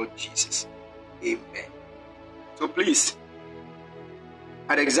of the Lord Jesus. Amen. So please,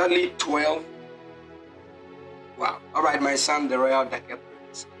 at exactly 12. Wow. All right, my son, the Royal Dakar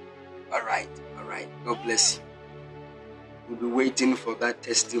Prince. All right. God bless you. We'll be waiting for that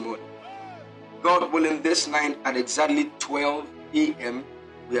testimony. God willing, this night at exactly 12 a.m.,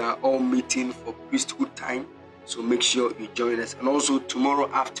 we are all meeting for priesthood time. So make sure you join us. And also tomorrow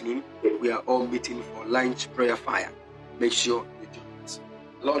afternoon, we are all meeting for lunch prayer fire. Make sure you join us.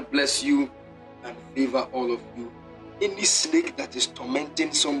 Lord bless you and favor all of you. Any snake that is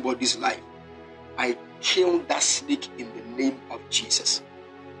tormenting somebody's life, I kill that snake in the name of Jesus.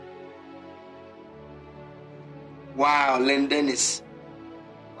 Wow, Lendenis.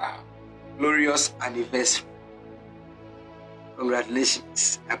 Wow. Glorious anniversary.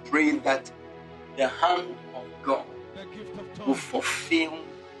 Congratulations. I pray that the hand of God will fulfill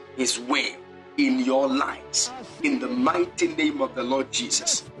His will in your lives in the mighty name of the Lord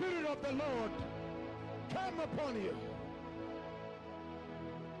Jesus. The Spirit of the Lord come upon you.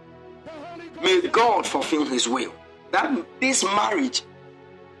 The Holy Ghost May God fulfill His will. That this marriage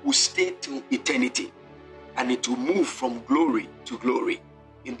will stay till eternity, and it will move from glory to glory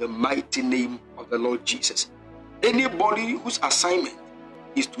in the mighty name of the Lord Jesus. Anybody whose assignment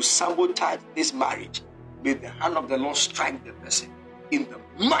is to sabotage this marriage, may the hand of the Lord strike the person in the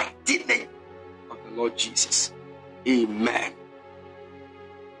mighty name of the Lord Jesus. Amen.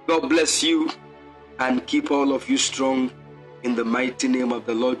 God bless you and keep all of you strong in the mighty name of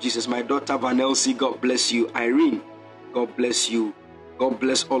the Lord Jesus. My daughter Vanelsi, God bless you. Irene, God bless you. God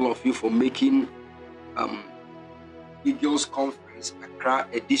bless all of you for making Eagles Conference Accra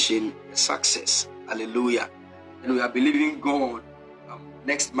edition a success. Hallelujah. And we are believing God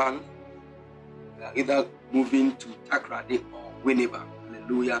next month, we are either moving to Takrade or Winneba.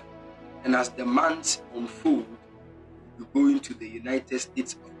 Hallelujah. And as the months unfold, we go into the United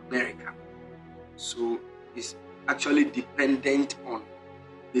States of America. So it's actually dependent on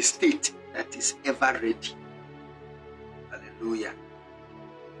the state that is ever ready. Hallelujah.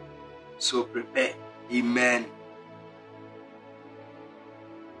 So prepare. Amen.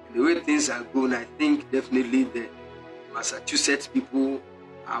 And the way things are going, I think definitely the Massachusetts people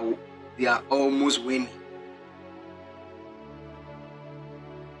they are almost winning.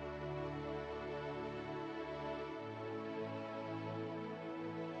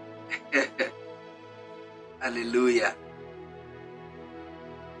 Hallelujah.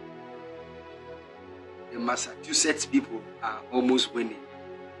 The Massachusetts people are almost winning.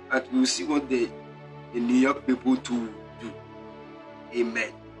 But we'll see what the New York people too do.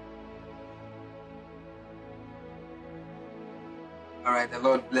 Amen. All right, the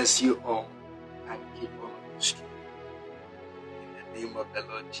Lord bless you all and keep all of you strong. In the name of the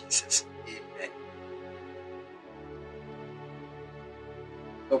Lord Jesus. Amen.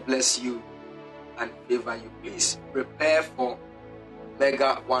 God bless you and favor you. Please prepare for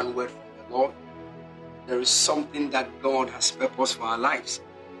Mega One Word from the Lord. There is something that God has purposed for our lives.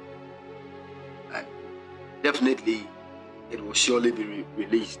 And definitely it will surely be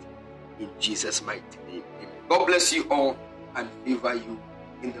released in Jesus' mighty name. Amen. God bless you all and favor you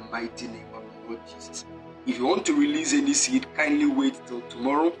in the mighty name of the Lord Jesus. If you want to release any seed, kindly wait till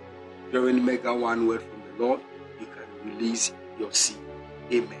tomorrow during Mega One Word from the Lord. You can release your seed.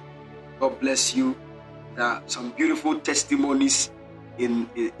 Amen. God bless you. There are some beautiful testimonies in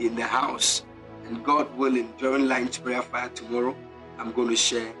the house. And God willing, during Lion's Prayer Fire tomorrow, I'm going to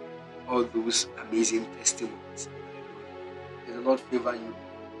share all those amazing testimonies. May the Lord favor you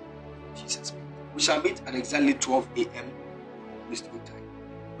in Jesus' name. We shall meet at exactly 12 a.m. Eastern time.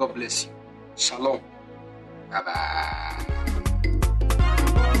 God bless you. Shalom. Bye-bye.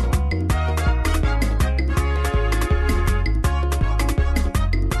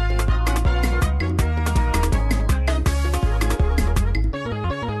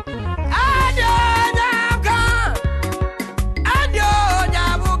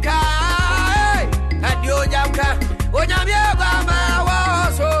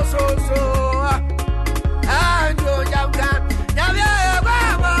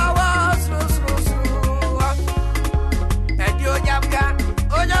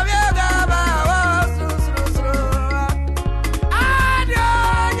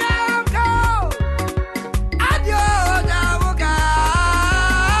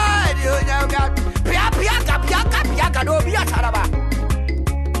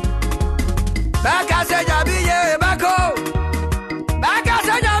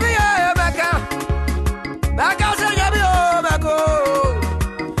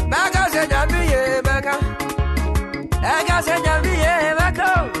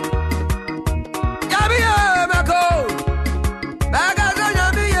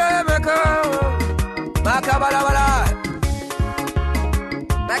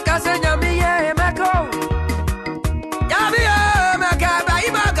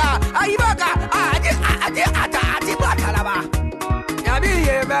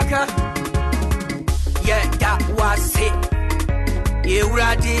 Yeah, that was it. You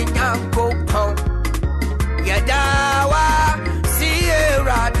ready now, go pong. Yeah, that was it.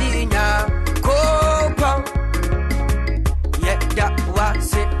 Ready now, go pong. Yeah, that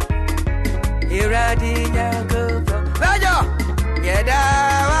was it. You ready now, go pong. Yeah,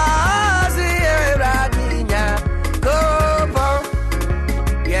 that was it. Ready now, go pong.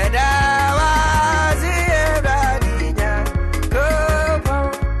 Yeah, that was it. Ready now, go pong.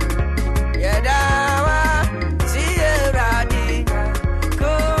 Yeah, that was it. Ready now,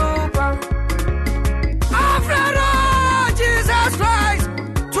 go pong. After all, Jesus Christ,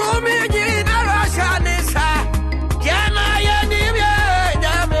 to me, generation is high. Yeah, my enemy,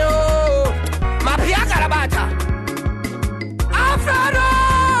 yeah, me, oh, my Pia Carabata. After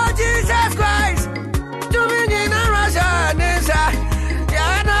all, Jesus Christ, to me, generation is high.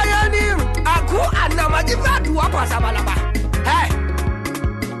 Yeah, my enemy, Aku and Namadiva to Apasabalaba. Hey,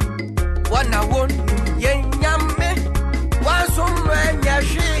 one I won't, yame, one somewhere,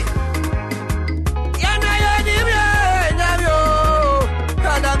 yashi.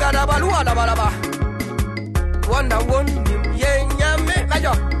 Wanda won ye nyame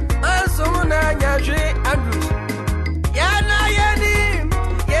lajo asuna nyaje Andrews yana yeni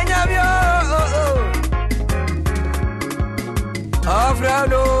ye nyabyo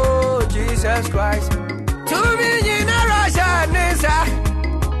Afrano Jesus Christ to me in a Russia nisa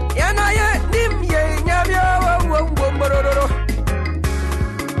yana yenim ye nyabyo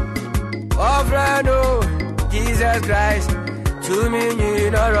Afrano Jesus Christ to me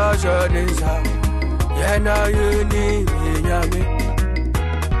in a Russia nisa yana yeni nyame.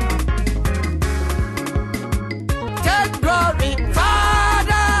 Take glory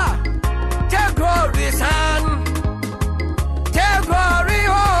Father, take glory Son, take glory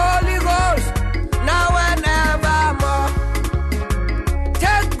Holy Ghost, now and evermore.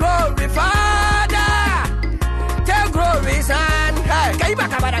 Take glory Father, take glory Son,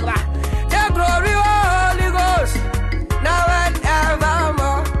 take glory Holy Ghost, now and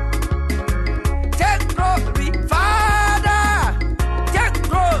evermore. Take glory Father, take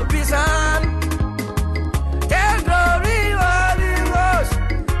glory Son, take glory Holy Ghost,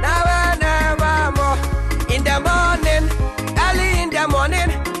 now and evermore. In the morning, early in the morning,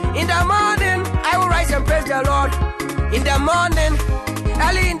 I will rise and praise the Lord. In the morning,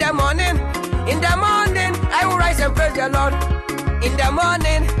 early in the morning, I will rise and praise the Lord. In the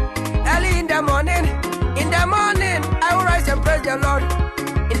morning, early in the morning, I will rise and praise the Lord.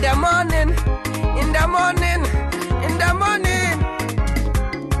 In the morning,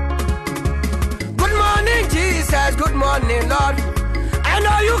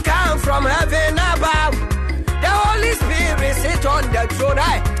 from heaven above. The Holy Spirit sit on the throne.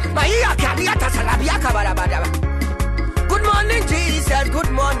 Good morning, Jesus.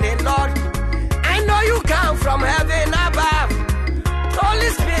 Good morning, Lord. I know you come from heaven above. Holy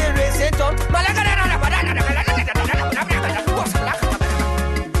Spirit sit on.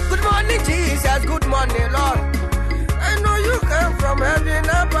 Good morning, Jesus. Good morning, Lord. I know you come from heaven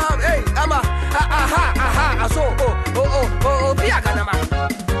above. Hey, ama, so, piakanama.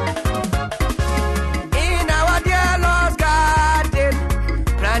 In our dear Lord's garden,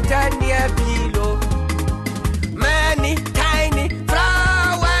 planted near below, many tiny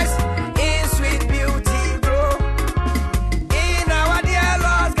flowers in sweet beauty grow. In our dear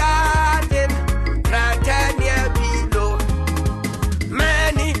Lord's garden, planted near below,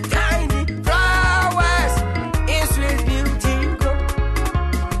 many tiny flowers in sweet beauty grow.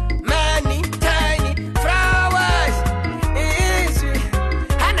 Many tiny flowers in sweet.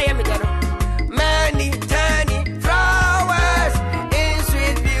 Hana yamidano. Many tiny flowers in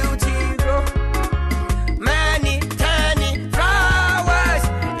sweet beauty grow. Many tiny flowers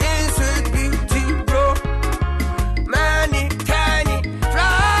in sweet beauty grow. Many tiny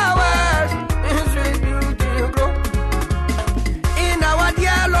flowers in sweet beauty grow. In our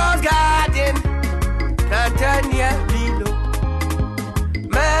dear Lord's garden, planted near below,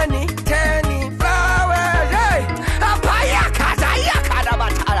 many tiny flowers. Hey, apaya kazaya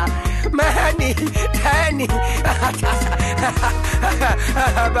kadabatara. Many tiny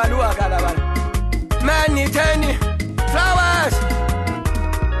balua kadabara. Many tiny flowers.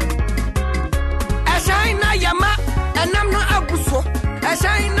 Ashina yama, and I'm not abuso.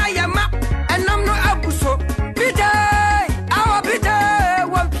 Ashina yama, and I'm not abuso. Pite, our pite,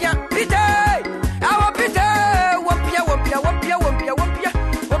 wampia, pite, our pite, wampia, wampia, wampia, wampia, wampia,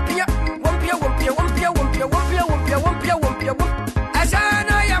 wampia, wampia, wampia, wampia, wampia, wampia, wampia, wampia, wampia, wampia.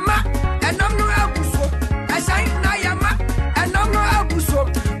 Ashina yama, and I'm not abuso. Ashina yama, and I'm not abuso.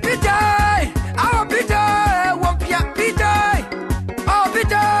 Pite, our pite, wampia, pite, oh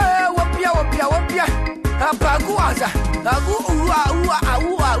pite, wampia, wampia, wampia. Apaguaza, agu ua ua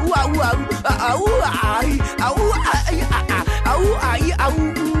ua ua ua ua ai au ai au ai au.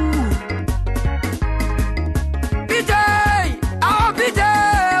 Pitay, our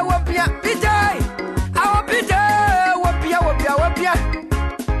pitay, wapia pitay, our pitay, wapia wapia wapia.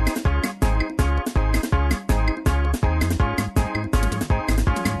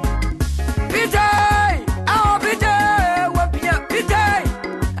 Pitay, our pitay, wapia pitay,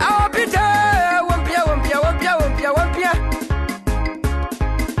 our pitay, wapia wapia wapia wapia wapia.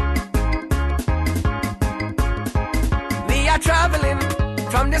 We are traveling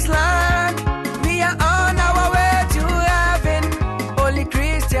from this land. We are on our way to heaven. Only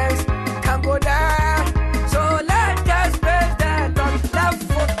Christians can go there. So let us praise the Lord. Left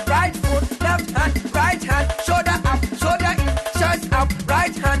foot, right foot, left hand, right hand. Shoulder up, shoulder in, chest up,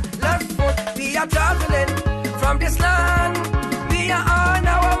 right hand, left foot. We are traveling from this land. We are on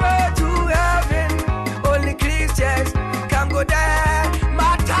our way to heaven. Only Christians can go there.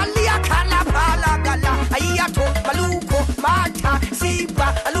 Matalia kalapala gala. Ayato maluko mata sipa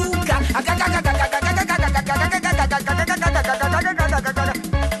aluka.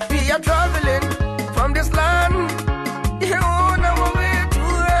 We are traveling from this land. We are on our way to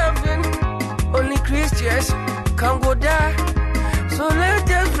heaven. Only Christians can go there. So let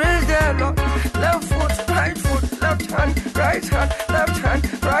us praise the Lord. Left foot, right foot, left hand, right hand, left hand,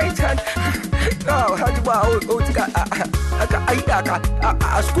 right hand. Oh, how do I?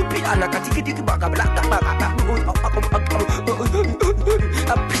 Scoopy and a catiki baka black.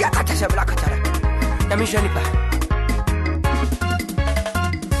 A piakata blackatara. Namishanipa.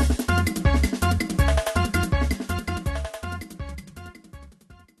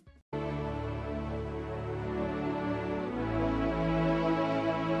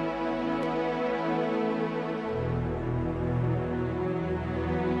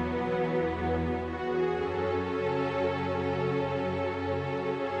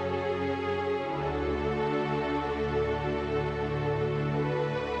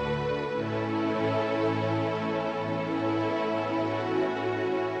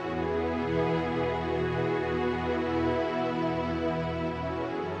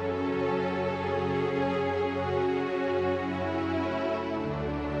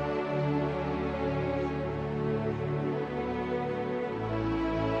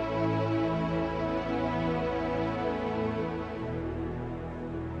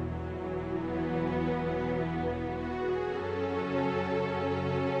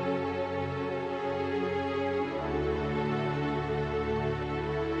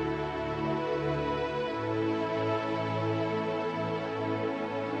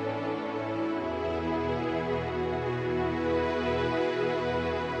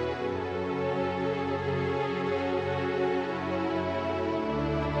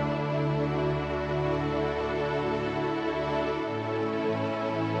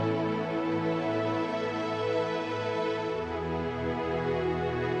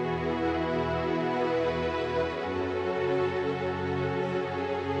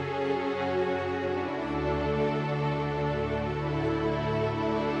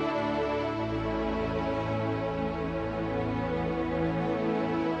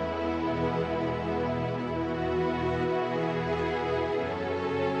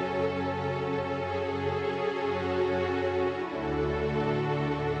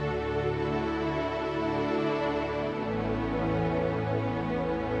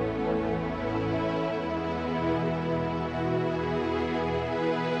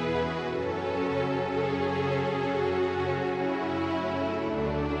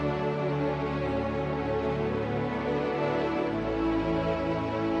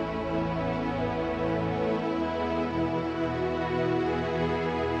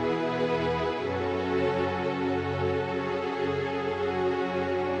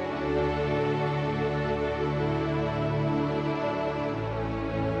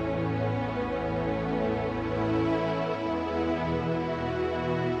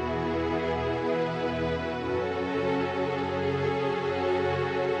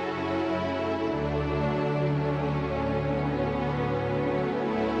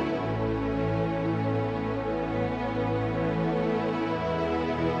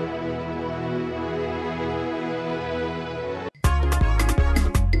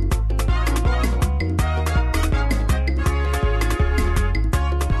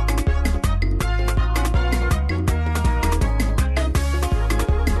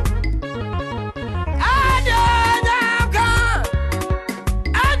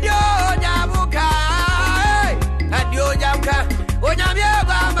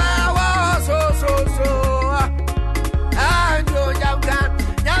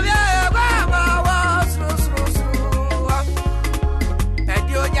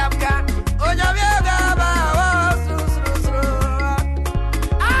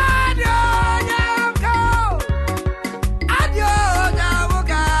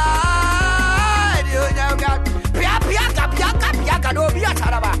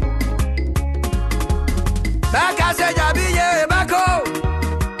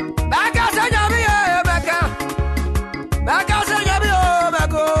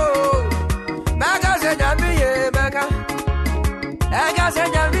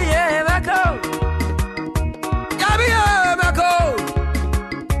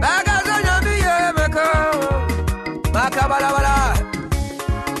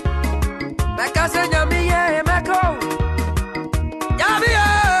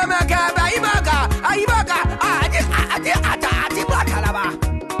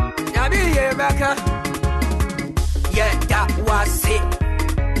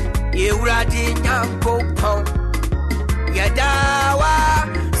 Ewurade Nyankopɔn Yadawa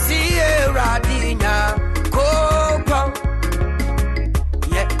si Ewurade Nyankopɔn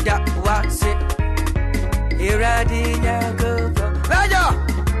Yadawa si Ewurade Nyankopɔn Rajo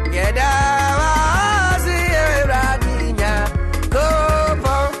Yadawa si Ewurade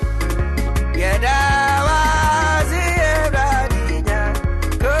Nyankopɔn Yadawa si Ewurade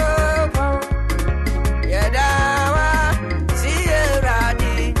Nyankopɔn Yadawa si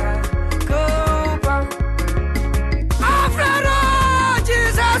Ewurade Nyankopɔn After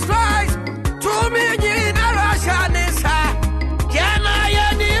Jesus Christ to me generation is Yana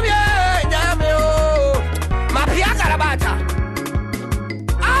Yanimye Nyameo Mapia Karabata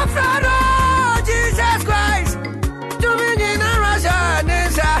After Jesus Christ to me generation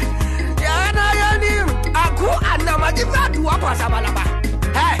is Yana Yanim Aku Anamadiva to Apasabalaba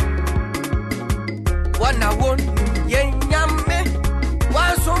Hey One won Yenyame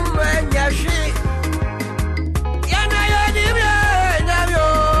One somewhere Yashi Yana Yanim Nyameo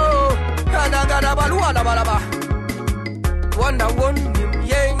Kanagarabalua Balaba One won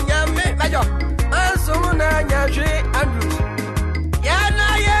Yenyame Majo Ansuna Yashi Andrews Yana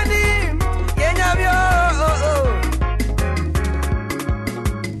Yanim Yenyameo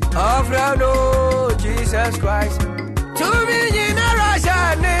Afrano Jesus Christ to me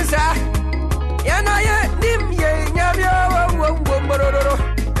generation is Yana Yanim Yenyameo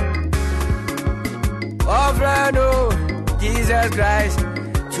Afrano Jesus Christ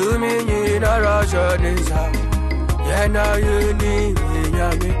to me generation is Yana Yanim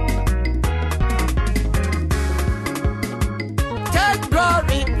Yenyameo Take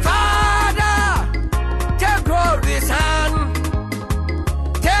glory, Father. Take glory, Son.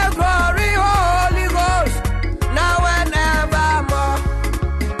 Take glory, Holy Ghost. Now and evermore.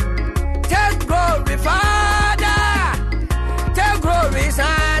 Take glory, Father. Take glory,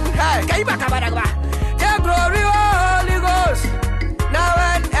 Son. Hey, take glory, Holy Ghost. Now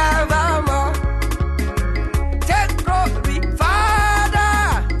and evermore. Take glory, Father.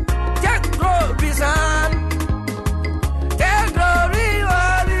 Take glory, Son. Take glory,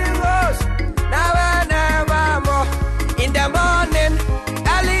 Holy Ghost, now and evermore. In the morning,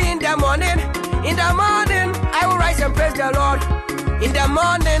 early in the morning, I will rise and praise the Lord. In the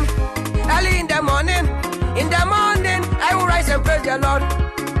morning, early in the morning, I will rise and praise the Lord.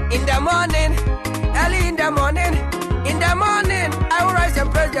 In the morning, early in the morning, I will rise and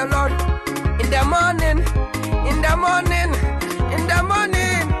praise the Lord. In the morning,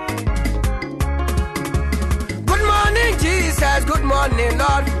 Good morning, Jesus. Good morning,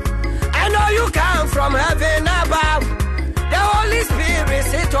 Lord. I know you come from heaven above. The Holy Spirit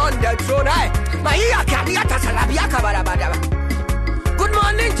sit on the throne. Good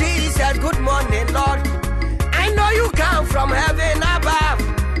morning, Jesus. Good morning, Lord. I know you come from heaven above.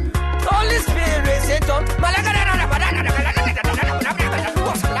 Holy Spirit sit on.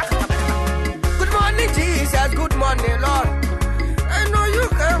 Good morning, Jesus. Good morning, Lord. I know you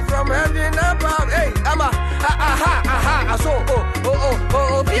come from heaven above. Hey, Ama, so,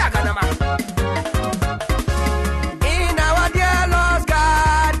 Piakanama. In our dear Lord's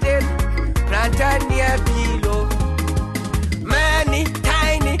garden, planted near below, many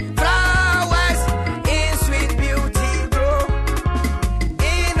tiny flowers in sweet beauty grow.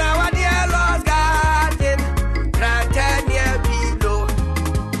 In our dear Lord's garden, planted near below,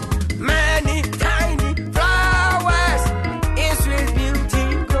 many tiny flowers in sweet beauty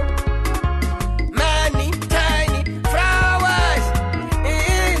grow. Many tiny flowers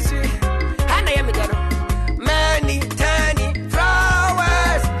in sweet. Many tiny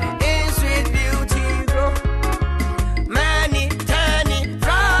flowers in sweet beauty grow. Many tiny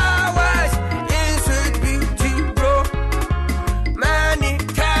flowers in sweet beauty grow. Many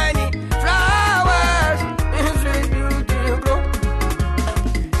tiny flowers in sweet beauty grow.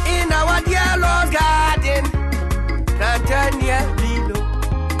 In our dear Lord's garden, planted near below,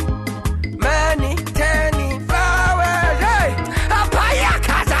 many tiny flowers. Hey,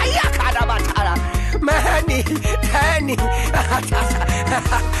 many tiny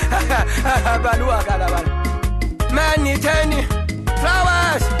many tiny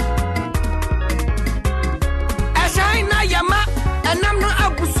flowers. Ashina yama, and I'm not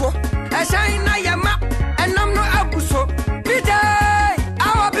abuso. Ashina yama, and I'm not abuso. Pite,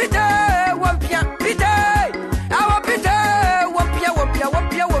 our pite, wampia, pite, our pite, wampia, wampia,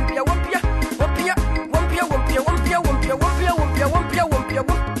 wampia, wampia, wampia, wampia, wampia, wampia, wampia, wampia, wampia, wampia, wampia, wampia,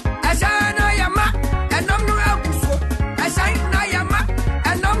 wampia. Ashina yama, and I'm not abuso. Ashina yama,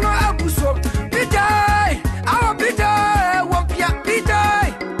 and I'm not abuso. Pite, our pite, wampia, pite,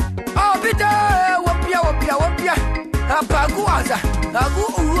 oh pite, wampia, wampia, wampia, apagu.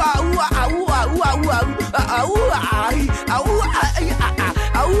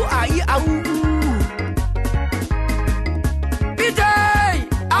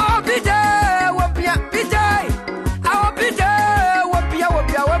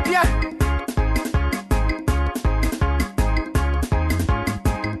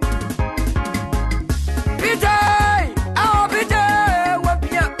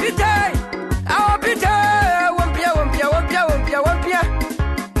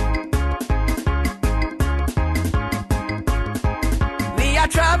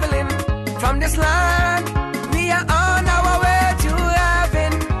 Traveling from this land, we are on our way to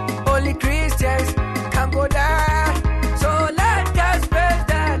heaven. Only Christians can go there. So let us praise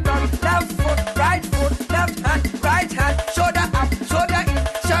the Lord. Left foot, left hand, right hand, shoulder up, shoulder in,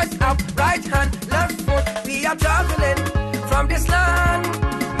 chest up, right hand, left foot. We are traveling from this land,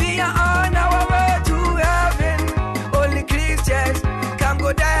 we are on our way to heaven. Only Christians can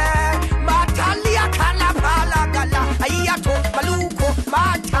go there. Matalia kalapala gala, ayato maluko.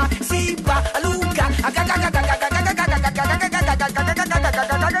 Mata, Sipa, Aluka,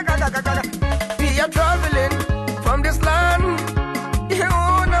 we are traveling from this land, here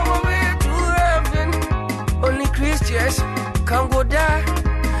on our way to heaven. Only Christians can go there.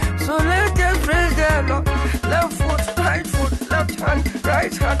 So let us praise the Lord. Left foot, left hand,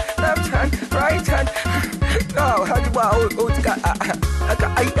 right hand, left hand, right hand. Oh, how do I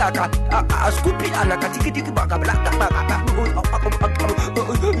scoop it and I can take it back.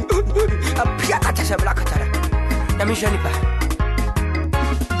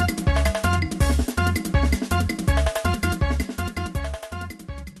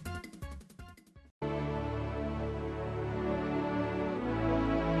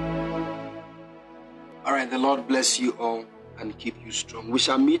 All right, the Lord bless you all and keep you strong. We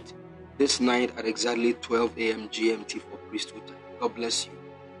shall meet this night at exactly 12 a.m. GMT for priesthood time. God bless you.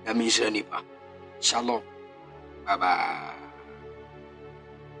 Shalom. Bye-bye.